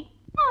नहीं,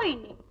 कोई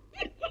नहीं।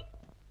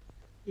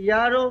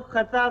 यारो,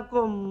 खता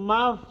को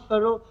माफ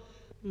करो,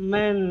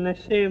 मैं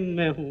नशे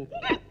में हूँ।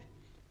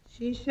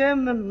 शीशे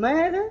में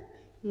मैं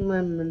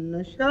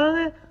नशा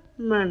है,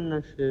 मैं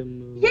नशे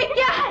में हूँ। ये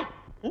क्या है?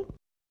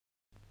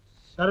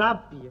 शराब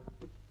पिए,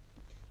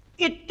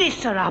 इतनी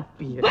शराब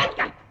पिए। बंद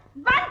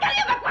कर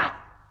ये बकवास।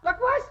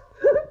 बकवास?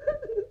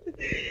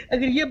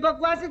 अगर ये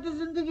बकवास है तो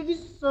जिंदगी की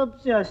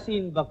सबसे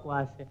हसीन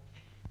बकवास है।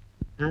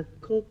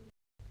 आंखों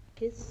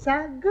के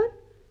सागर,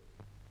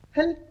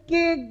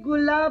 हल्के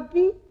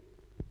गुलाबी,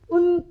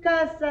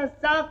 उनका सा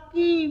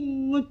साकी,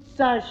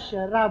 मुझसा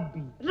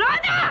शराबी।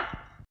 राजा!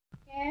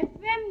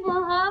 कैफे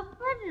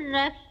मोहब्बत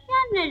रक्षा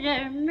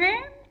नजर में,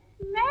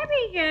 मैं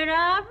भी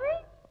शराबी,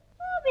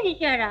 तू भी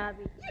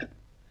शराबी।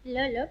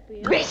 लो लो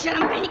पियो।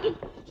 बेशरम कहीं की,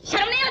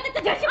 शर्म नहीं आती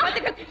तुझे? ऐसी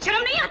बातें करती,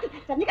 शर्म नहीं आती?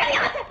 चल निकल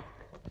यहाँ से।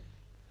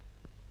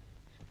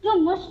 तू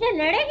मुझसे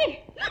लड़ेगी?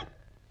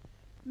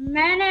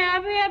 मैंने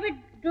अभी अभी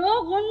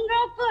 2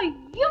 गुंडों को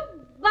यूं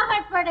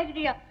बाहर पटक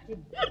दिया।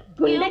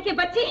 गुंडे की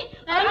बच्ची,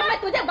 और मैं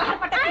तुझे बाहर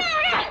पटक।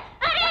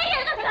 अरे ये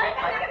तो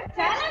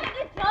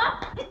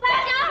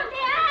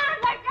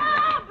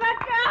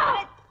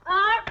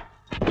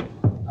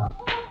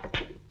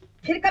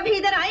फिर कभी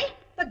इधर आई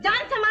तो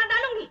जान से मार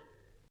डालूंगी।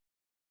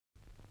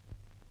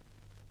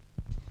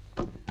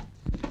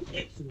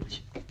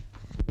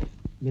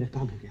 मेरा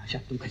काम हो गया आशा,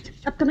 तुम घर चली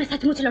जाओ। अब तो मैं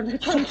सचमुच लड़ूंगी।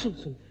 सुन सुन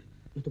सुन,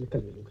 मैं तुम्हें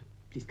कल मिलूंगा,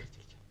 प्लीज घर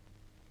चली जाओ।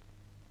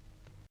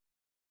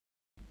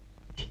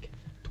 ठीक है,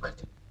 तू घर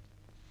चल।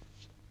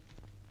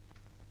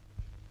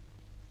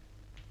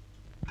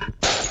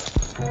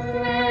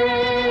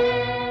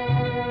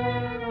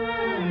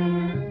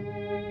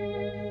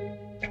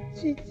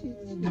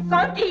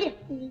 कौन थी ये?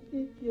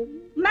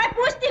 मैं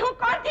पूछती हूँ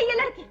कौन थी ये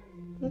लड़की?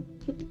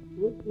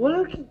 वो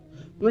लड़की?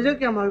 मुझे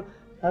क्या मालूम,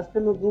 रास्ते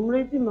में घूम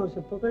रही थी, मैं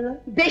उसे पकड़ ला।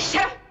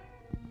 बेशर्म,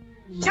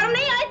 शर्म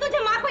नहीं आई तुझे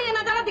माँ को ये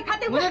नजारा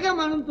दिखाते हुए? मुझे क्या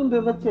मालूम तुम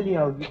बेबस चली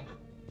आओगी।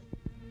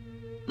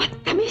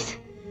 बदतमीज,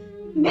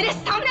 मेरे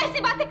सामने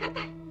ऐसी बातें करता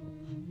है।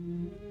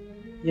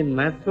 ये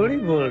मैं थोड़ी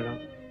बोल रहा हूँ,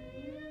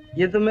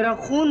 ये तो मेरा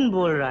खून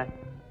बोल रहा है,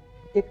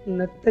 एक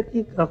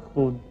नर्तकी का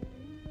खून।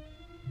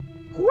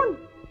 खून?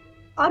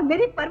 और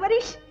मेरी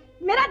परवरिश,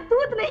 मेरा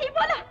दूध नहीं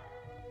बोला?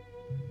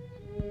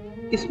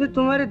 इसमें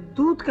तुम्हारे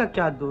दूध का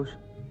क्या दोष?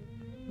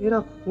 मेरा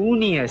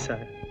खून ही ऐसा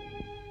है।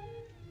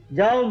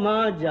 जाओ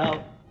माँ जाओ,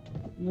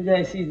 मुझे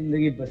ऐसी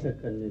जिंदगी बसर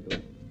करने दो।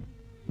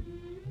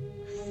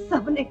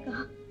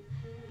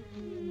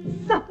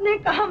 सबने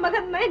कहा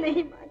मगर मैं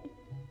नहीं मानी,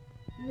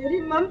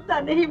 मेरी ममता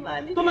नहीं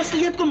मानी। तुम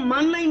असलियत को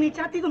मानना ही नहीं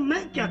चाहती तो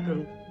मैं क्या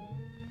करूं?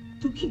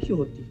 दुखी क्यों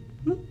होती?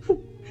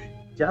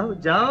 जाओ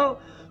जाओ,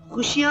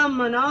 खुशियां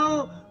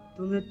मनाओ,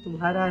 तुम्हें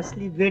तुम्हारा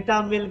असली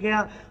बेटा मिल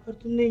गया। और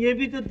तुमने ये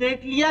भी तो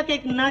देख लिया कि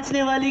एक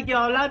नाचने वाली की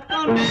औलाद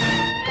कौन।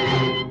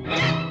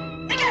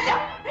 निकल जा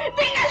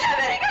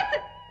मेरे घर से,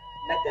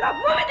 मैं तेरा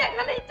मुंह में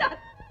देखना नहीं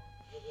चाहती।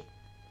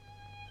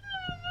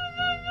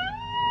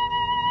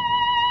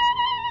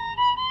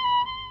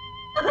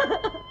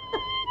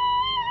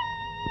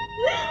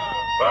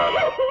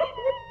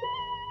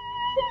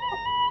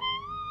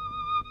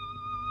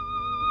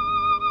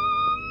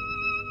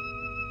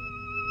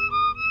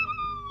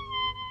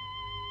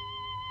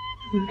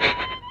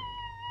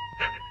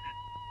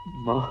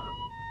 माँ,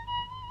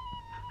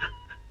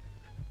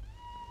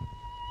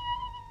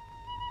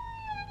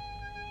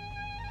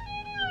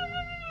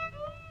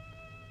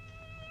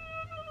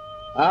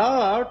 आओ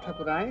आओ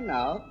ठकुराइन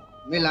आओ,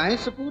 मिलाएं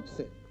सपूत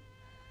से।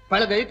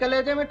 पड़ गई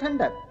कलेजे में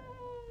ठंडक।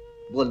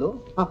 बोलो,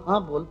 हाँ हाँ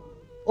बोल।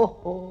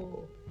 ओहो,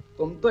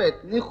 तुम तो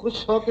इतनी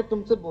खुश हो कि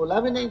तुमसे बोला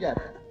भी नहीं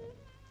जाता।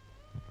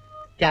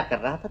 क्या कर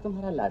रहा था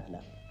तुम्हारा लाडला?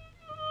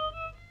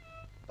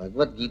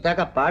 भगवत गीता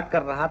का पाठ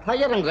कर रहा था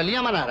या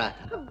रंगोलियां मना रहा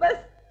था? बस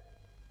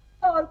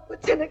और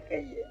कुछ न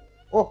कहिए।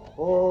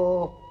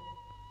 ओहो,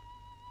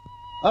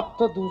 अब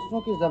तो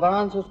दूसरों की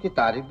जबान से उसकी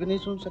तारीफ भी नहीं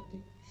सुन सकती।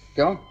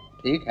 क्यों,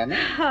 ठीक है ना?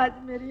 आज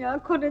मेरी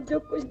आंखों ने जो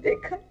कुछ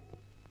देखा,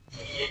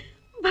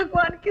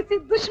 भगवान किसी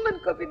दुश्मन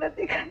को भी न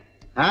दिखाए।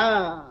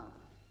 हाँ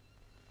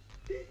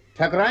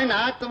ठकुराइन,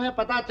 आज तुम्हें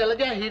पता चल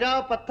गया हीरा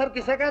और पत्थर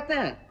किसे कहते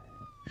हैं।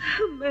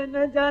 मैं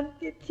न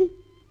जानती थी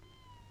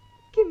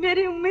कि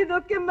मेरी उम्मीदों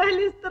के महल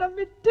इस तरह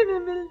मिट्टी में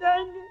मिल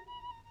जाएंगे।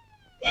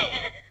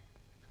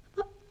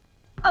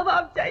 अब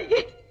आप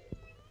जाइए,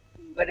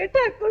 बड़े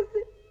ठाकुर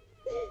से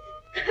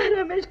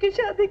रमेश की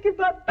शादी की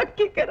बात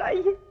पक्की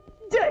कराइए।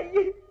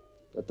 जाइए।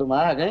 तो तुम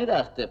आ गई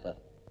रास्ते पर।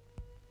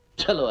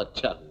 चलो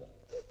अच्छा हुआ।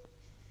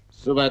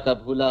 सुबह का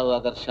भूला हुआ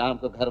अगर शाम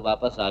को घर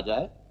वापस आ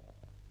जाए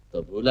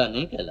तो भूला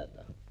नहीं कहलाता।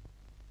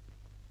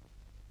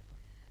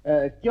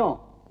 क्यों,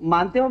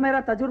 मानते हो मेरा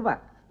तजुर्बा?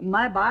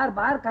 मैं बार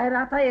बार कह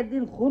रहा था एक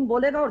दिन खून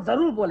बोलेगा और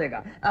जरूर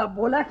बोलेगा। अब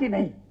बोला कि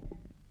नहीं?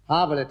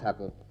 हाँ बड़े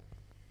ठाकुर,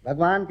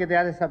 भगवान के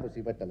दया से सब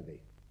मुसीबत टल गई।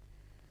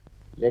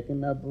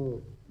 लेकिन अब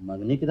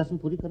मंगनी की रस्म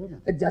पूरी करो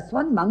ना।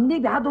 जसवंत, मंगनी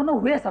ब्याह दोनों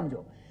हुए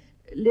समझो,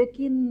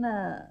 लेकिन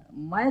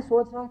मैं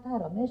सोच रहा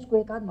था रमेश को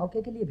एक आध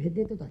मौके के लिए भेज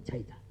देते तो अच्छा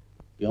ही था।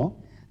 क्यों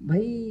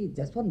भाई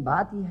जसवंत,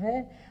 बात यह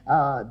है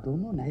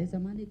दोनों नए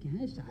जमाने के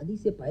हैं, शादी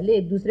से पहले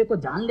एक दूसरे को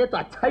जान ले तो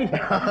अच्छा ही है।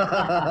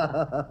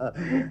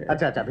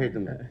 अच्छा अच्छा, भेज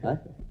दूंगा।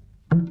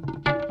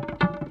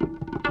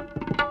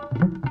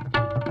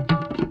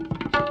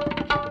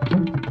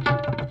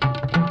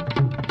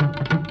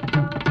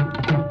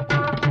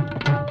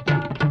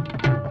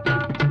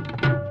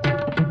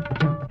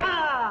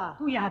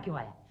 तू यहाँ क्यों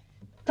आया?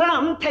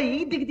 थम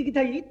थई दिग दिग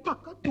थई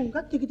तका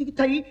तुंगा दिग दिग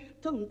थई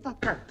तुम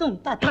तका तुम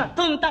तका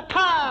तुम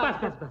तका।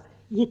 बस बस बस,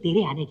 ये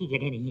तेरे आने की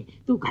जगह नहीं है,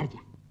 तू घर जा।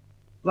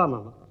 वाह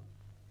मामा,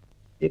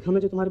 एक हमें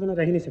जो तुम्हारे बिना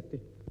रह ही नहीं सकते,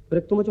 और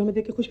एक तुम जो हमें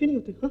देख के खुश भी नहीं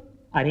होते। हाँ?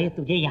 अरे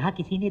तुझे यहाँ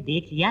किसी ने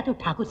देख लिया तो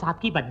ठाकुर साहब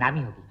की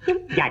बदनामी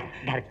होगी। जा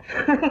घर जा।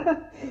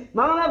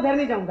 मामा मैं घर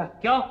नहीं जाऊंगा।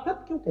 क्यों?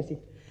 क्यों कैसी?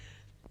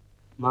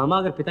 मामा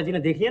अगर पिताजी ने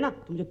देख लिया ना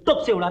तो मुझे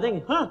टॉप से उड़ा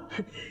देंगे। हाँ,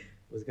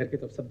 उस घर के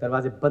तो सब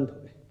दरवाजे बंद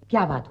हो गए।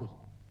 क्या बात हुई?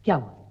 क्या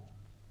हुआ?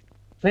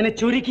 मैंने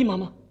चोरी की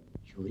मामा।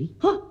 चोरी?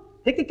 हाँ,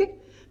 देख देख देख,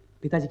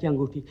 पिताजी की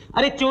अंगूठी।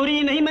 अरे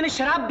चोरी नहीं, मैंने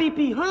शराब भी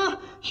पी।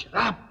 हाँ,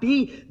 शराब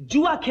पी,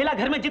 जुआ खेला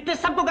घर में, जितने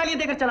सबको गालियां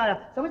देकर चला आया।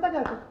 समझता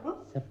क्या? हाँ?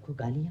 सबको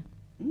गालियां?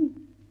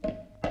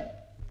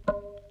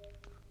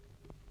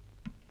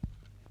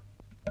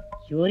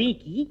 चोरी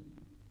की?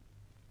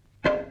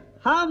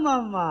 हाँ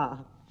मामा।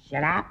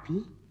 शराब पी?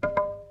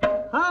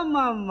 हाँ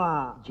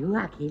मामा।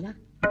 जुआ खेला?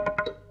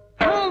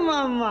 हाँ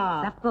मामा।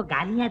 सबको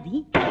गालियां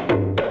दी?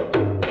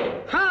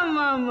 हाँ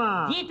मामा।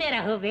 जीते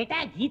रहो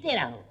बेटा, जीते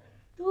रहो।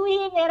 तू ही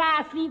मेरा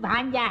असली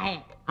भांजा है।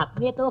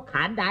 अपने तो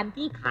खानदान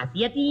की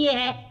खासियत ही ये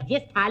है,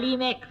 जिस थाली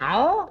में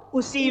खाओ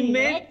उसी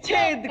में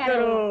छेद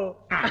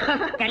करो।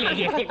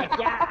 कलेजे से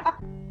बचा।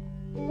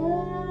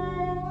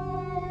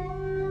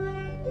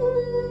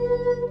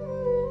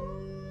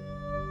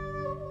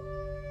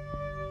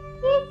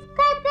 इस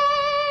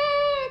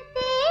कदर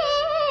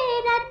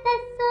तेरा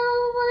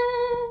तस्वुर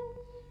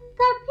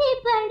कभी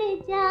बढ़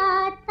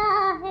जाता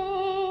है।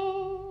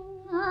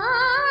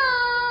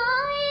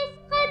 हाँ, इस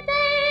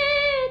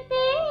कदर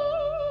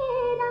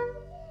तेरा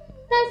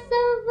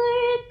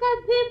तस्वुर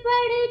कभी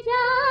बढ़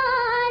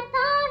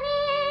जाता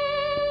है।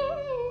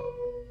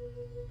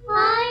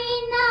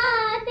 आईना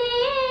दे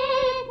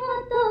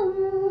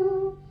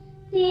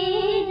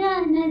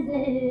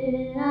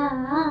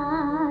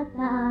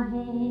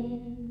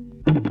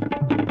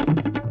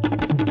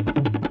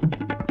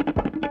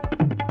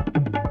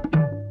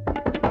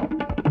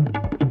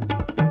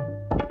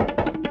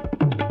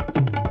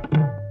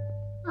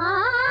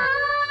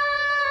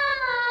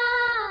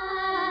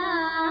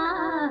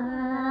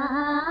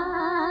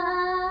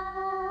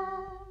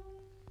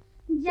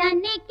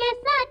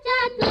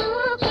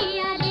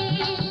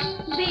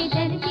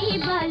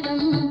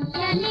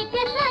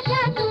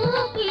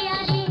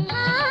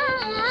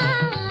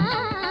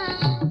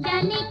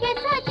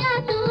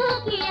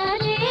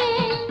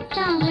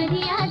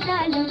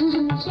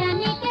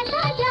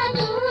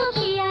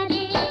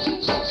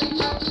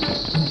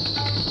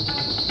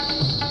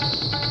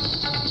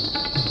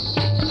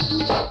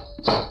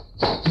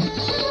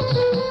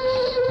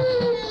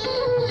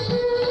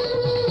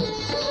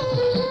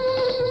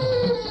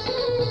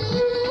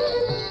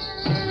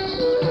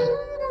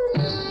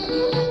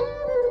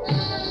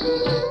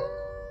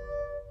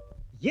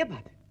ये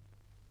बात है।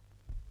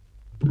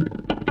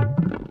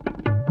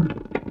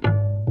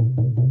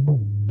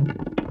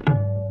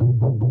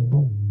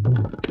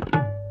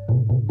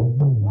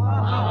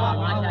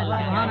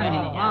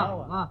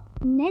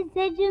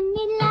 नजर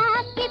मिला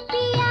के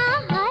पिया,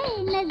 हाय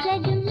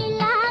नजर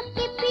मिला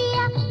के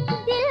पिया,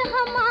 दिल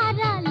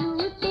हमारा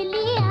लूट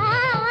लिया।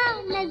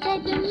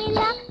 नजर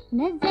मिला,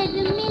 नजर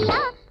मिला,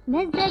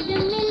 नजर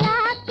मिला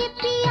के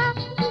पिया,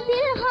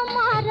 दिल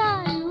हमारा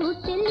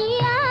लूट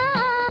लिया।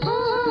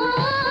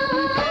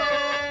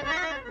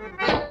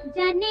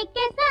 जाने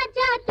कैसा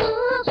जादू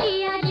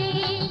किया रे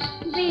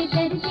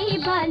बेदर्दी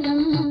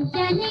बालम,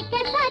 जाने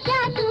कैसा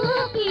जादू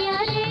किया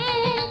रे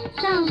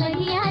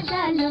सांवरिया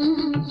जालम,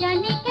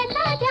 जाने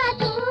कैसा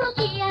जादू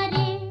किया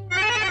रे।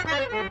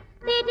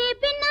 तेरे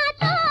बिना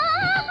तो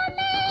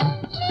हमें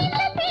नींद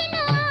भी न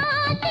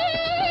आती,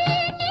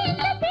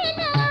 नींद भी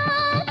न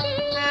आती।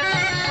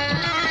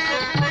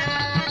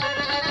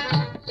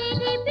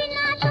 तेरे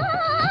बिना तो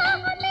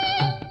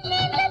हमें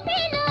नींद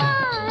भी न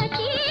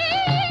आती,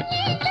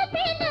 नींद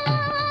भी न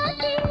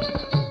आती।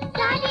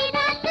 सारी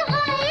रात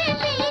हाय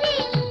मेरी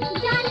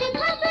जान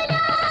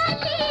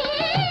घबराती,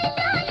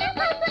 जान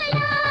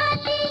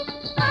घबराती।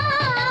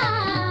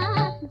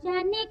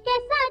 जाने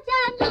कैसा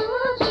जादू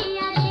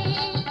किया रे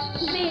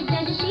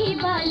बेदर्दी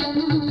बालम,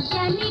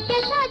 जाने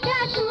कैसा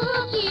जादू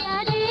किया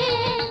रे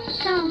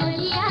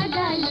सांवरिया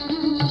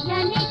गालम,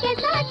 जाने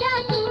कैसा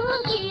जादू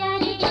किया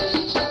रे।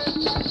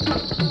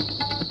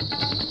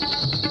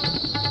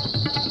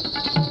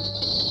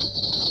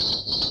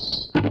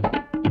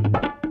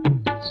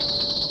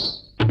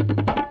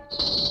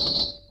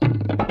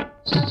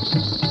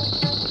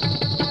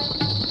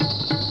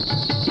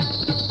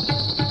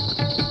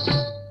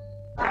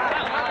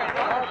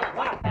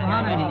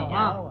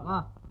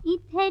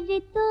 इधर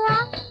तो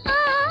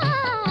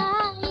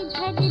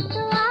इधर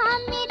तो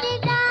मेरे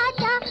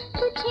राजा,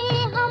 तुझे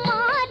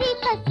हमारी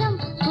कसम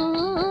हो।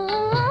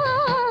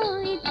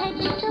 इधर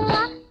तो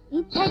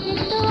इधर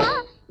तो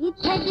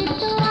इधर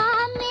तो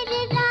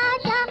मेरे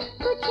राजा,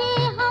 तुझे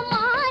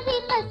हमारी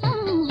कसम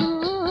हो।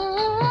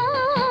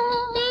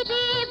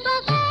 तेरे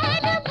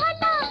बगैर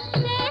भला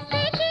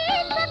कैसे जी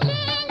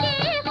सकेंगे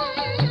हम,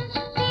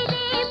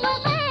 तेरे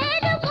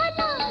बगैर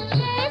भला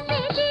कैसे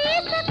जी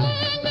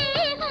सकेंगे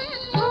हम।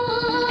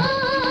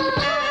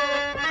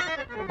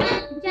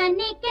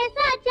 जाने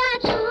कैसा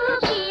जादू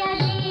किया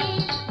रे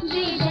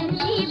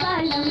बेदर्दी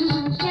बालम,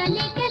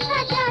 जाने कैसा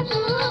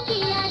जादू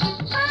किया रे।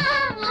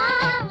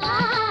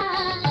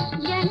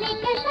 जाने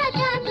कैसा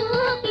जादू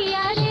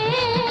किया रे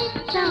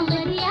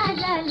सांवरिया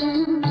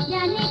जालम,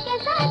 जाने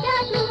कैसा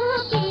जादू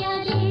किया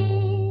रे।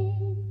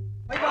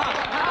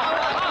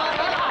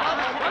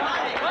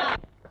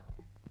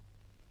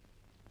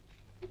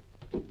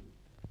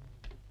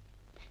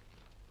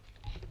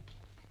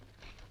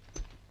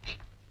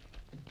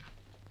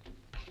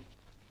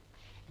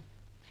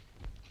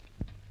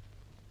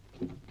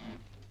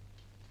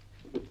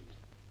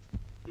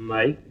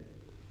 माई,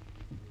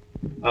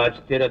 आज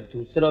तेरा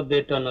दूसरा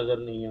बेटा नजर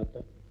नहीं आता।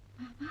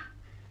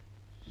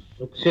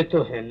 सुख से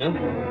तो है ना?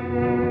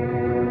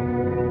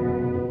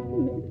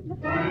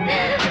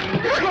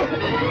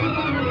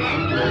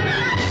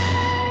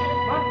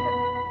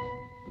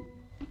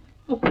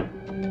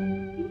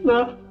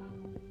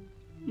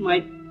 माई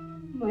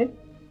माई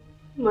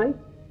माई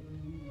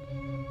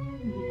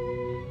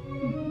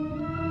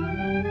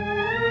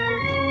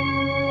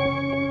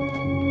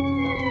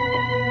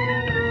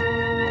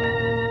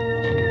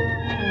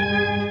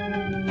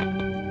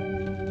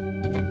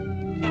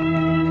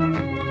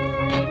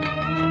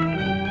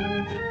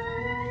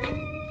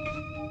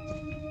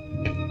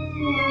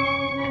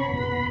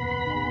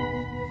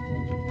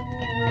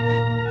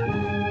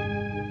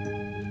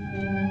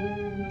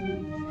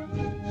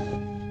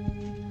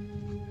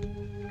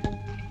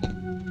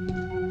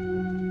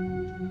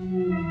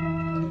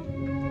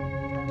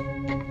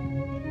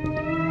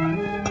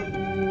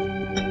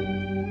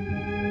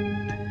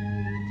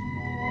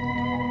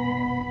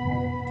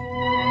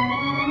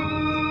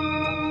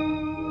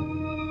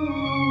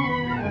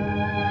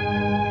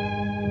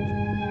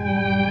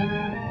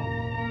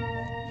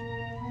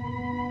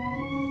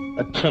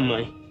अच्छा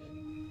माई,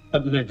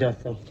 अब मैं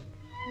जाता हूँ।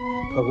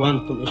 भगवान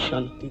तुम्हें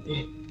शांति दे।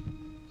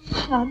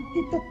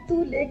 शांति तो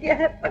तू ले गया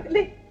है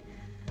पगले,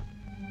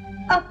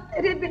 अब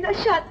तेरे बिना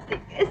शांति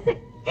कैसे।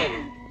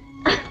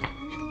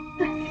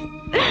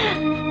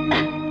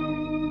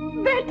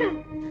 बेटा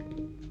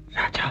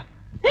राजा,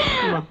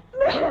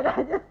 मेरा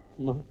राजा,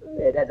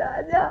 मेरा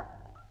राजा।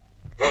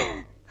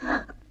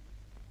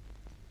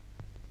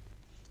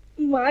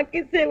 माँ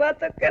की सेवा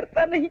तो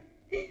करता नहीं,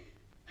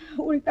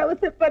 उल्टा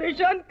उसे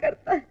परेशान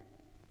करता है।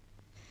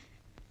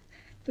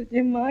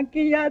 तुझे माँ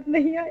की याद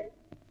नहीं आई?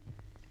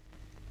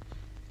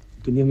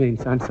 दुनिया में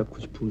इंसान सब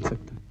कुछ भूल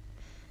सकता है,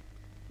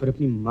 पर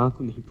अपनी माँ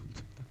को नहीं भूल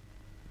सकता।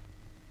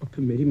 और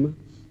फिर मेरी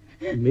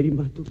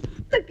माँ तो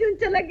क्यों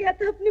चला गया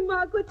था अपनी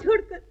माँ को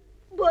छोड़कर?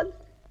 बोल,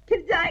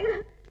 फिर जाएगा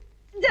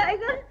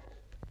जाएगा?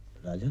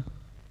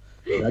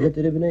 राजा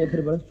तेरे बिना ये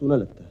फिर बड़ा सूना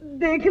लगता है।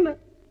 देखना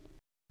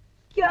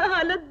क्या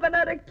हालत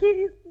बना रखी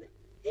है इसने।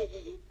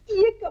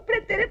 ये कपड़े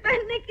तेरे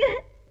पहनने के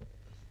हैं।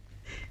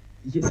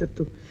 ये सब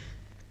तो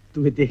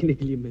तुम्हें देखने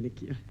के लिए मैंने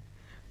किया।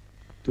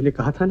 तूने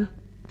कहा था ना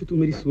कि तू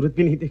मेरी सूरत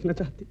भी नहीं देखना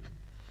चाहती।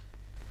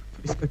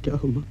 तो इसका क्या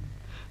हो माँ,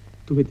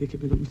 तुम्हें देखे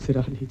बिना मुझसे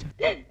रहा नहीं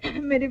जाता।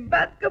 मेरी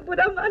बात का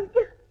बुरा मान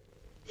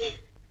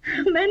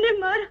गया। मैंने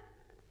मारा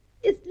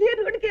इसलिए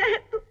रुठ गया है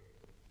तू।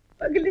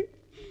 पगली,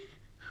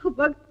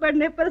 वक्त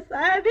पड़ने पर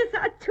साया भी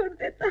साथ छोड़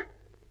देता है,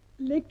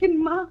 लेकिन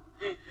माँ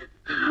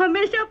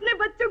हमेशा अपने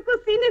बच्चों को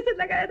सीने से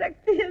लगाए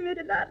रखती है।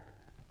 मेरे लाल।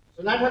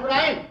 सुना ठाकुर?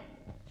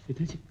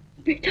 पिताजी।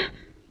 बेटा।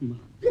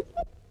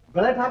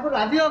 बड़े ठाकुर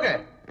राजी हो गए?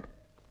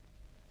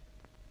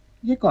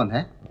 ये कौन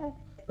है?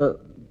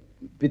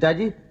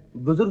 पिताजी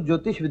बुजुर्ग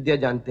ज्योतिष विद्या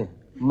जानते हैं,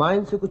 माँ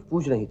इनसे कुछ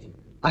पूछ रही थी।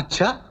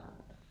 अच्छा,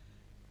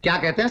 क्या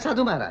कहते हैं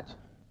साधु महाराज?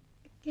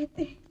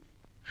 कहते हैं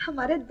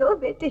हमारे 2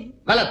 बेटे हैं।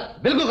 गलत,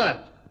 बिल्कुल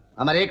गलत।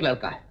 हमारा एक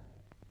लड़का है।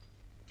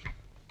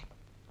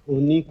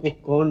 उन्हीं को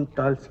कौन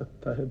टाल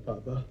सकता है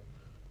बाबा?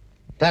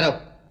 ठहरो।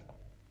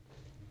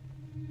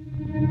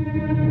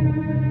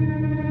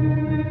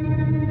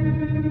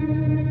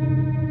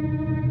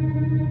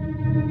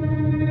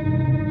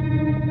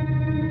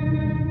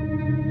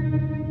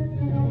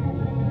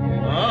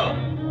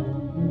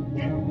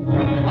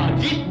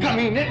 अजीब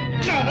कमीने।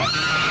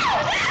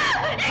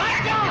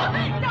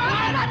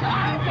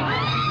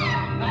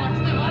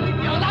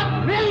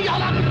 मेरी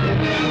औलाद।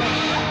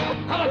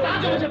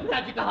 खबरदार जो मुझे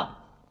पिताजी कहा।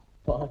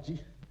 बाजी,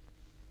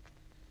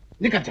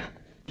 निकल जा,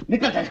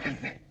 निकल जा इस घर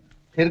से।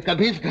 फिर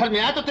कभी इस घर में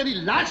आए तो तेरी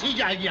लाश ही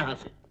जाएगी यहां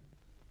से।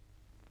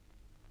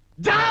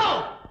 जाओ।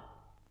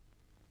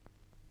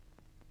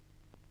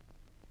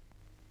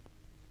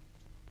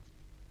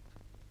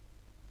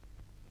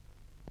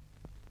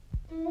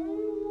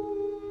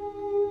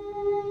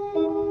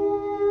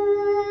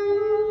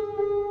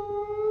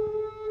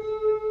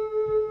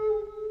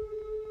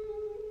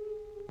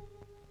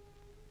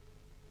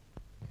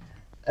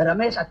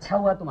 रमेश, अच्छा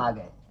हुआ तुम आ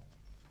गए।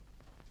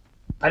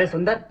 अरे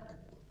सुंदर,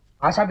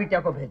 आशा बिटिया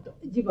को भेज दो।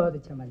 जी बहुत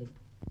अच्छा मालिक।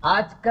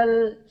 आजकल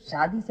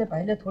शादी से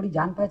पहले थोड़ी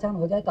जान पहचान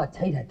हो जाए तो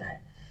अच्छा ही रहता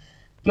है।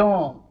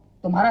 क्यों,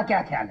 तुम्हारा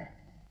क्या ख्याल है?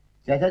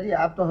 चाचा जी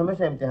आप तो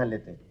हमेशा इम्तिहान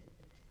लेते,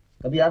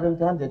 कभी आप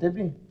इम्तिहान देते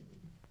भी?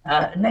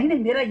 नहीं नहीं,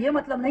 मेरा ये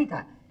मतलब नहीं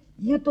था।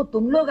 ये तो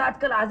तुम लोग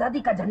आजकल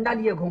आजादी का झंडा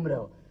लिए घूम रहे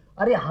हो।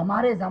 अरे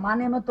हमारे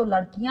जमाने में तो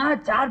लड़कियां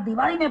 4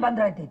 दीवारी में बंद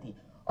रहती थी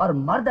और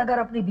मर्द अगर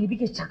अपनी बीवी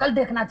की शक्ल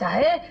देखना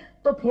चाहे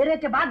तो फेरे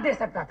के बाद दे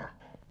सकता था।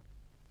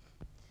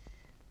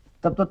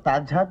 तब तो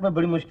ताज-झात में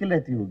बड़ी मुश्किल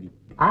रहती होगी।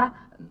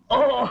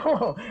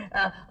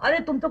 अरे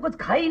तुम तो कुछ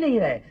खा ही नहीं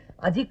रहे।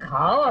 अजी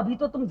खाओ, अभी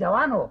तो तुम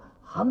जवान हो।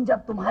 हम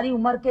जब तुम्हारी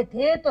उम्र के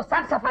थे तो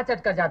सब सफा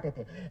चट कर जाते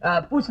थे।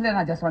 पूछ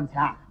लेना जसवंत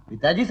से।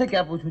 पिताजी से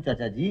क्या पूछूं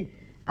चाचा जी,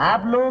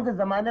 आप लोगों के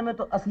जमाने में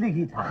तो असली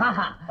घी था।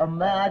 हाँ। अब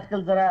मैं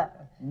आजकल जरा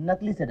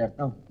नकली से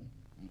डरता हूँ।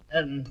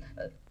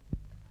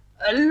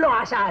 लो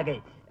आशा आ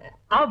गई।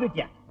 आओ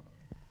बिटिया।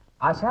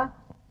 आशा,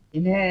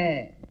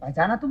 इन्हें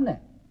पहचाना तुमने?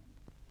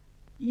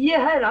 ये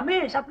है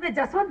रमेश, अपने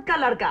जसवंत का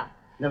लड़का।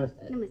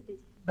 नमस्ते। नमस्ते।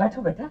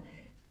 बैठो बेटा,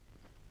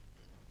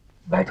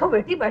 बैठो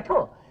बेटी बैठो।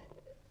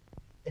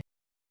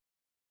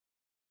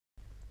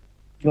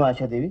 क्यों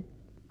आशा देवी,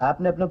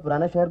 आपने अपना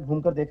पुराना शहर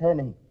घूमकर देखा है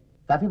नहीं?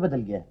 काफी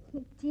बदल गया है।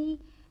 जी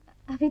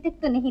अभी तक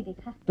तो नहीं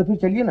देखा। तो फिर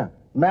चलिए ना,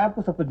 मैं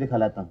आपको सब कुछ दिखा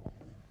लाता हूँ।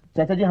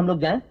 चाचा जी हम लोग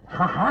जाएं?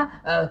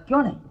 हाँ,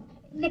 क्यों नहीं।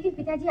 लेकिन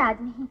पिताजी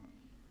आज नहीं,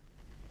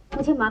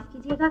 मुझे माफ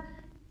कीजिएगा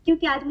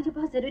क्योंकि आज मुझे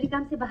बहुत जरूरी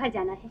काम से बाहर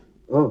जाना है।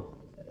 ओह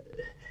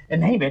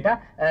नहीं बेटा,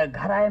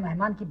 घर आए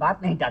मेहमान की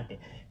बात नहीं टालते।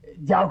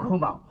 जाओ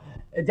घूमाओ,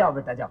 जाओ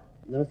बेटा जाओ।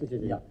 नमस्ते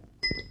चाचा। जाओ।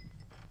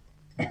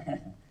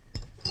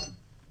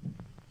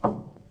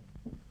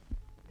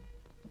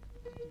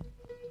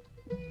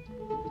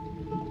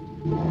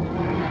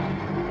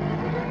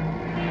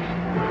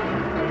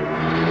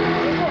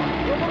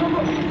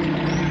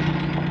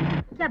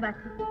 क्या बात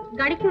है,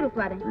 गाड़ी क्यों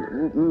रुकवा रहे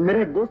हैं?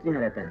 मेरा एक दोस्त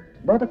यहाँ रहता है,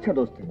 बहुत अच्छा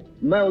दोस्त है।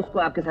 मैं उसको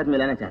आपके साथ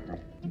मिलाना चाहता हूँ।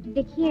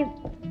 देखिए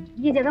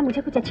ये जगह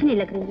मुझे कुछ अच्छी नहीं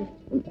लग रही है।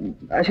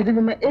 आशा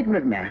देवी मैं 1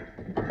 मिनट में आया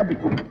अभी।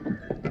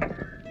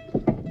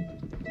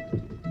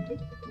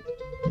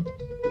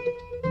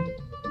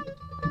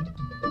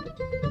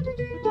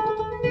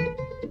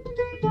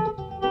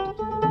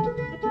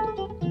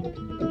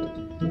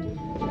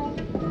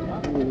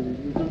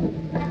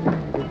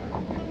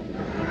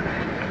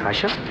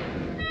 आशा,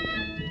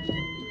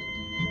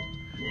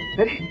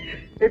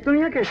 अरे तुम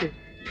यहाँ कैसे?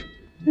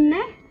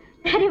 मैं?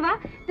 अरे वाह,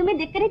 तुम्हें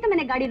देखकर ही तो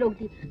मैंने गाड़ी रोक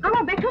दी।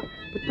 आओ बैठो।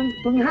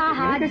 तुम यहाँ?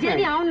 हाँ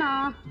जल्दी आओ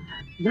ना।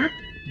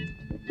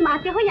 तुम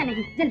आते हो या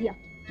नहीं? जल्दी आओ।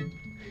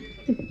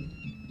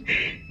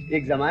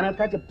 एक जमाना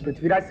था जब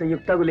पृथ्वीराज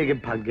संयुक्ता को लेकर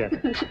भाग गया था।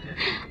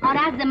 और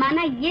आज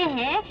जमाना ये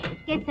है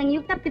कि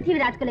संयुक्ता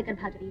पृथ्वीराज को लेकर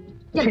भाग रही है।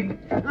 चलो।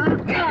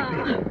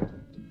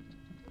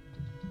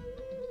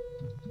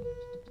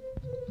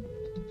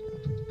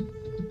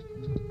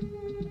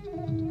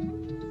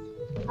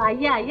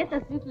 आइए आइए,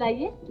 तशरीफ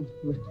लाइए।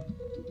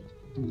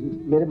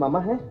 मेरे मामा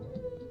हैं?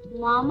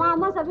 मामा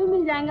आमा सभी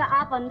मिल जाएंगे,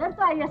 आप अंदर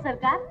तो आइए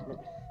सरकार।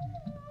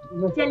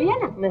 चलिए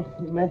ना।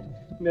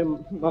 मैं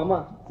मामा।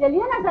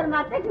 चलिए ना,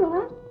 शर्माते क्यों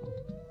हैं?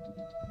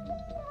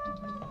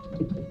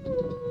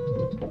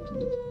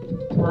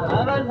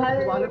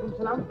 वालेकुम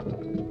सलाम।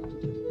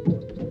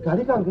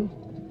 गाड़ी कहाँ गई?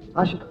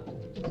 आशा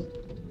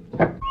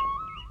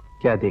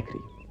क्या देख रही?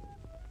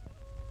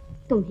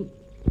 तुम ही।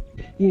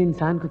 ये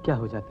इंसान को क्या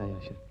हो जाता है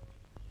आशा?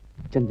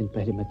 चंद दिन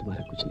पहले मैं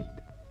तुम्हारा कुछ नहीं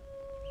था,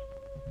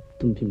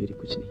 तुम भी मेरी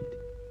कुछ नहीं थी,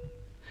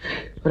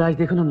 और आज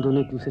देखो ना हम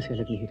दोनों एक दूसरे से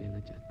अलग नहीं रहना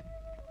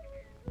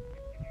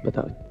चाहते।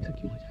 बताओ ऐसा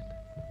क्यों हो जाता है?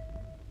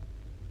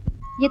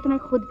 ये तो मैं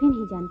खुद भी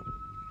नहीं जानती।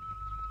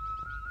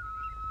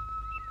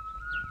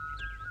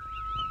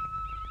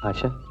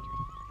 आशा,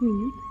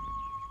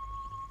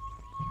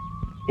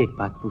 एक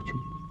बात पूछूं?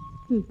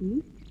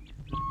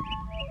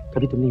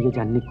 कभी तुमने ये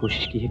जानने की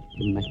कोशिश की है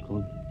कि मैं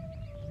कौन हूं,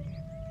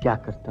 क्या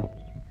करता हूं,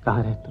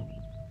 कहाँ रहता हूं?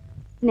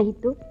 नहीं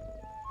तो?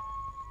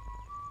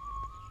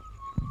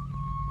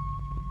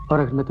 और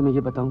अगर मैं तुम्हें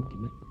ये बताऊं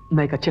कि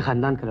मैं एक अच्छे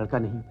खानदान का लड़का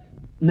नहीं हूं,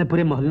 मैं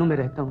बुरे मोहल्लों में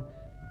रहता हूं,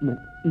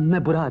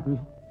 मैं बुरा आदमी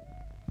हूं?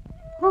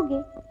 हो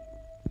गए।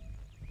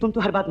 तुम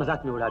तो हर बात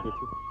मजाक में उड़ा देती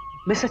हो।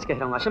 मैं सच कह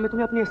रहा हूं आशा, मैं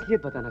तुम्हें अपनी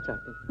असलियत बताना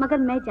चाहता हूं। मगर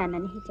मैं जानना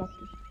नहीं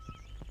चाहती।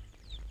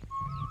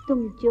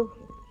 तुम जो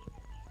हो,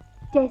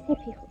 जैसे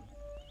भी हो,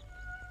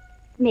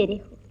 मेरे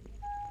हो।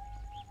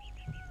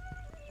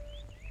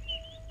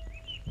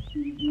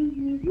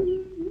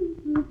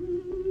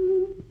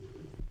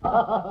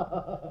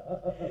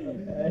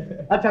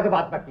 अच्छा तो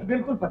बात पक्की?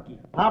 बिल्कुल पक्की।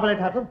 हाँ बड़े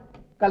ठाकुर,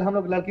 कल हम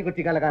लोग लड़की को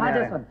टीका लगाने आ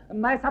रहे हैं।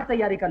 मैं सब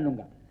तैयारी कर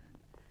लूंगा।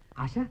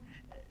 आशा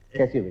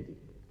कैसी हो बेटी?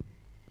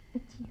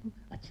 अच्छी हूँ।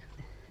 अच्छा।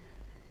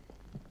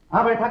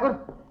 हाँ बड़े ठाकुर,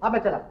 अब मैं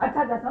चला।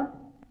 अच्छा जसवंत।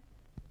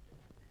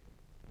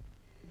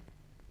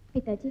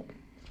 पिताजी,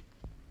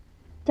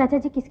 चाचा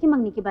जी किसकी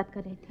मंगनी की बात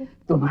कर रहे थे?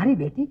 तुम्हारी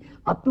बेटी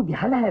अब तू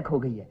ब्याह लायक हो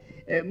गई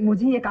है,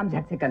 मुझे ये काम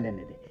झट से कर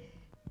लेने दे।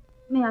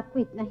 मैं आपको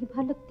इतना ही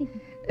भार लगती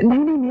हूँ? नहीं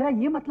नहीं, मेरा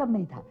ये मतलब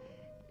नहीं था,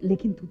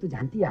 लेकिन तू तो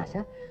जानती है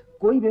आशा,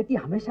 कोई बेटी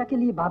हमेशा के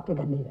लिए बाप के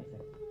घर नहीं रह सकती।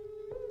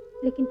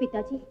 लेकिन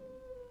पिताजी,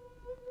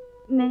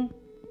 मैं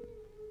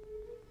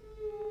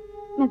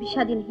भी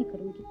शादी नहीं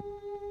करूंगी।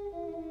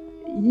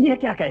 ये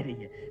क्या कह रही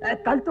है?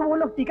 कल तो वो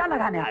लोग टीका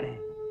लगाने आ रहे हैं।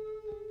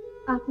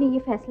 आपने ये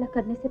फैसला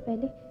करने से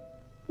पहले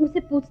मुझसे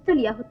पूछ तो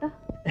लिया होता।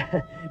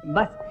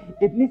 बस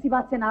इतनी सी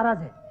बात से नाराज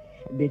है।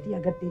 बेटी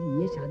अगर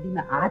तेरी ये शादी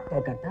में आज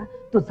तय करता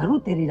तो जरूर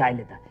तेरी राय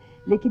लेता,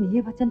 लेकिन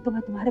ये वचन तो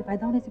मैं तुम्हारे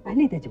पैदा होने से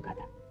पहले ही दे चुका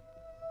था।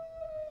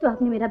 तो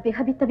आपने मेरा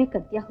ब्याह भी तभी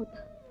कर दिया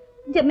होता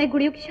जब मैं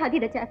गुड़ियों की शादी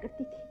रचाया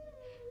करती थी।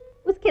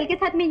 उस खेल के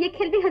साथ मैं ये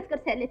खेल भी हंसकर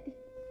सह लेती,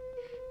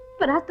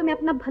 पर आज तो मैं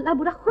अपना भला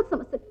बुरा खुद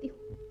समझ सकती हूँ।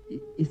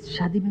 इस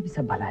शादी में भी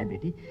सब भला है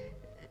बेटी।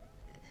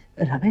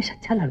 रमेश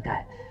अच्छा लड़का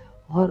है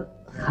और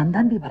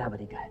खानदान भी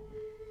बराबरी का है।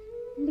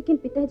 लेकिन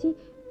पिताजी,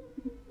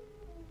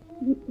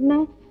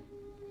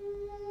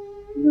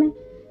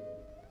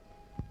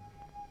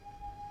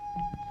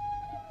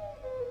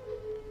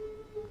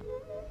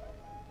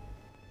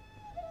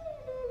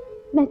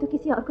 मैं तो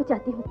किसी और को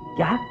चाहती हूँ।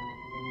 क्या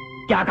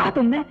क्या कहा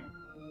तुमने?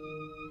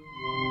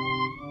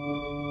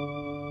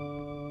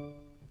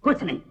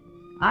 कुछ नहीं,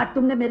 आज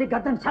तुमने मेरी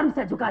गर्दन शर्म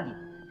से झुका दी।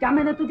 क्या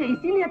मैंने तुझे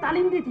इसीलिए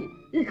तालीम दी थी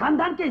इस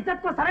खानदान की इज्जत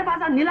को सरे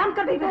बाजार नीलाम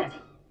कर दी?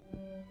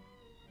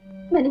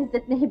 मैंने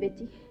इज्जत नहीं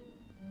बेची।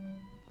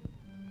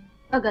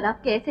 अगर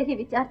आपके ऐसे ही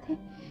विचार थे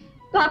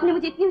तो आपने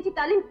मुझे इतनी ऊंची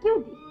तालीम क्यों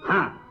दी?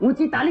 हाँ,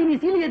 ऊंची तालीम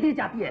इसीलिए दी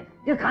जाती है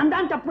कि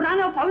खानदान के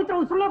पुराने और पवित्र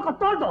उसूलों को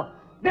तोड़ दो,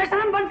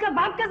 बेशरम बनकर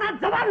बाप के साथ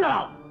जबान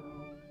लड़ाओ।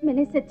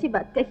 मैंने सच्ची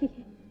बात कही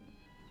है,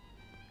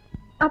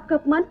 आपका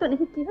अपमान तो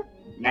नहीं किया?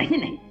 नहीं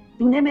नहीं,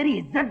 तूने मेरी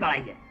इज्जत बढ़ाई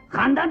है,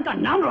 खानदान का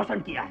नाम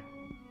रोशन किया है।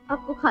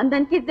 आपको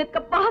खानदान की इज्जत का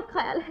बहुत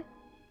ख्याल है,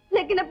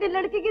 लेकिन अपनी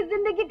लड़की की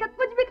जिंदगी का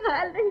कुछ भी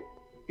ख्याल नहीं।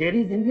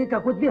 तेरी जिंदगी का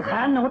कुछ भी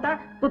ख्याल न होता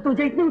तो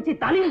तुझे इतनी ऊंची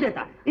तालीम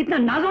देता, इतने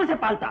नाजों से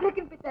पालता।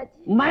 लेकिन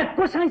पिताजी, मैं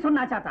कुछ नहीं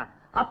सुनना चाहता।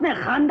 अपने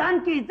खानदान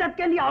की इज्जत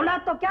के लिए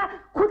औलाद तो क्या,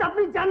 खुद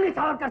अपनी जान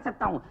निछावर कर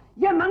सकता हूँ।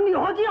 ये मंगनी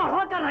होगी और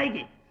होकर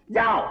रहेगी।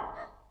 जाओ।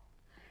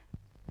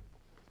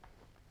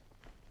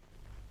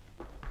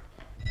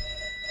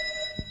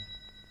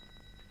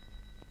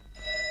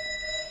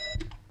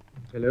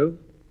 हेलो,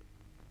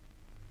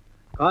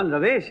 कौन?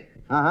 रमेश?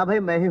 हाँ हाँ भाई,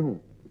 मैं ही हूँ।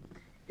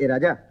 ए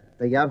राजा,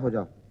 तैयार हो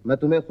जाओ, मैं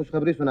तुम्हें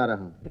खुशखबरी सुना रहा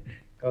हूँ।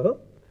 कहो।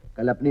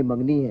 कल अपनी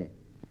मंगनी है,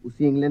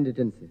 उसी इंग्लैंड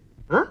रिटर्न से।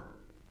 हाँ?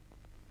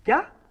 क्या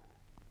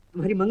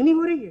तुम्हारी मंगनी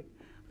हो रही है?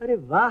 अरे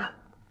वाह,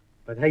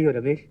 बधाई हो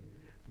रमेश,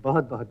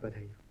 बहुत बहुत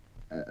बधाई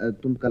हो।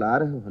 तुम कल आ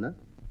रहे हो ना?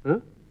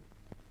 हाँ?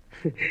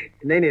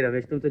 नहीं नहीं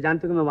रमेश, तुम तो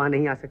जानते हो कि मैं वहां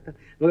नहीं आ सकता,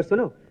 मगर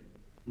सुनो,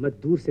 मैं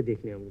दूर से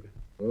देखने आऊंगा।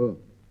 ओह,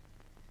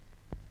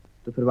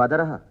 तो फिर वादा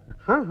रहा?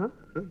 हाँ हाँ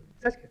हाँ,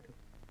 सच कहता हूँ,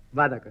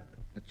 वादा करता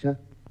हूँ। अच्छा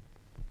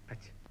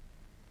अच्छा।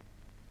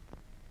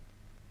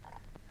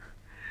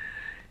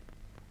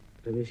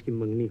 रमेश की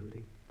मंगनी हो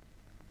रही,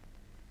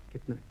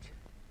 कितना अच्छा।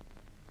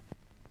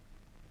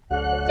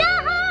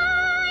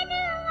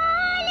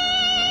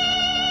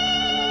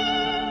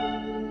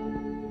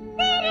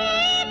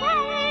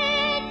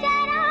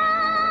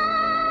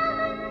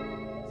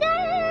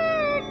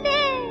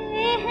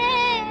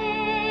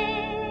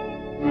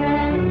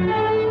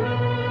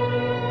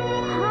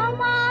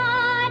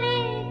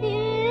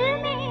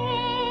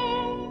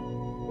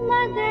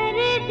 मगर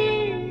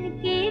दिल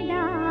के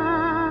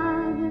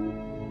दाग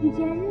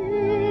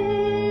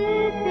जलते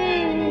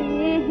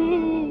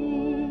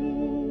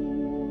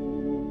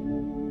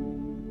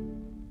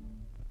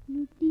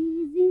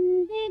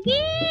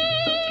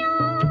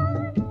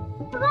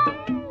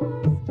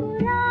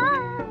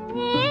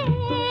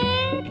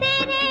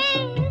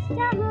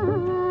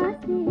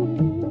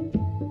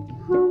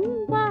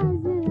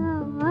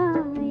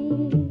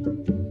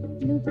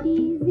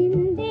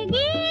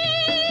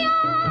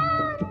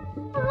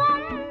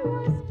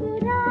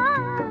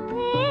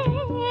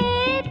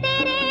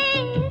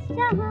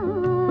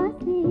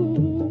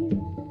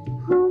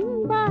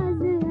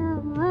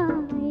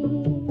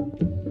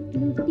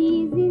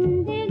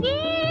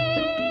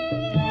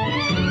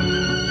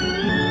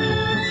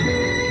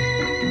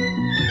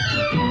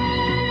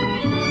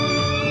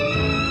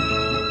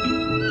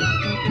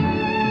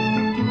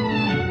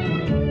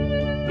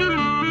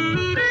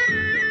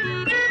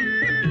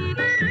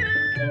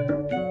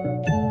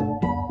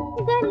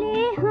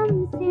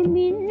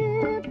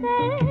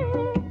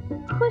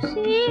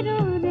खुशी रो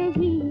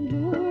रही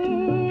है,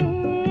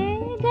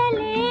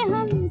 गले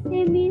हमसे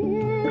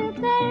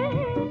मिलकर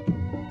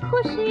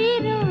खुशी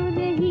रो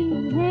रही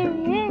है,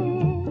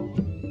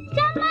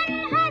 चमन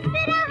हंस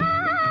रहा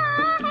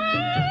है,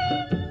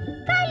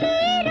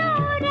 कली रो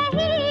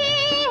रही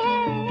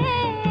है,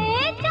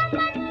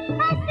 चमन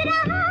हंस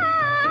रहा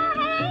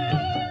है,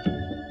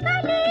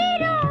 कली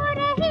रो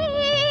रही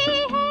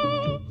है,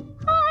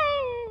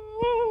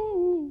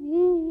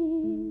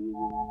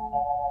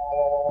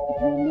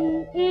 भले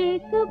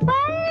एक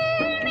पल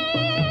में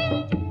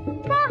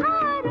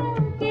बहारों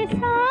के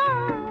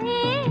साए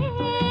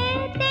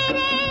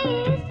तेरे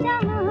इस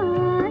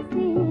जहां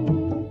से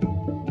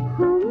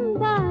हम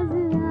बाज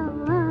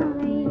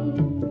आए,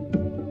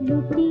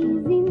 लुटी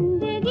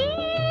जिंदगी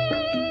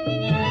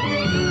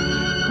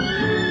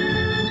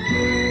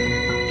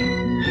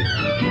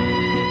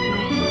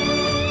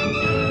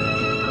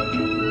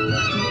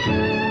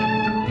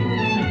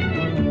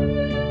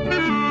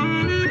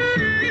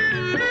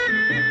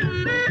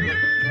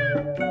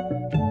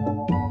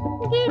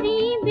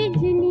गिरी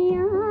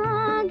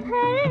बिजलियां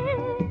घर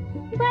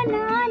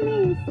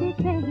बनाने से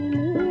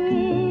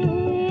पहले,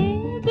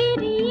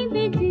 गिरी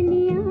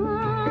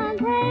बिजलियां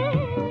घर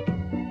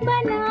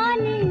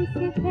बनाने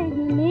से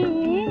पहले,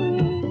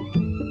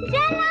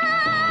 जला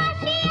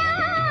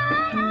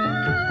आशियाना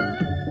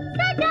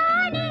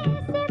सजाने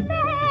से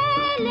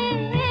पहले,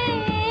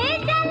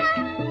 जला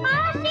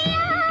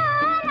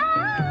आशियाना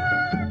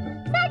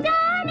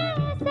सजाने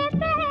से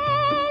पहले,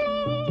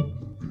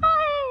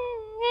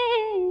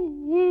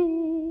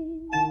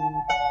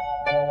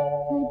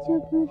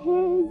 अजब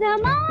है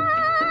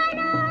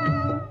ज़माना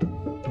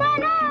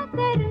बना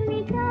कर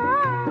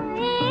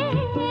मिटाए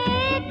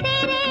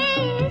तेरे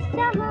इस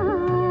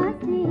जहां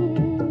से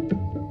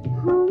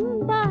हम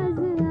बाज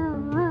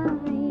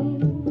आए,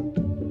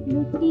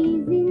 लुटी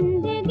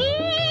जिंदगी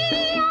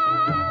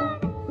और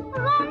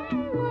हम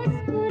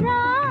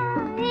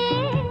मुस्कुराए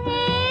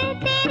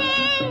तेरे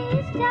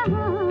इस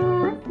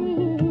जहां से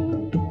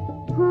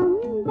हम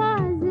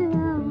बाज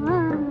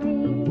आए,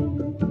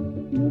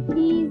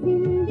 लुटी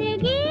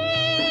जिंदगी।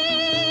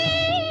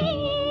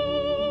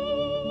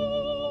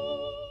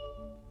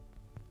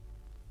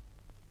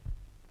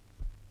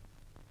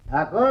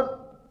 ठाकुर,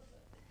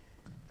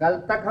 कल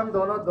तक हम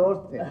दोनों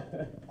दोस्त थे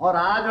और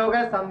आज हो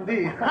गए समधी।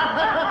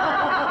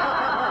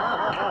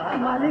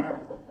 मालिक,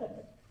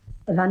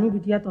 रानी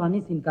बिटिया तो आने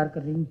से इनकार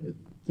कर रही है।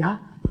 क्या?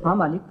 हाँ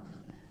मालिक।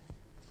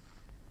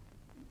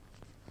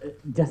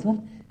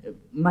 जसवंत,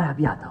 मैं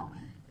अभी आता हूँ।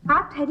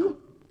 आप ठहरिए,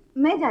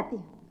 मैं जाती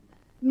हूँ।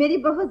 मेरी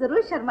बहू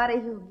जरूर शर्मा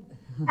रही होगी।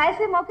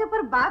 ऐसे मौके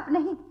पर बाप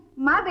नहीं,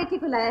 माँ बेटी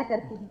को लाया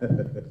करती है।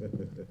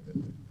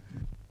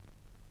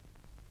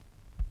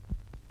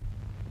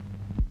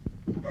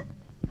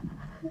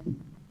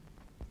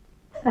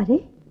 अरे,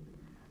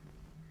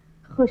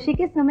 खुशी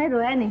के समय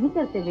रोया नहीं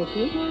करते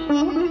बेटी।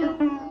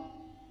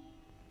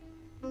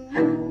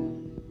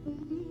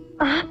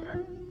 आप,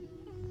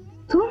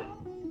 तुम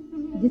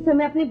जिसे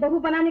मैं अपनी बहू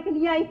बनाने के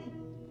लिए आई थी,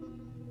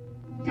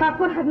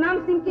 ठाकुर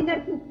हरनाम सिंह की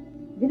लड़की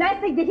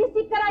विलायत से यही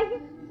सीख कर आई है।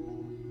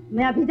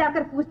 मैं अभी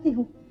जाकर पूछती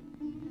हूँ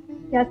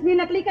कि असली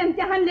नकली का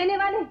इम्तिहान लेने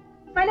वाले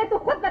पहले तो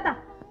खुद बता,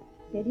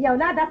 तेरी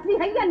औलाद असली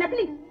है या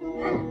नकली?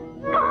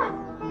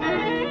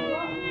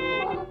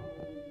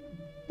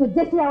 तो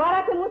जैसे आवारा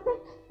के मुंह से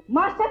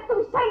माशरत को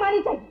शर्म आनी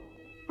चाहिए।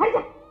 हट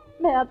जा।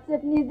 मैं आपसे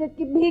अपनी इज्जत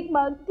की भीख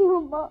मांगती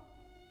हूँ माँ।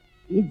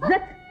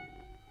 इज्जत?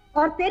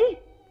 और तेरी?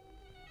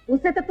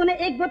 उसे तो तूने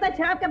एक बोतल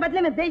शराब के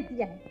बदले में बेच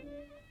दिया है।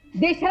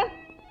 बेशर्म,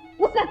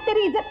 उस वक्त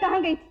तेरी इज्जत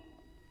कहाँ गई थी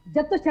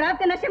जब तू शराब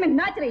के नशे में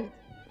नाच रही थी?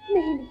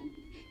 नहीं नहीं,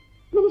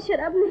 मैंने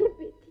शराब नहीं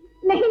पी थी।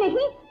 नहीं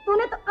नहीं,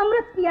 तूने तो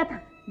अमृत पिया था।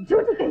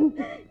 झूठी कहीं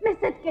थी। मैं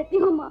सच कहती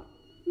हूँ माँ,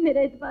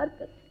 मेरा इतबार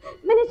कर,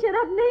 मैंने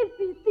शराब नहीं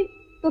पी थी।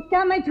 तो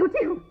क्या मैं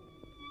झूठी हूँ?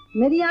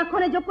 मेरी आंखों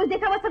ने जो कुछ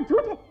देखा वो सब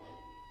झूठ है।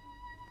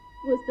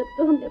 वो सब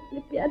तो हमने अपने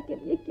प्यार के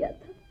लिए किया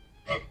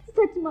था।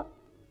 सच माँ,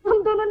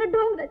 हम दोनों ने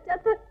ढोंग रचा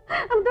था,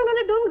 हम दोनों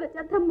ने ढोंग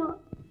रचा था माँ।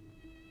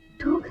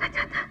 ढोंग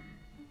रचा था?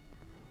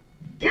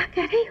 क्या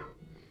कह रही हो?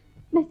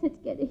 मैं सच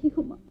कह रही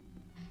हूँ माँ।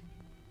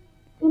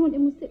 उन्होंने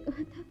मुझसे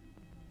कहा था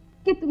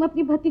कि तुम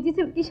अपनी भतीजी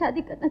से उनकी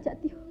शादी करना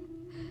चाहती हो,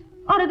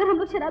 और अगर हम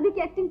लोग शराबी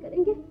की एक्टिंग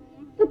करेंगे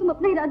तो तुम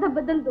अपना इरादा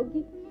बदल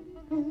दोगी।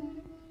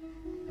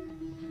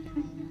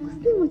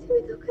 उसने मुझे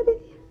भी धोखा दे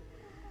दिया।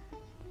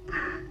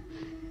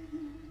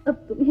 अब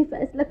तुम ही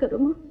फैसला करो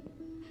माँ।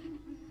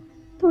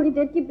 थोड़ी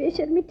देर की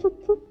बेशर्मी ठीक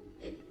थी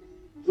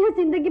या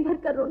जिंदगी भर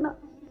का रोना?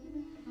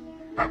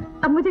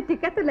 अब मुझे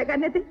टिक्का तो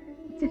लगाने दे।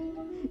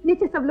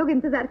 नीचे सब लोग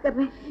इंतजार कर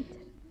रहे हैं।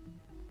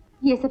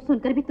 ये सब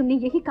सुनकर भी तुमने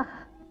यही कहा?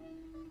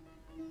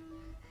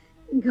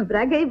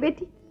 घबरा गई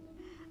बेटी।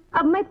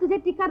 अब मैं तुझे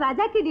टिक्का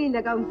राजा के लिए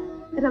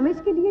लगाऊंगी, रमेश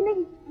के लिए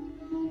नहीं।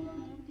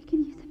 लेकिन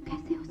ये सब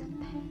कैसे हो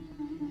सकता है?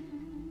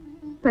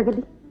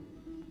 पगली,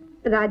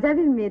 राजा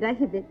भी मेरा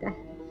ही बेटा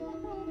है।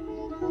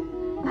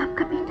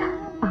 आपका बेटा?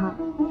 हाँ,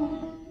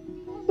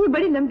 ये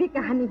बड़ी लंबी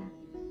कहानी है,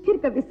 फिर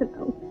कभी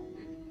सुनाऊंगी।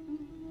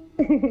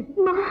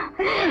 माँ,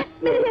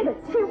 मेरी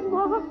अच्छी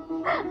माँ।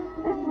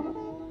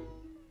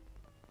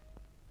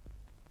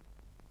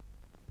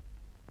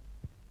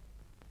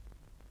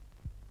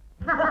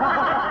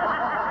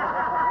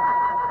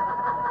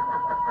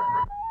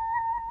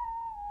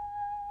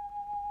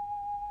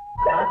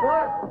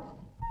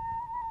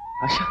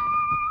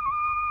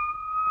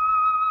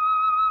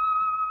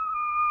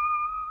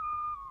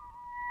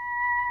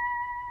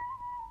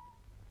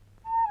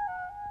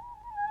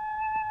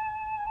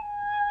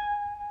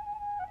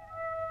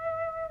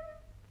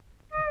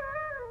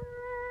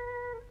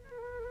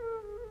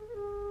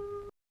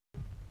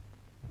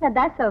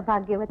 सदा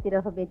सौभाग्यवती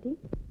रहो बेटी।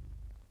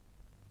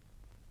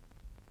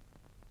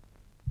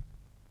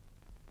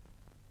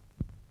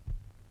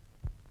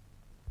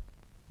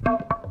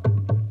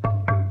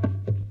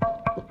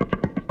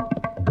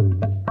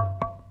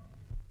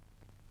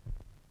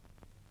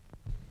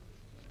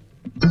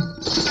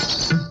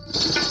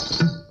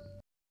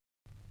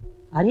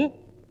 अरे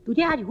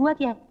तुझे आज हुआ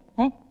क्या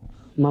है?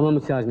 मामा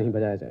मुझसे आज नहीं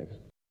बजाया जाएगा।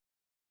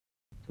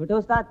 छोटे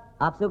उस्ताद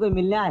आपसे कोई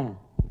मिलने आए हैं।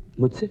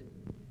 मुझसे?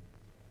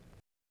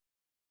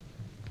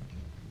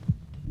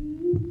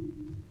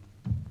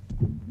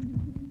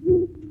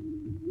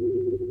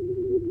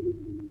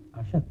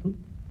 आशा तुम?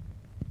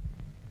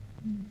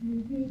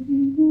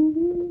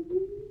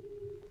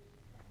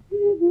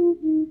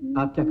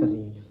 आप क्या कर रही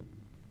हैं यहाँ?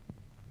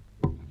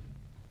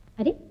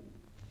 अरे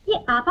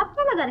ये आप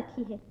क्या लगा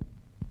रखी है?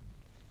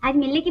 आज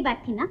मिलने की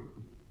बात थी ना,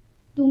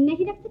 तुम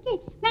नहीं रख सके,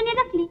 मैंने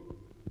रख ली।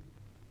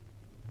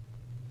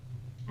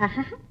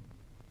 आहा,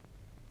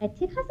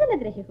 अच्छे खासे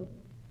लग रहे हो।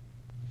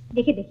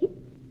 देखिए देखिए।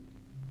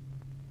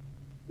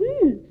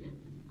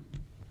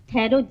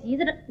 ठहरो जी,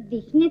 जरा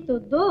देखने तो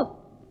दो।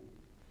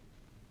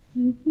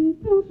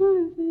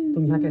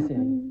 तुम यहाँ कैसे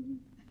आई?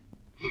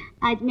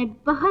 आज मैं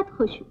बहुत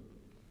खुश हूँ।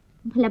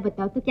 भला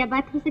बताओ तो क्या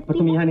बात हो सकती है?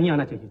 तुम यहाँ नहीं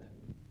आना चाहिए था।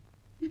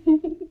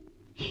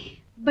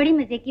 बड़ी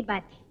मजे की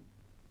बात है,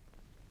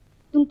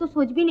 तुम तो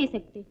सोच भी नहीं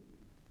सकते।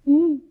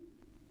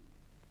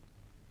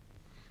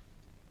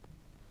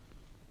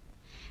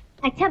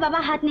 अच्छा बाबा,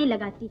 हाथ नहीं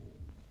लगाती,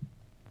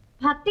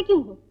 भागते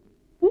क्यों हो?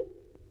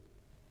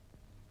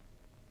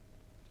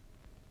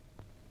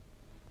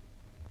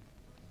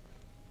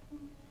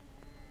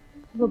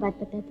 वो बात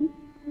बता दी,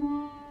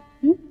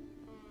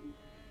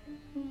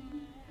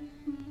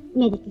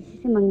 मेरी किसी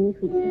से मंगनी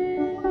हुई थी।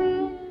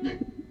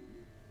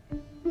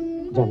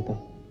 जानता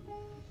हूँ,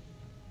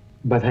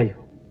 बधाई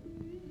हो।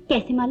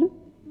 कैसे मालूम?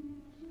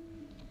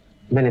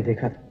 मैंने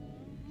देखा था,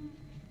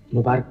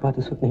 मुबारकबाद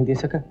उस वक्त नहीं दे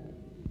सका,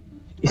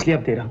 इसलिए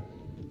अब दे रहा हूं।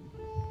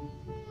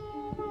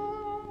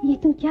 ये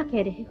तुम क्या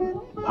कह रहे हो?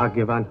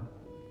 भाग्यवान हो,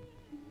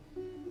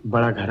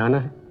 बड़ा घराना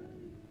है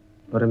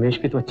और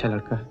रमेश भी तो अच्छा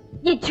लड़का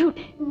है। ये झूठ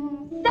है,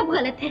 सब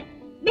गलत है।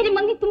 मेरी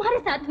मंगनी तुम्हारे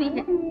साथ हुई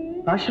है।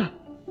 आशा?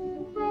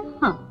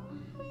 हाँ,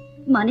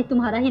 माँ ने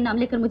तुम्हारा ही नाम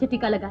लेकर मुझे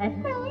टीका लगाया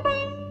है।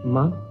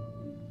 माँ?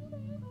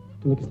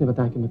 तुम्हें किसने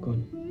बताया कि मैं कौन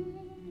हूँ?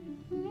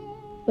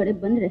 बड़े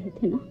बन रहे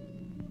थे ना,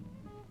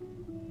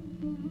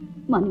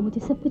 माँ ने मुझे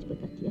सब कुछ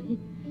बता दिया है।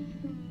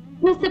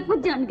 मैं सब कुछ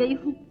जान गई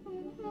हूँ।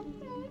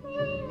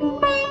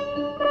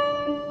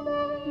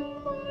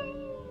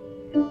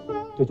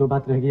 तो जो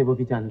बात रह गई है वो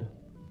भी जान लो।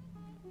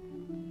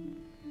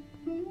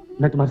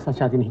 मैं तुम्हारे साथ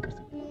शादी नहीं कर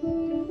सकता।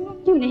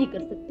 क्यों नहीं कर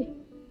सकते?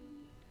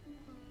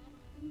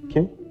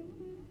 क्यों?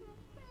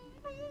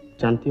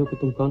 जानती हो कि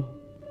तुम कौन?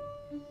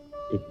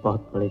 एक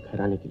बहुत बड़े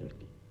घराने की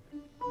लड़की,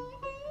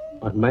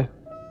 और मैं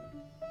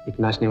एक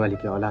नाचने वाली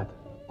की औलाद,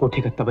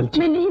 कोठे का तबलची।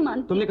 मैं नहीं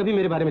मानती। तुमने कभी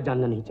मेरे बारे में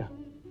जानना नहीं चाहा।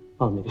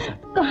 आओ मेरे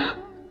साथ। कहाँ?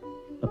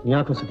 अपनी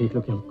आंखों से देख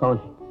लो कि हम कौन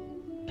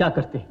हैं, क्या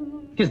करते हैं,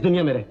 किस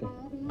दुनिया में रहते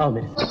हैं। आओ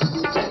मेरे साथ।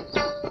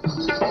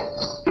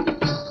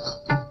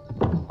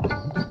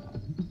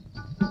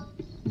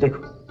 देखो,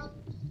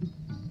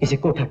 इसे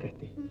कोठा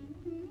कहते हैं।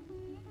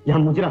 यहाँ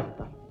मुजरा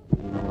होता है।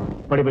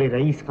 बड़े बड़े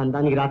रईस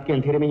खानदानी रात के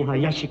अंधेरे में यहाँ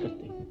अय्याशी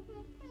करते हैं।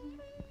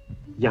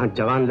 यहाँ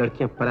जवान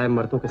लड़कियां पराए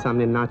मर्दों के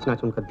सामने नाच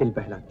नाच उनका दिल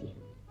बहलाती हैं।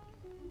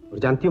 और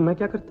जानती हूँ मैं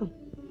क्या करता हूँ?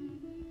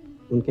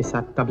 उनके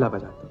साथ तबला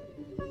बजाता हूँ,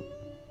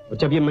 और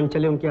जब ये मन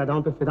चले उनकी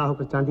अदाओं पे फिदा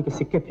होकर चांदी के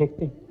सिक्के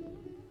फेंकते हैं,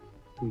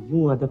 तो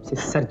यूं अदब से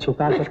सर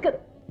झुका कर। बस करो,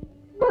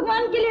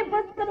 भगवान के लिए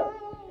बस करो,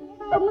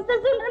 अब मुझसे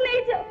सुनना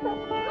नहीं चाहता।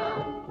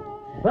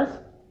 बस?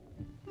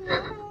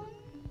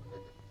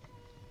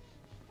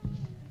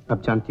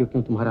 अब जानती हो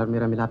क्यों तुम्हारा और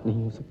मेरा मिलाप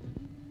नहीं हो सकता?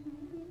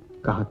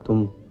 कहाँ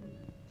तुम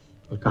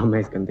और कहाँ मैं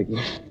इस गंदगी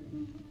में।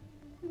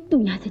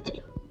 तुम यहाँ से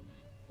चलो,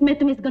 मैं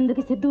तुम्हें इस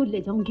गंदगी से दूर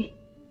ले जाऊंगी।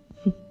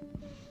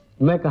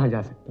 मैं कहाँ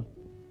जा सकता हूँ?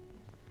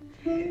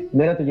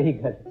 मेरा तो यही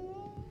घर,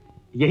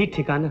 यही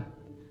ठिकाना।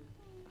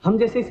 हम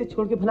जैसे इसे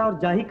छोड़ के भला और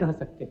जा ही कहाँ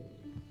सकते?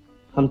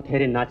 हम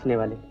ठहरे नाचने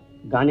वाले,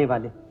 गाने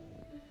वाले।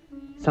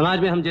 समाज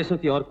में हम जैसों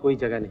की और कोई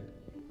जगह नहीं।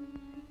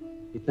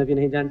 इतना भी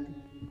नहीं जानती?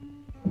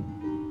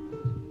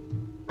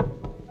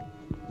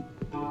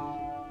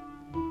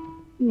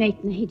 मैं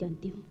इतना ही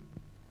जानती हूँ,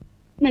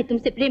 मैं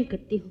तुमसे प्रेम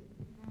करती हूँ।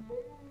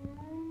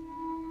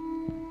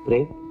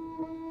 प्रेम?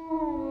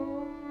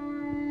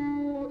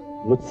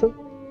 मुझसे?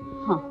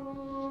 हाँ,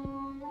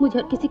 मुझे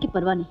और किसी की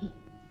परवाह नहीं।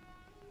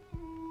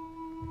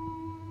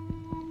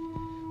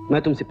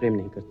 मैं तुमसे प्रेम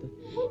नहीं करता।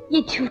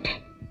 ये झूठ है,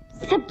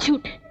 सब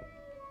झूठ है।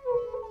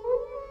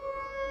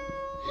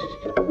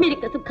 मेरी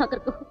कसम खाकर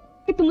कहो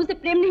कि तुम मुझसे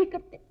प्रेम नहीं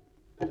करते।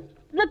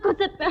 रखो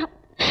सर पे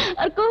हाथ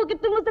और कहो कि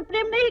तुम मुझसे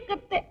प्रेम नहीं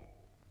करते।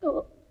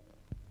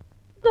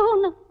 कहो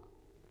ना,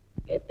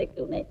 कहते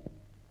क्यों नहीं?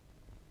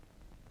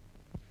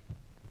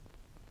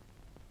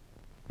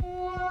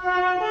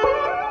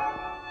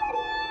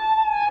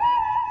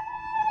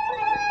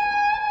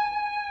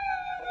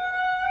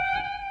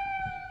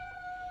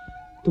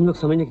 तुम लोग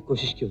समझने की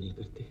कोशिश क्यों नहीं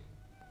करते?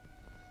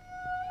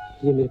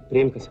 ये मेरे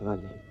प्रेम का सवाल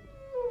नहीं,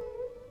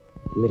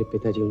 मेरे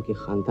पिताजी, उनके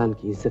खानदान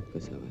की इज्जत का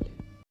सवाल है।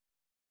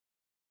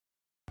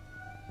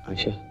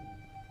 आशा,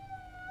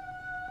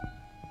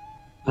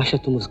 आशा,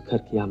 तुम उस घर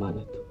की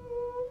अमानत हो।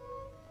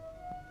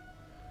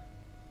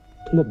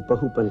 तुम्हें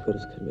बहू बनकर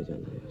उस घर में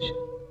जाना है आशा।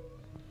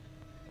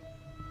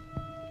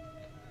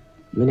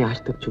 मैंने आज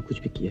तक जो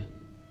कुछ भी किया,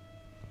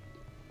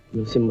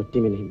 मैं उसे मिट्टी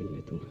में नहीं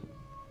मिलने दूंगा।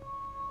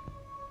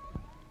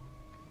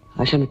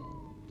 आशा,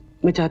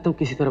 मैं चाहता हूं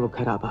किसी तरह वो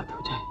घर आबाद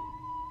हो जाए।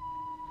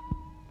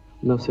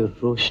 मैं उसे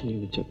रोशनी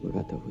में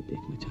जगमगाता हुआ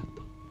देखना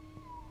चाहता हूं।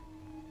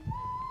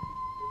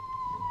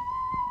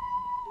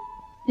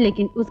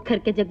 लेकिन उस घर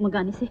के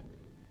जगमगाने से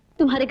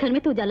तुम्हारे घर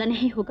में तो उजाला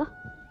नहीं होगा।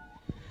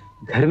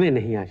 घर में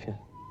नहीं आशा,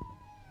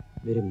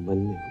 मेरे मन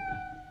में होगा।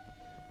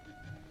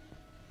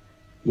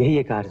 यही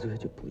एक आरज़ू है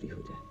जो पूरी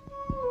हो जाए।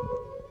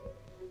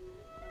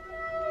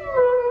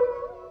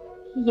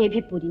 ये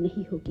भी पूरी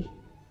नहीं होगी।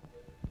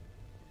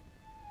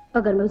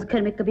 अगर मैं उस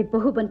घर में कभी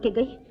बहू बन के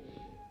गई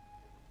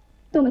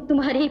तो मैं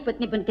तुम्हारी ही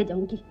पत्नी बन के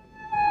जाऊंगी।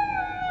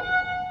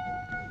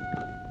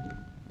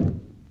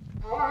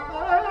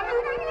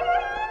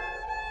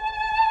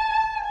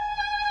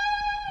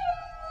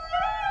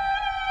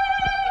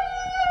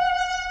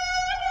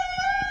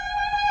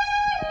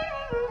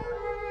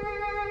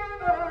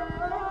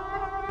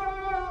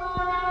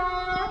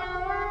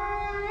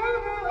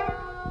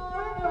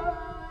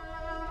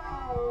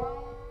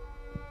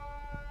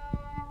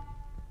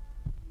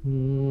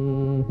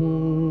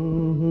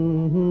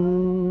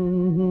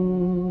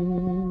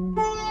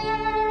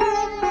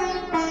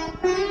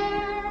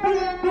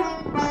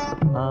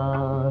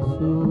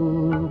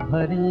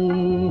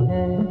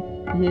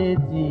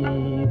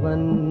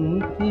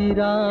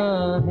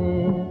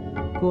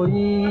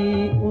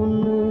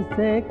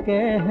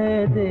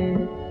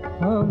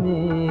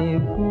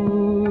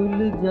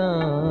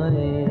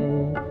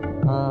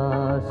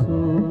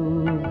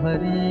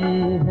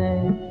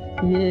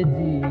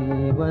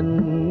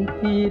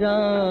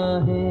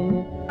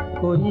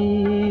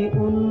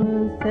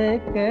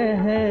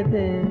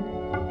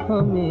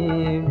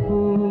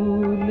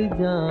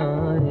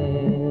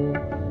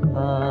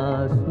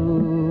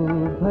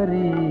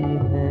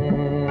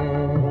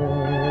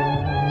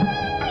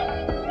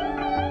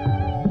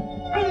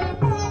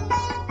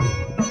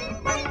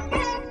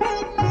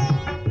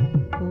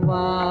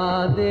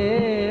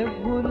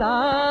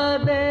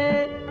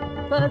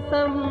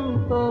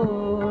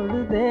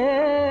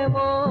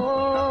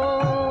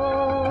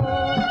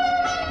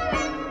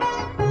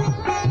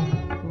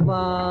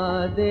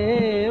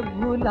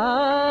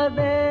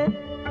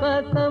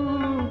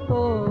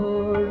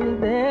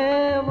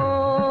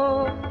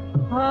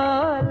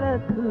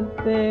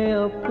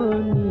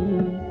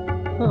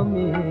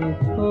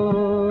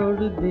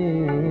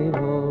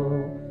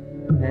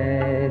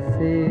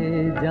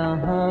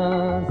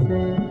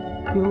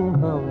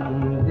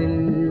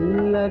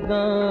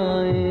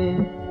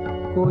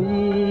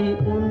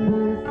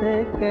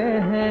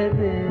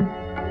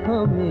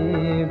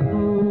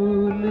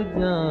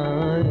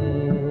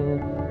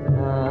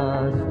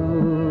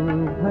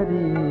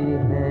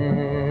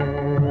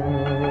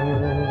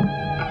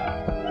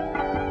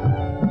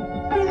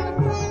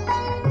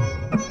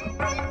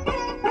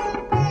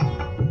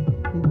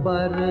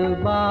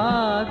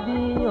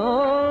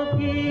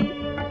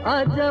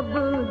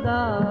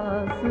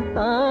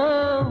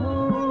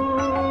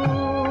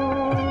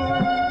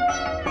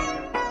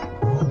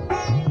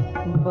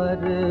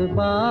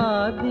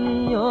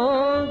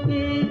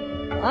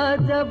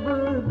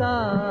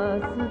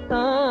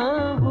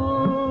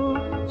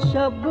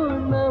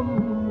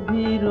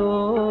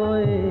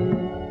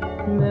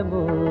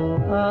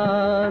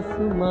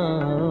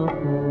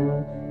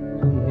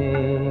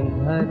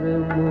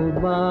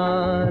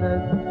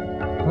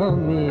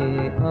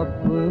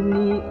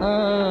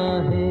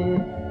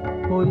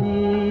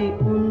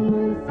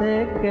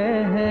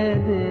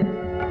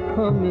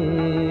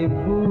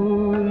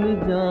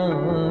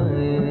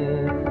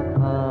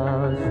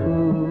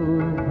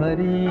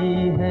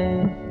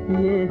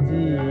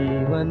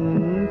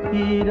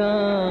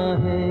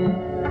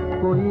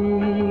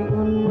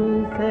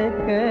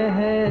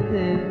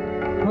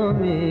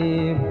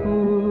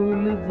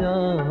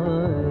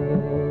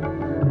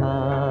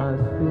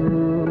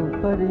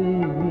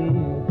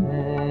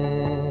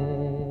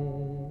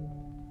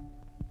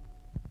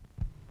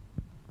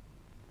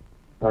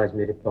 आज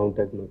मेरे पांव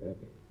डगमगा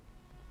गए।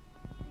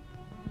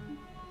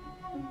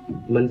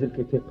 मंजिल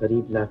के इतने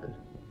करीब लाकर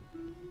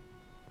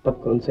अब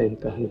कौन सा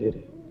इम्तिहान ले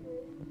रहे?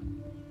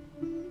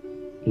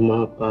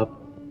 माँ बाप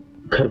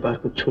घर बार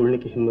को छोड़ने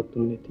की हिम्मत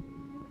तुमने दी,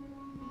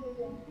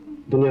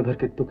 दुनिया भर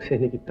के दुख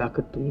सहने की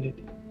ताकत तुमने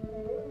दी।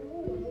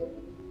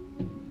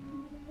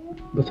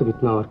 बस अब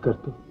इतना और कर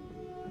दो,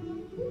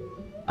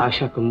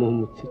 आशा का मोह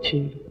मुझसे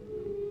छीन लो,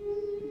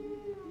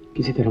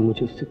 किसी तरह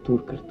मुझे उससे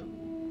दूर कर दो।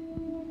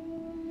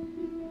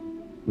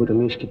 वो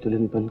रमेश की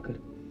दुल्हन बनकर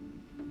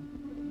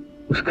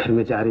उस घर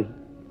में जा रही,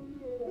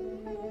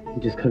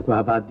 जिस घर को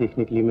आबाद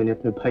देखने के लिए मैंने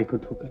अपने भाई को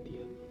धोखा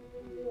दिया।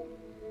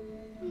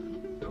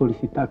 थोड़ी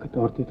सी ताकत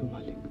और दे दो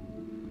मालिक,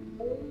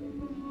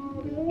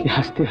 कि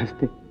हंसते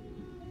हंसते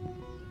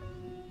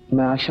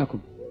मैं आशा को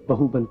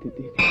बहू बनते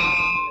देख।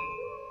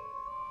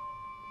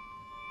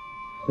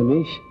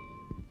 रमेश,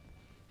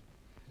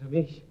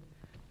 रमेश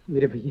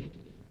मेरे भैया।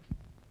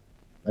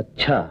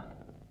 अच्छा,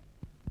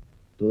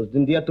 तो उस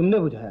दिन दिया तुमने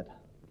बुझाया था।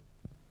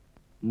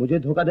 मुझे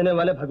धोखा देने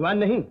वाले भगवान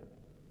नहीं,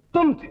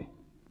 तुम थे।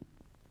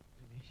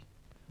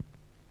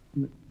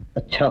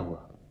 अच्छा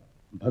हुआ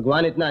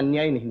भगवान इतना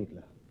अन्यायी नहीं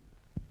निकला,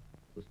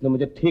 उसने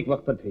मुझे ठीक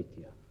वक्त पर भेज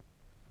दिया,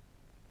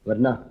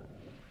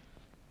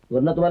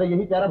 वरना तुम्हारा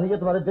यही प्यारा भैया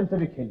तुम्हारे दिल से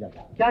भी खेल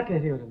जाता। क्या कह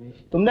रहे हो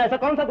रमेश? तुमने ऐसा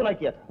कौन सा गुनाह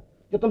किया था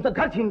जो तुमसे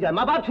घर छीन जाए,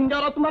 माँ बाप छीन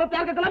जाए और तुम्हारा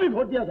प्यार का गला भी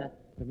घोट दिया जाए?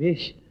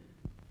 रमेश,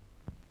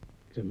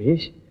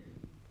 रमेश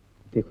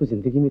देखो,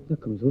 जिंदगी में इतना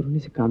कमजोर होने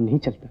से काम नहीं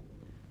चलता।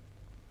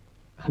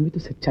 हमें तो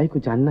सच्चाई को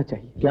जानना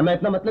चाहिए। क्या मैं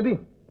इतना मतलबी?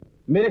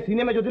 मेरे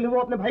सीने में जो दिल है वो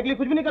अपने भाई के लिए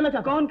कुछ भी नहीं करना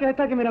चाहता। कौन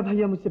कहता कि मेरा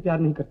भैया मुझसे प्यार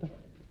नहीं करता?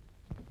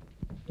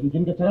 तुम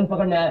जिनके चरण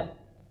पकड़ने आए,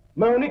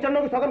 मैं उन्हीं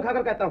चरणों की सौगंध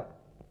खाकर कहता हूँ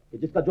कि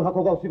जिसका जो हक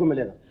होगा उसी को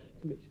मिलेगा।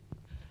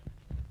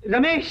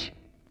 रमेश,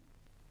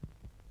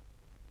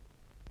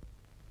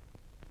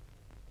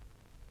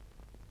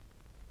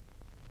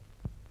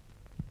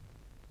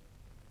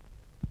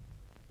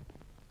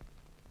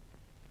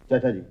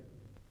 चाचा जी।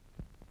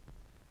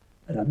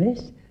 रमेश,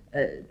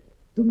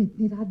 तुम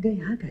इतनी रात गए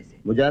यहाँ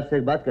कैसे? मुझे आपसे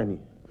एक बात कहनी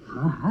है।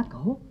 हाँ हाँ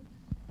कहो।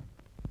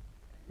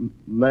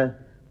 मैं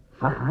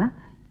हाँ हाँ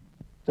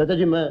चाचा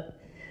जी, मैं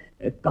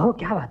कहो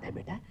क्या बात है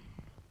बेटा?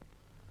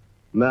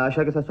 मैं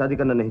आशा के साथ शादी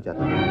करना नहीं चाहता।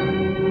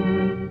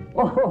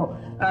 ओहो,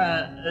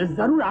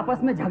 जरूर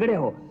आपस में झगड़े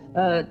हो,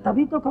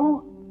 तभी तो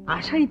कहूँ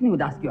आशा इतनी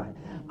उदास क्यों है?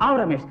 आओ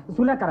रमेश,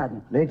 सुलह करा दूं।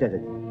 नहीं चाचा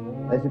जी,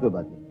 ऐसी कोई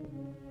बात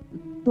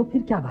नहीं। तो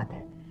फिर क्या बात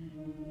है?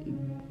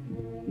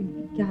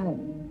 क्या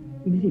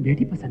मेरी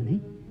बेटी पसंद नहीं?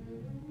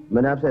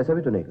 मैंने आपसे ऐसा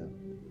भी तो नहीं कहा।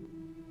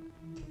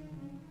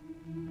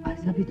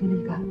 ऐसा भी तो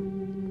नहीं कहा,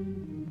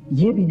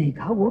 ये भी नहीं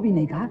कहा, वो भी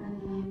नहीं कहा,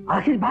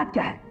 आखिर बात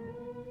क्या है?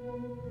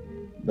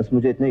 बस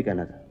मुझे इतना ही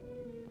कहना था,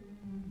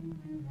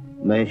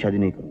 मैं शादी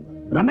नहीं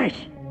करूंगा। रमेश,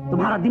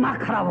 तुम्हारा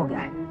दिमाग खराब हो गया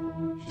है।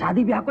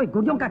 शादी ब्याह कोई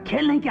गुर्जों का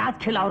खेल नहीं कि आज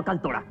खेला और कल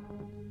तोड़ा।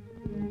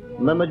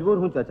 मैं मजबूर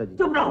हूँ चाचा जी।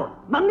 चुप रहो।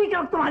 मम्मी के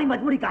वक्त तुम्हारी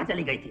मजबूरी कहाँ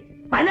चली गई थी?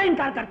 पहले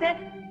इनकार करते।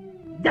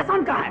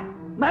 जसवंत कहाँ है?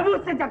 मैं भी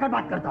उससे जाकर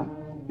बात करता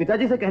हूँ।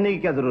 पिताजी से कहने की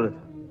क्या जरूरत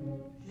है?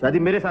 शादी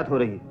मेरे साथ हो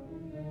रही है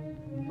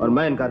और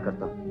मैं इनकार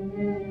करता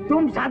हूँ।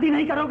 तुम शादी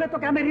नहीं करोगे तो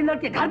क्या मेरी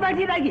लड़की घर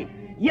बैठी रहेगी?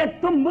 ये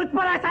तुम मुझ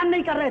पर एहसान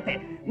नहीं कर रहे थे,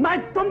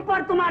 मैं तुम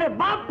पर, तुम्हारे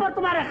बाप पर,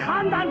 तुम्हारे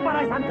खानदान पर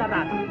एहसान कर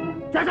रहा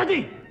था। चाचा जी।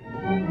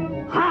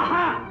 हाँ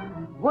हाँ,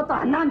 वो तो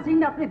हरनाम सिंह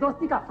ने अपनी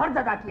दोस्ती का फर्ज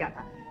अदा किया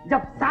था।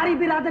 जब सारी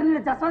बिरादरी ने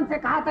जसवंत से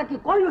कहा था कि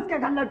कोई उसके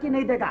घर लड़की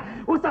नहीं देगा,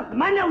 उस वक्त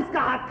मैंने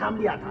उसका हाथ थाम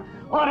लिया था।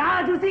 और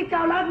आज उसी की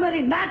औलाद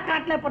मेरी नाक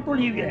काटने पर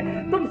तुली हुई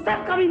है। तुम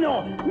सब कमीने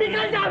हो,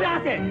 निकल जाओ यहाँ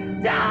से,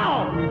 जाओ।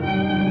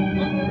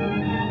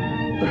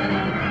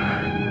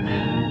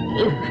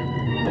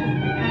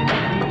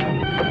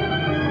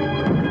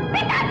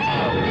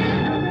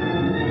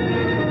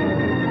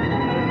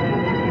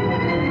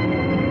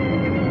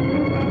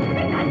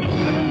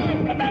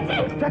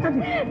 चाचा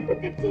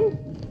जी।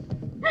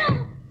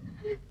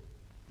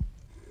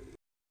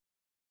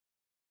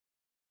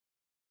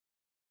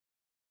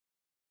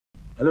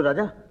 हेलो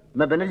राजा,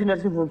 मैं बनर्जी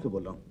नर्सिंग होम से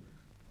बोल रहा हूँ।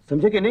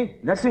 समझे कि नहीं?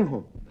 Nursing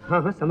home.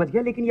 हाँ हाँ समझ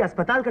गया, लेकिन ये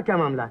अस्पताल का क्या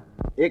मामला है?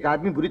 एक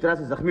आदमी बुरी तरह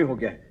से जख्मी हो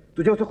गया है,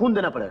 तुझे उसे खून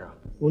देना पड़ेगा।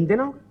 खून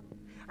देना होगा?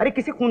 अरे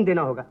किसे खून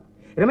देना होगा?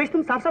 रमेश,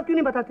 तुम साफ साफ क्यों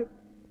नहीं बताते?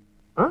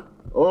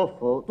 हाँ?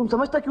 ओफो, तुम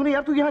समझता क्यों नहीं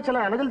यार? तू यहाँ चला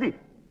आना जल्दी।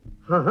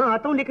 हाँ हाँ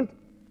आता हूँ, लेकिन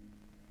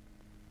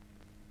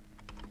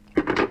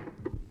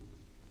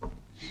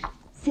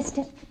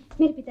सिस्टर,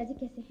 मेरे पिताजी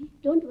कैसे हैं?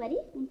 डोंट वरी,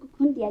 उनको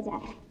खून दिया जा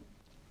रहा है।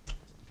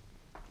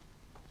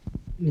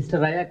 मिस्टर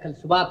राजा, कल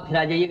सुबह आप फिर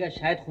आ जाइएगा,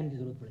 शायद खून की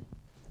जरूरत पड़े।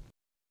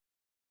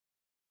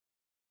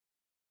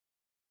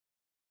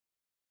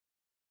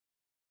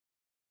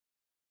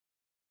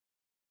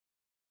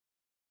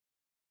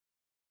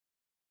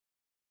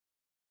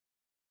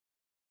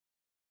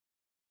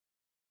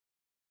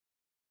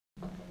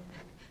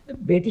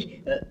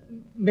 बेटी,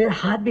 मेरा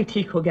हाथ भी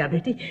ठीक हो गया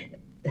बेटी।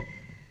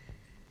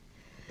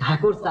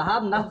 ठाकुर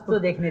साहब, नफ्स तो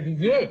देखने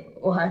दीजिए।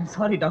 ओह आई एम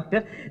सॉरी डॉक्टर।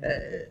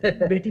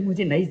 बेटी,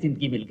 मुझे नई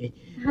जिंदगी मिल गई।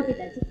 हाँ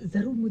पिताजी।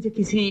 जरूर मुझे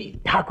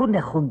किसी ठाकुर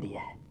ने खून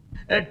दिया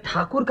है।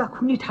 ठाकुर का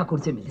खून ही ठाकुर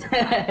से मिल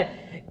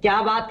जाए।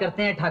 क्या बात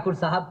करते हैं ठाकुर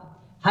साहब,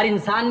 हर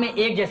इंसान में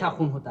एक जैसा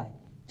खून होता है,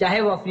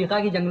 चाहे वो अफ्रीका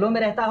की जंगलों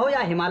में रहता हो या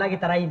हिमालय की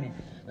तराई में।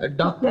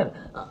 डॉक्टर,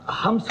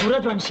 हम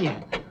सूरजवंशी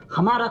हैं,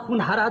 हमारा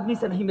खून हर आदमी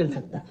से नहीं मिल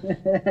सकता।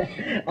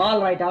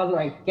 All right,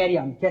 carry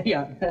on, carry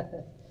on.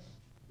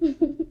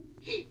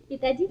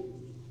 पिताजी,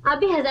 आप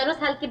भी हजारों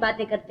साल की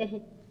बातें करते हैं।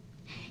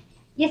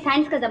 ये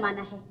साइंस का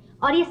जमाना है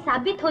और ये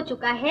साबित हो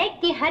चुका है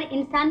कि हर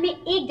इंसान में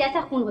एक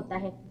जैसा खून होता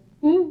है।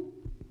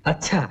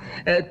 अच्छा,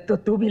 तो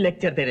तू भी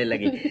लेक्चर देने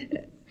लगी।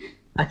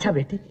 अच्छा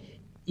बेटी,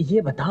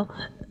 ये बताओ,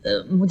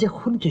 मुझे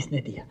खून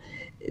किसने दिया?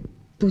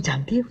 तू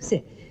जानती है उसे?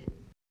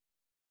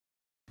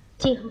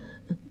 जी हाँ।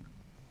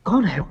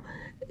 कौन है वो?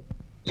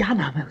 क्या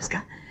नाम है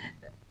उसका?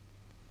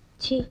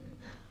 जी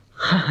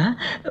हाँ हाँ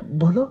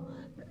बोलो।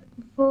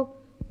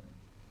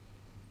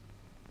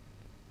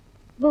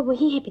 वो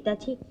वही है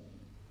पिताजी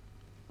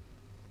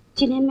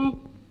जिन्हें मैं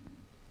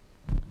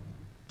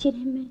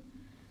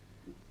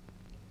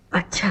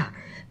अच्छा,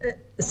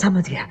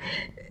 समझ गया।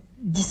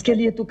 जिसके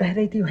लिए तू कह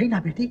रही थी वही ना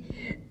बेटी।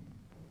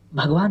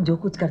 भगवान जो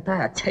कुछ करता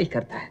है अच्छा ही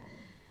करता है।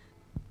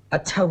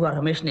 अच्छा हुआ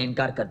रमेश ने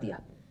इनकार कर दिया।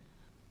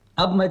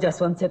 अब मैं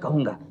जसवंत से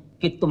कहूंगा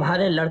कि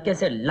तुम्हारे लड़के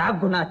से लाख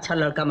गुना अच्छा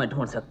लड़का मैं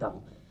ढूंढ सकता हूं।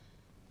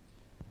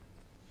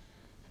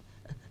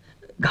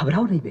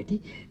 घबराओ नहीं बेटी,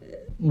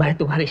 मैं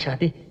तुम्हारी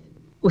शादी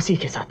उसी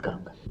के साथ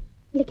करूंगा।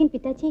 लेकिन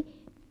पिताजी,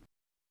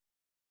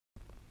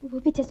 वो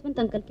भी जसवंत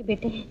अंकल के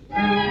बेटे हैं।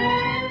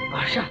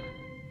 आशा,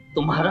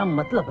 तुम्हारा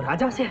मतलब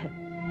राजा से है?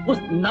 उस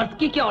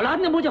नर्तकी की औलाद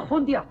ने मुझे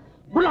फोन दिया।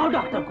 बुलाओ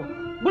डॉक्टर को,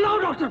 बुलाओ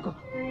डॉक्टर को।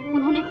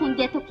 उन्होंने फोन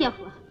दिया तो क्या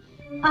हुआ?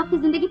 आपकी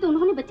जिंदगी तो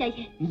उन्होंने बचाई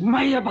है।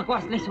 मैं ये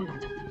बकवास नहीं सुनना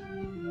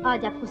चाहता।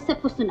 आज आपको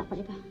सब कुछ सुनना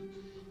पड़ेगा।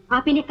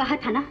 आप इन्हें कहा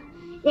था ना,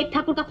 एक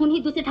ठाकुर का खून ही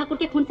दूसरे ठाकुर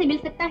के खून से मिल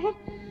सकता है।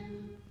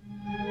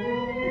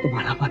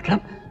 तुम्हारा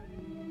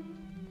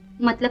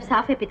मतलब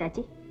साफ है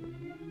पिताजी।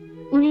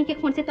 उन्हीं के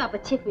खून से तो आप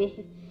अच्छे हुए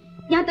हैं।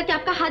 यहाँ तक कि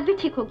आपका हाथ भी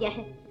ठीक हो गया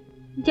है।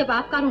 जब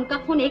आपका और उनका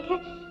खून एक है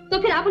तो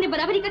फिर आप उन्हें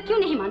बराबरी का क्यों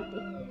नहीं मानते?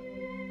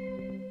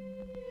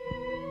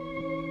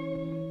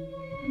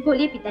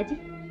 बोलिए पिताजी,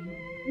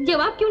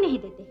 जवाब क्यों नहीं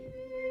देते?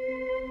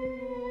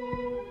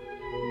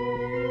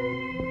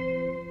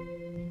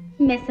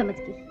 मैं समझ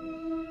गई,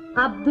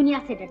 आप दुनिया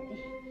से डरते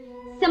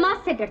हैं, समाज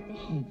से डरते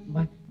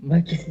हैं।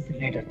 मैं किसी से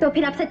नहीं डरता। तो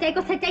फिर आप सच्चाई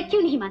को सच्चाई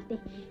क्यों नहीं मानते?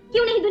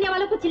 क्यों नहीं दुनिया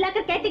वालों को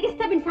चिल्लाकर कहते कि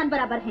सब इंसान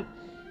बराबर हैं?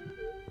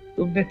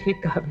 तुमने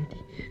ठीक कहा बेटी।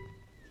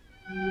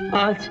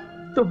 आज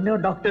तुमने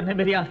और डॉक्टर ने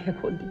मेरी आंखें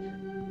खोल दी।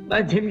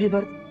 मैं जिंदगी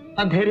भर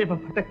अंधेरे में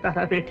भटकता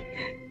रहा बेटी,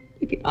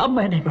 लेकिन अब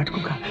मैं नहीं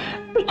भटकूंगा।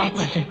 अब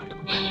मैं नहीं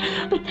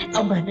भटकूंगा।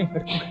 अब मैं नहीं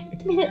भटकूंगा।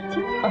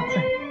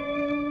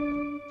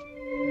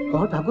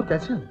 कहो ठाकुर,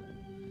 कैसे हो?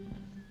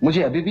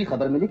 मुझे अभी भी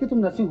खबर मिली कि तुम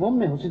नर्सिंग होम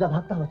में हो, सीधा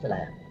भागता हुआ चला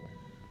आया।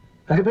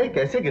 अरे भाई,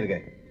 कैसे गिर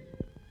गए?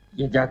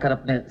 ये जाकर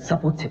अपने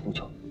सपूत से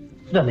पूछो।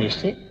 रमेश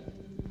से?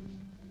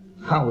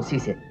 हाँ, उसी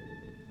से।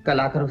 कल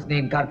आकर उसने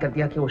इनकार कर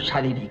दिया कि वो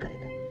शादी नहीं करेगा।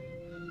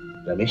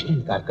 रमेश ने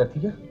इनकार कर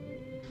दिया?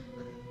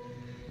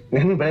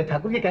 नहीं बड़े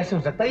ठाकुर, ये कैसे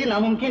हो सकता है? ये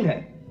नामुमकिन है।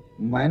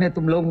 मैंने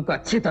तुम लोगों को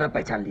अच्छी तरह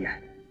पहचान लिया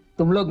है।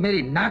 तुम लोग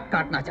मेरी नाक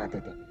काटना चाहते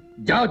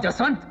थे। जाओ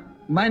जसवंत,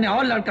 मैंने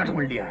और लड़का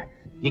ढूंढ लिया है।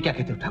 ये क्या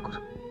कहते हो ठाकुर?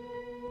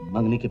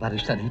 मंगनी के बाद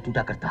रिश्ता नहीं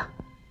टूटा करता।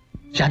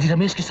 शादी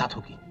रमेश के साथ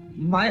होगी।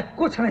 मैं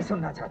कुछ नहीं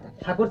सुनना चाहता।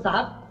 ठाकुर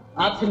साहब,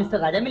 आपसे मिस्टर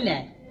राजा मिलने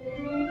आए।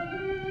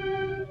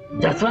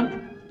 जसवंत,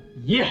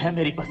 ये है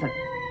मेरी पसंद।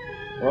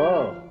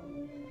 ओह,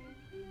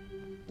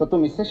 तो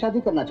तुम इससे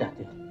शादी करना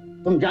चाहते हो?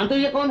 तुम जानते हो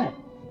ये कौन है?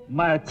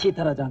 मैं अच्छी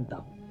तरह जानता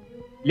हूँ,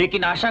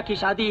 लेकिन आशा की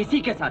शादी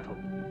इसी के साथ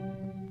होगी।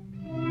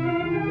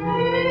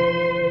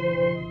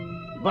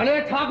 बड़े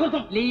ठाकुर,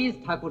 तुम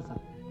प्लीज ठाकुर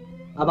साहब,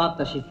 अब आप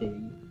तशरीफ ले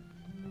जाइए।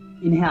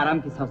 इन्हें आराम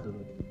की सख्त जरूरत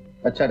है।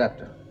 अच्छा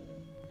डॉक्टर।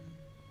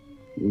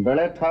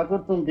 बड़े ठाकुर,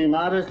 तुम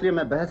बीमार हो इसलिए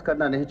मैं बहस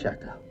करना नहीं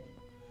चाहता,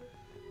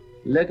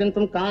 लेकिन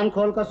तुम कान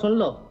खोल कर सुन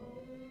लो।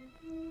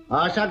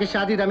 आशा की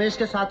शादी रमेश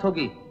के साथ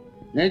होगी,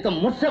 नहीं तो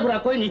मुझसे बुरा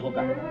कोई नहीं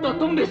होगा। तो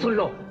तुम भी सुन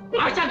लो,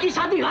 आशा की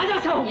शादी राजा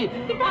से होगी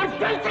और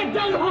जल्द से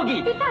जल्द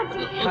होगी।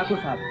 ठाकुर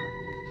साहब,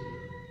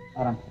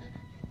 आराम।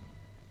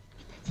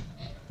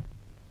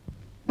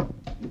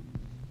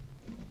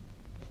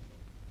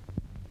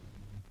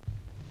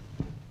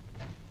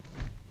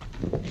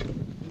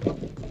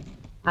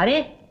 अरे,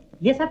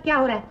 ये सब क्या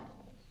हो रहा है?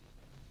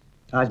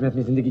 आज मैं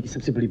अपनी जिंदगी की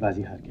सबसे बड़ी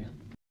बाजी हार गया।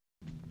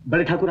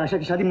 बड़े ठाकुर आशा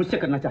की शादी मुझसे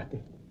करना चाहते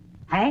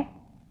हैं।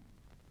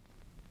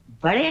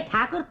 बड़े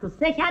ठाकुर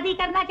तुझसे शादी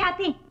करना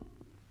चाहते?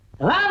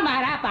 वाह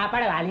मारा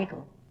पापड़ वाले को।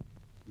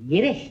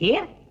 मेरे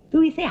शेर,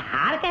 तू इसे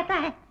हार कहता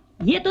है?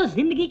 ये तो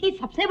जिंदगी की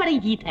सबसे बड़ी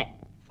जीत है।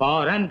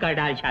 फौरन कर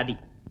डाल शादी।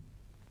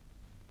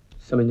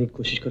 समझने की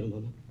कोशिश करो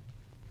मामा।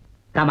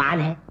 कमाल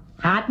है,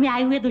 हाथ में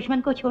आए हुए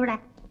दुश्मन को छोड़ा।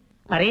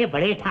 अरे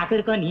बड़े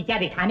ठाकुर को नीचा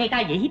दिखाने का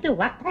यही तो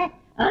वक्त है,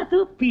 और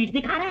तू पीठ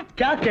दिखा रहा है।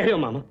 क्या कह रहे हो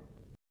मामा?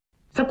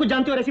 सब कुछ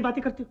जानते हो और ऐसी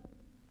बातें करते हो?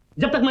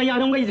 जब तक मैं यहाँ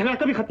रहूंगा ये झगड़ा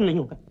कभी खत्म नहीं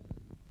होगा।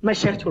 मैं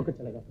शहर छोड़कर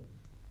चला जाता हूँ।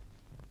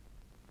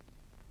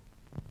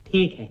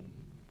 ठीक है,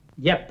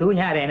 जब तू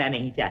यहाँ रहना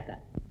नहीं चाहता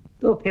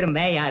तो फिर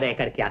मैं यहाँ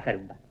रहकर क्या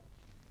करूंगा?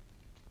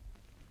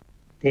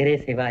 तेरे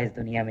सिवा इस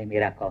दुनिया में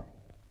मेरा कौन?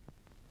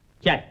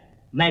 चल,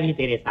 मैं भी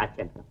तेरे साथ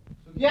चलता हूँ।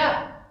 सुखिया,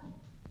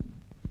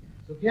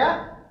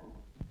 सुखिया,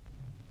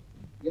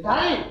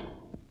 गिधारी,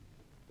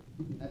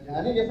 न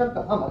जाने ये सब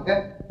कहाँ मर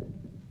गए।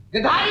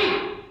 गिधारी!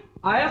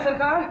 आया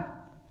सरकार।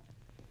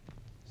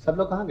 सब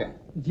लोग कहाँ गए?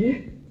 जी,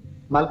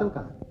 मालकन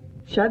कहाँ?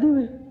 शादी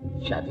में।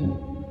 शादी में?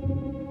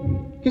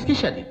 किसकी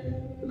शादी?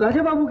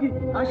 राजा बाबू की,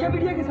 आशा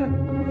बिटिया के साथ।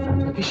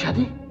 राजा की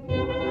शादी?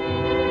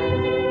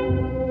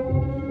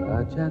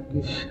 राजा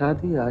की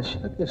शादी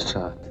आशा के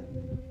साथ?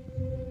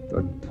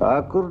 तो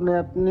ठाकुर ने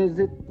अपनी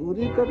जिद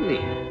पूरी कर ली।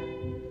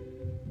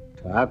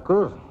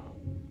 ठाकुर,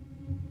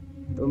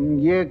 तुम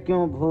ये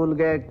क्यों भूल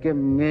गए कि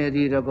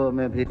मेरी रगों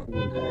में भी खून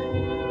है?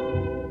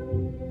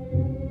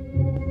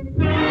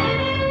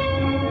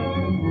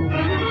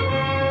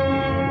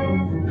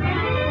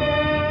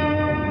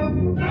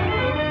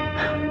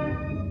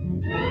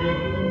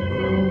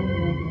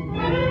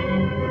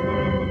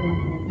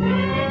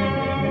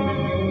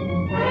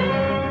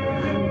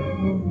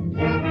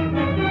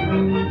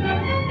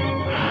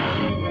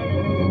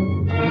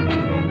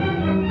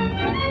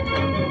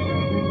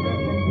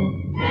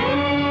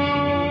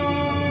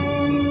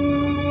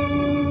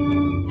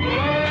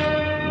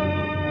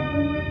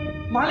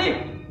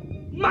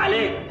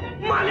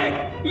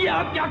 ये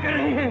आप क्या कर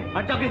रहे हैं?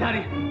 हट जाओ गिरधारी,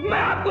 मैं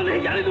आपको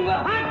नहीं जाने दूंगा।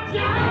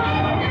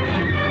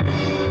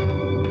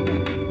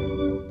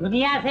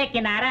 दुनिया से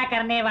किनारा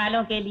करने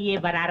वालों के लिए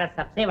बनारस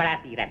सबसे बड़ा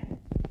तीरथ।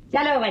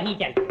 चलो वहीं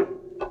चल।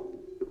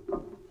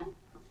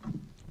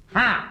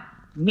 हाँ,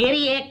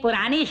 मेरी एक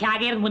पुरानी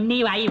शागिर्द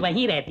मुन्नी बाई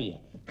वहीं रहती है।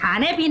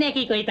 खाने पीने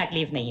की कोई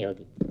तकलीफ नहीं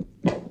होगी।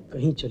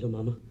 कहीं चलो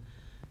मामा,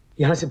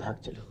 यहाँ से भाग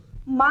चलो।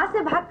 माँ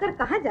से भागकर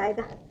कहाँ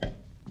जाएगा?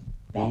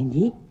 बहन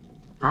जी,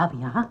 आप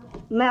यहाँ?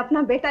 मैं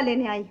अपना बेटा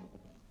लेने आई हूँ।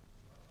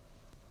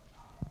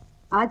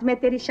 आज मैं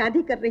तेरी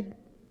शादी कर रही हूँ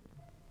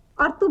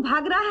और तू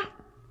भाग रहा है।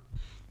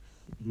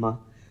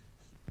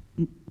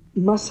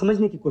 माँ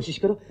समझने की कोशिश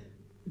करो।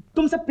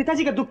 तुम सब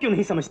पिताजी का दुख क्यों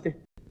नहीं समझते?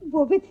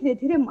 वो भी धीरे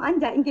धीरे मान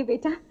जाएंगे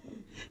बेटा।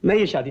 मैं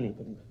ये शादी नहीं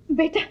करूंगा।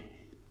 बेटा,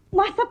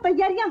 वहाँ सब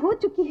तैयारियां हो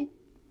चुकी है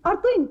और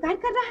तू इनकार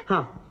कर रहा है।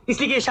 हाँ,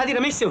 इसलिए कि ये शादी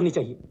रमेश से होनी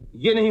चाहिए।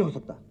 ये नहीं हो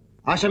सकता।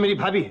 आशा मेरी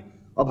भाभी है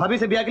और भाभी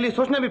से ब्याह के लिए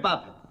सोचना भी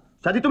पाप है।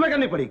 शादी तुम्हें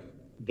करनी पड़ेगी।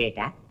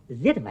 बेटा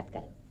जिद मत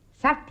करो,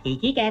 सब ठीक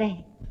ही कह रहे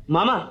हैं।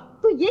 मामा,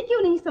 तू ये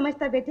क्यों नहीं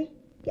समझता बेटे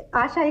कि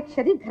आशा एक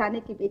शरीफ घराने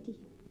की बेटी है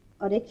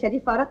और एक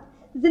शरीफ औरत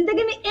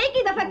जिंदगी में एक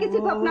ही दफा किसी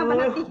को अपना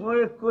बनाती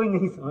है। कोई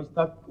नहीं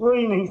समझता,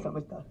 कोई नहीं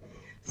समझता।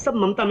 सब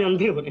ममता में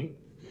अंधे हो रहे हैं।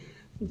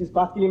 जिस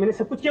बात के लिए मैंने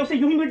सब कुछ किया उसे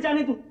यूं ही मिट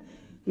जाने दो।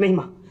 नहीं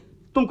माँ,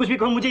 तुम कुछ भी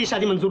करो, मुझे ये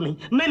शादी मंजूर नहीं।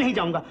 मैं नहीं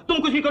जाऊंगा। तुम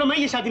कुछ भी करो, मैं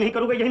ये शादी नहीं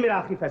करूंगा। यही मेरा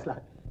आखिरी फैसला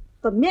है।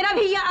 तो मेरा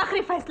भी यह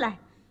आखिरी फैसला है।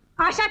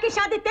 आशा की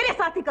शादी तेरे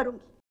साथ ही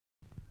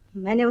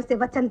करूंगी। मैंने उसे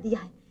वचन दिया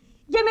है।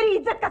 ये मेरी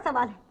इज्जत का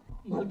सवाल है।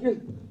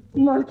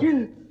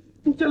 मालकिन,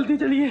 जल्दी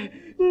चलिए,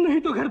 नहीं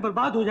तो घर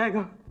बर्बाद हो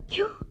जाएगा।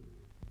 क्यों?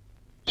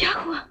 क्या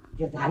हुआ?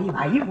 गिरधारी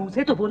भाई, मुंह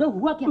से तो बोलो,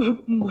 हुआ क्या?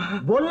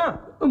 बोलना।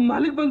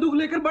 मालिक बंदूक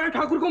लेकर बड़े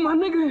ठाकुर को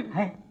मारने गए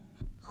हैं।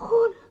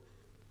 खून,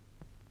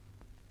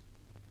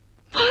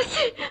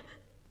 फांसी,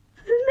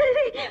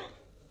 नहीं,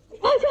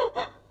 आजा।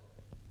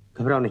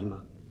 घबराओ नहीं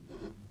माँ,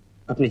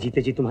 अपने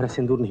जीते जी तुम्हारा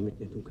सिंदूर नहीं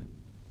मिटने दूंगा।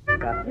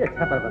 काफी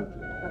अच्छा प्रबंध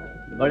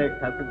किया, बड़े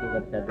ठाकुर की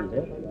बच्चा दी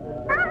है।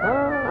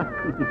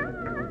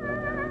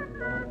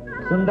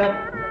 सुंदर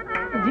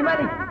जी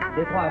मालिक,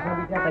 देखो आशा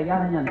बिटिया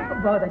तैयार है जाने।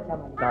 बहुत अच्छा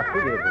मालिक। काफी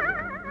देर हो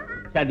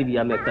गई, शादी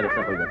ब्याह में अक्सर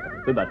ऐसा हो जाता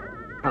है। कोई बात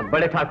नहीं। हाँ,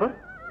 बड़े ठाकुर,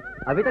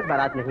 अभी तक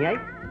बारात नहीं आई?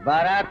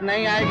 बारात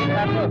नहीं आएगी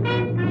ठाकुर।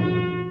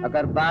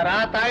 अगर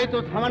बारात आई तो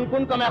उस हवन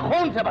कुंड को मैं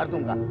खून से भर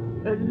दूंगा।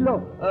 लो,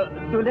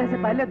 दूल्हे से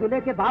पहले दूल्हे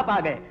के बाप आ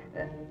गए।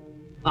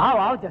 आओ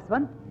आओ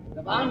जसवंत।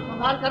 जबान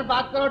संभाल कर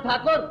बात करो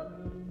ठाकुर।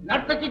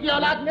 नर्तकी की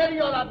औलाद मेरी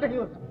औलाद नहीं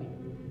हो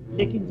सकती।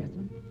 लेकिन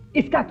जसवंत,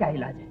 इसका क्या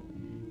इलाज है?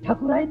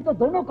 ठाकुराइन तो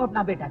दोनों को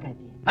अपना बेटा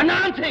कहती है।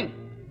 हरनाम सिंह,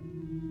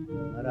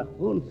 मेरा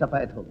खून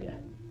सफेद हो गया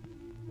है।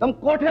 तुम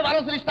कोठे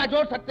वालों से रिश्ता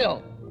जोड़ सकते हो,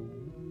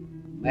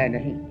 मैं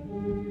नहीं।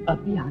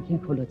 अब भी आंखें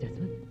खोलो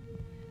जसवंत,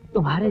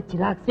 तुम्हारे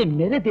चिराग से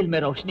मेरे दिल में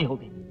रोशनी हो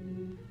गई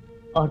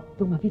और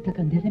तुम अभी तक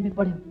अंधेरे में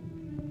पड़े हो।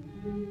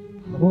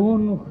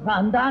 खून,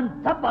 खानदान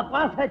सब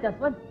बकवास है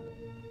जसवंत।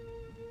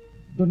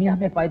 दुनिया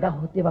में पैदा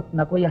होते वक्त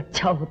न कोई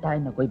अच्छा होता है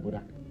न कोई बुरा।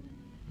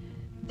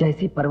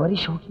 जैसी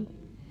परवरिश होगी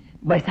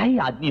वैसा ही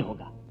आदमी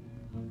होगा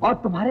और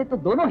तुम्हारे तो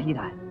दोनों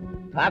हीरा है।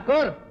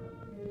 ठाकुर,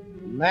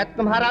 मैं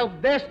तुम्हारा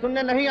उपदेश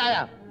सुनने नहीं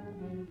आया।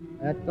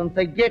 मैं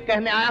तुमसे ये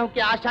कहने आया हूँ कि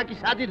आशा की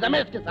शादी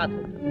रमेश के साथ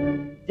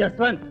होगी।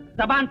 जसवंत,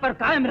 जबान पर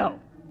कायम रहो।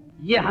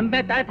 ये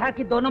हमें तय था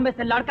कि दोनों में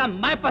से लड़का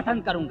मैं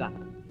पसंद करूंगा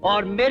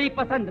और मेरी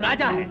पसंद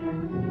राजा है।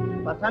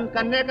 पसंद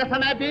करने का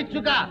समय बीत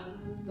चुका।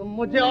 तुम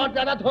मुझे और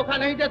ज्यादा धोखा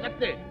नहीं दे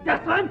सकते।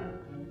 जसवंत,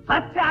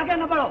 हद से आगे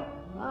न बढ़ो।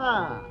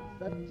 हाँ,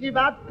 सच्ची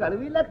बात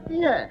कड़वी लगती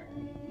है।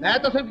 मैं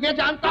तो सिर्फ ये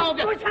जानता हूँ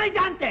कि कुछ नहीं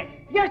जानते।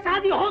 ये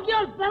शादी होगी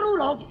और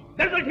जरूर होगी।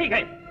 बिल्कुल ठीक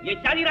है, ये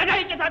शादी राजा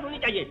ही के साथ होनी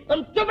चाहिए।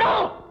 तुम चुप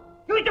रहो।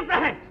 क्यों चुप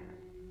रहे?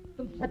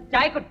 तुम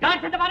सच्चाई को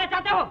डांट से दबाना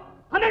चाहते हो?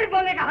 हमें भी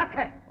बोलने का हक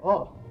है।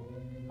 ओह,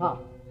 हाँ,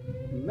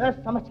 मैं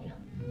समझ गया।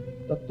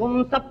 तो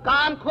तुम सब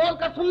कान खोल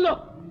कर सुन लो।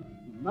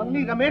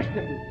 मंगनी रमेश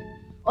से हुई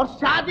और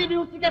शादी भी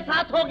उसी के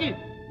साथ होगी।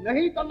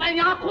 नहीं तो मैं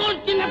यहाँ खून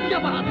की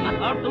नदियां बहा दूंगा।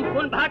 और तुम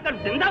खून बहाकर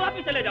जिंदा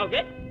वापस चले जाओगे।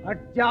 हट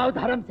जाओ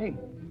धर्म सिंह।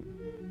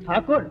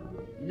 ठाकुर,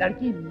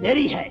 लड़की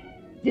मेरी है,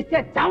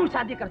 जिससे चाहूं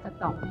शादी कर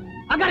सकता हूँ।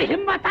 अगर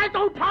हिम्मत है तो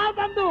उठाओ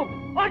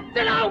बंदूक और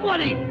चलाओ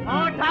गोली।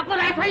 और ठाकुर,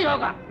 ऐसा ही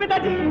होगा।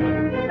 पिताजी,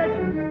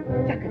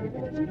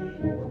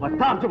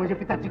 बताओ जो मुझे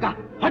पिताजी का।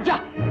 हट जा।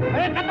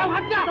 अरे कहता हूँ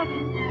हट जा।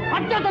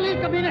 हट जा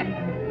दलील कमीने।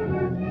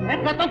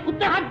 मैं कहता हूँ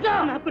कुत्ते हट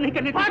जा। मैं आपको नहीं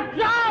करने दूंगा। हट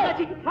जाओ।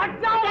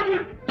 हट जाओ।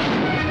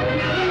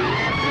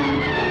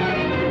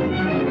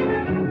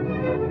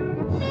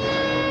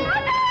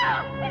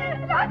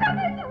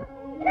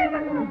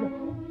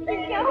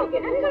 क्या हो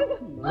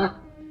गया?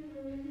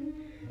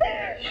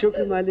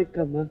 शुक्र मालिक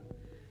का माँ,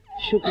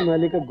 शुक्र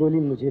मालिक का गोली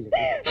मुझे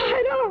लगी।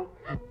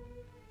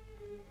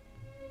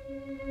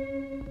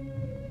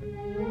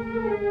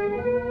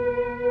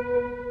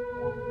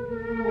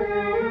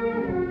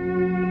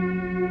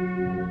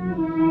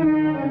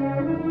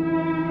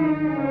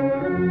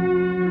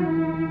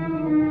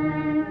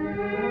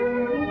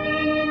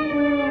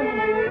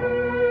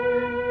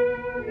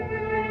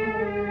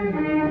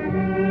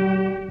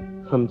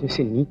 हम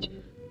जैसे नीच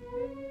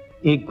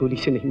एक गोली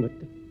से नहीं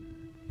मरते।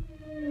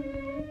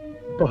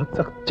 बहुत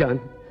सख्त जान,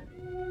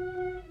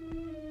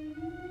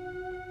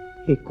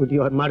 एक गोली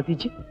और मार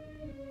दीजिए।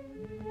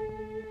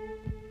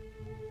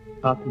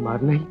 आप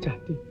मारना ही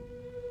चाहती,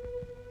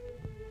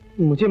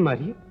 मुझे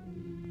मारिए।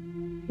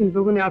 इन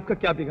लोगों ने आपका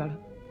क्या बिगाड़ा?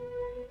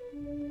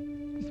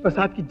 इस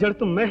फसाद की जड़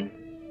तो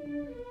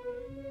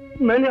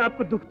मैंने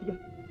आपको दुख दिया,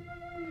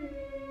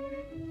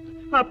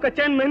 आपका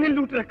चैन मैंने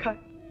लूट रखा है।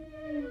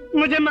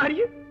 मुझे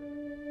मारिए,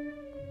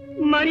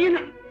 मारिए ना।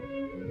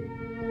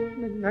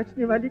 मैं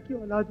नाचने वाली की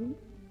औलाद हूं,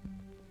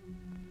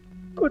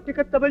 कोटे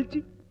का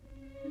तबलची,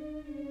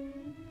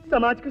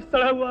 समाज का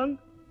सड़ा हुआ अंग।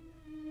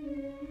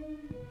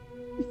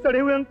 इस सड़े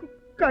हुए अंग को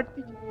काट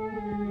दीजिए,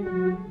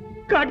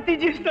 काट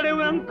दीजिए इस सड़े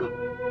हुए अंग को।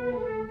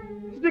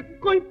 इसमें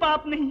कोई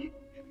पाप नहीं है,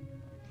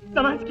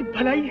 समाज की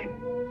भलाई है।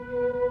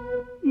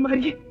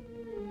 मारिए,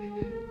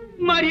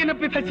 मारिए ना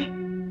पिताजी।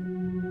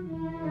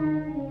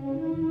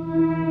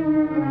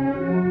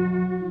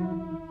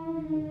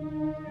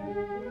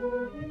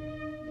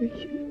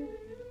 देखिए,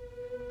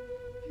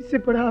 इससे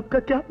बड़ा आपका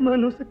क्या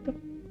अपमान हो सकता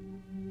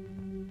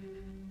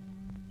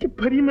कि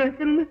भरी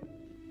महफिल में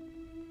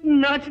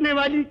नाचने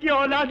वाली की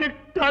औलाद एक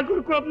ठाकुर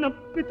को अपना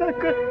पिता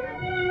कर।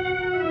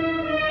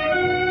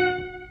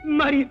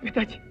 मारिए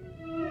पिताजी,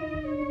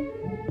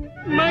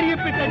 मारिए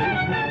पिताजी,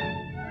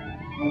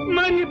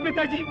 मारिए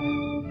पिताजी,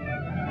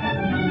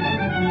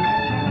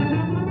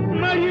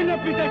 मारिए ना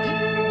पिताजी।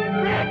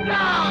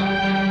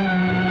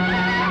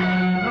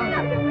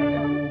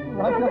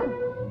 राजा,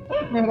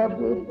 मेरा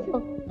बेटा,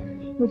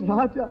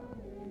 राजा,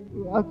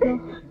 राजा,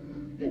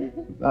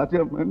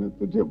 राजा, मैंने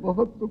तुझे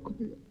बहुत दुख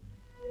दिया,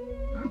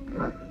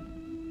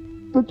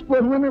 तुझ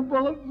पर मैंने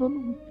बहुत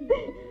जुल्म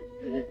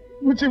किया।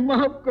 मुझे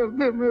माफ कर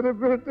दे मेरे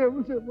बेटे,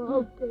 मुझे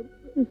माफ कर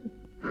दे।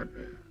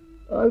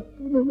 आज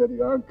तूने मेरी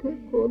आंखें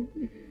खोल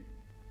दी।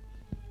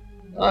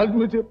 आज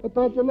मुझे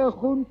पता चला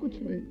खून कुछ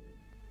नहीं,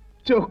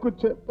 जो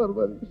कुछ है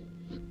परवरिश।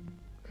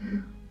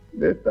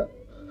 बेटा,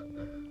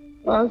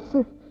 आज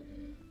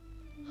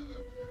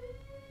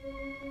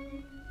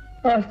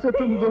से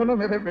तुम दोनों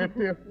मेरे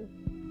बेटे हो।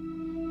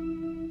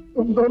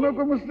 तुम दोनों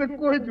को मुझसे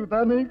कोई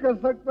जुदा नहीं कर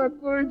सकता,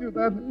 कोई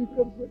जुदा नहीं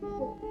कर सकता।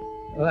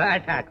 वाह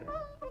ठाकुर,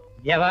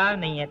 जवाब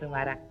नहीं है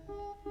तुम्हारा।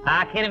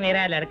 आखिर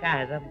मेरा लड़का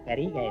हजम कर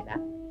ही गए ना।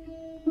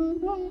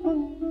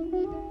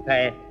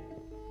 खैर,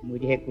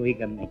 मुझे कोई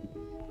गम नहीं,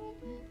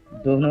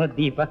 दोनों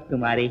दीपक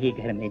तुम्हारे ही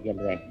घर में जल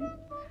रहे हैं।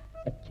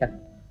 अच्छा,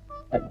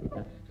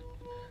 अलविदा।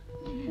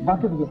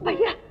 बाके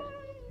भैया,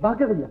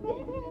 बाके भैया,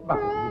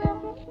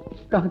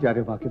 कहाँ जा रहे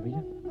हो बाके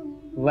भैया?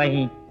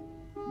 वहीं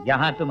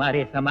जहाँ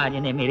तुम्हारे समाज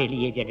ने मेरे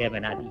लिए जगह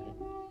बना दी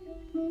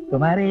है।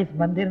 तुम्हारे इस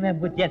मंदिर में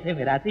मुझ जैसे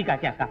विरासी का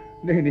क्या काम?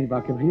 नहीं नहीं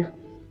बाके भैया,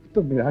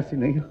 तुम विरासी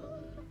नहीं हो,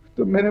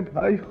 तुम मेरे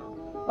भाई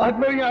हो। आज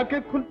मेरी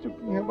आंखें खुल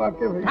चुकी हैं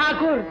बाके भैया।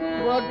 ठाकुर,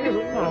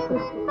 ठाकुर,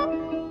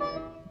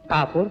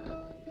 ठाकुर,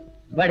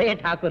 बड़े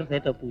ठाकुर से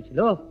तो पूछ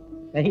लो,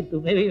 कहीं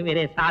तुम्हें भी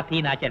मेरे साथ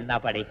ही ना चलना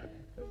पड़े।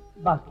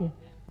 बाकी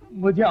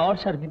मुझे और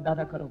शर्मिंदा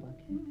ना करो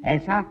बाकी।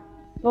 ऐसा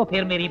तो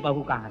फिर मेरी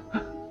बहू कहाँ?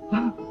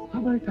 हाँ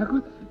भाई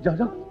ठाकुर, जाओ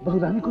जाओ, बहू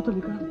रानी को तो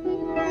लेकर आओ।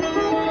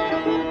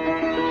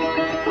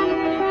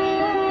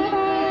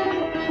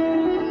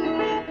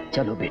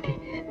 चलो बेटी।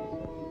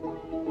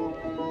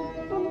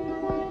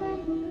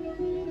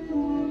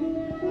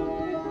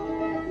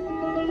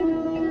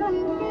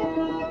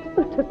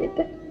 उठो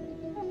बेटा,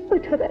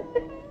 उठो राजा,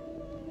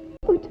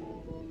 उठो।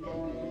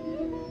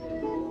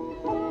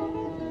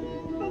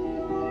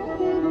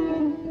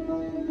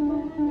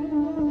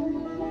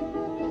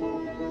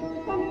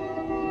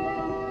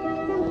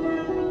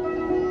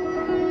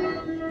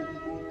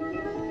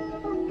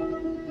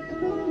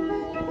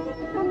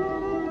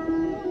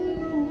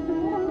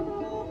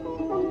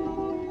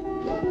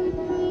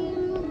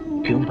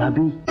 क्यों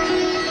भाभी?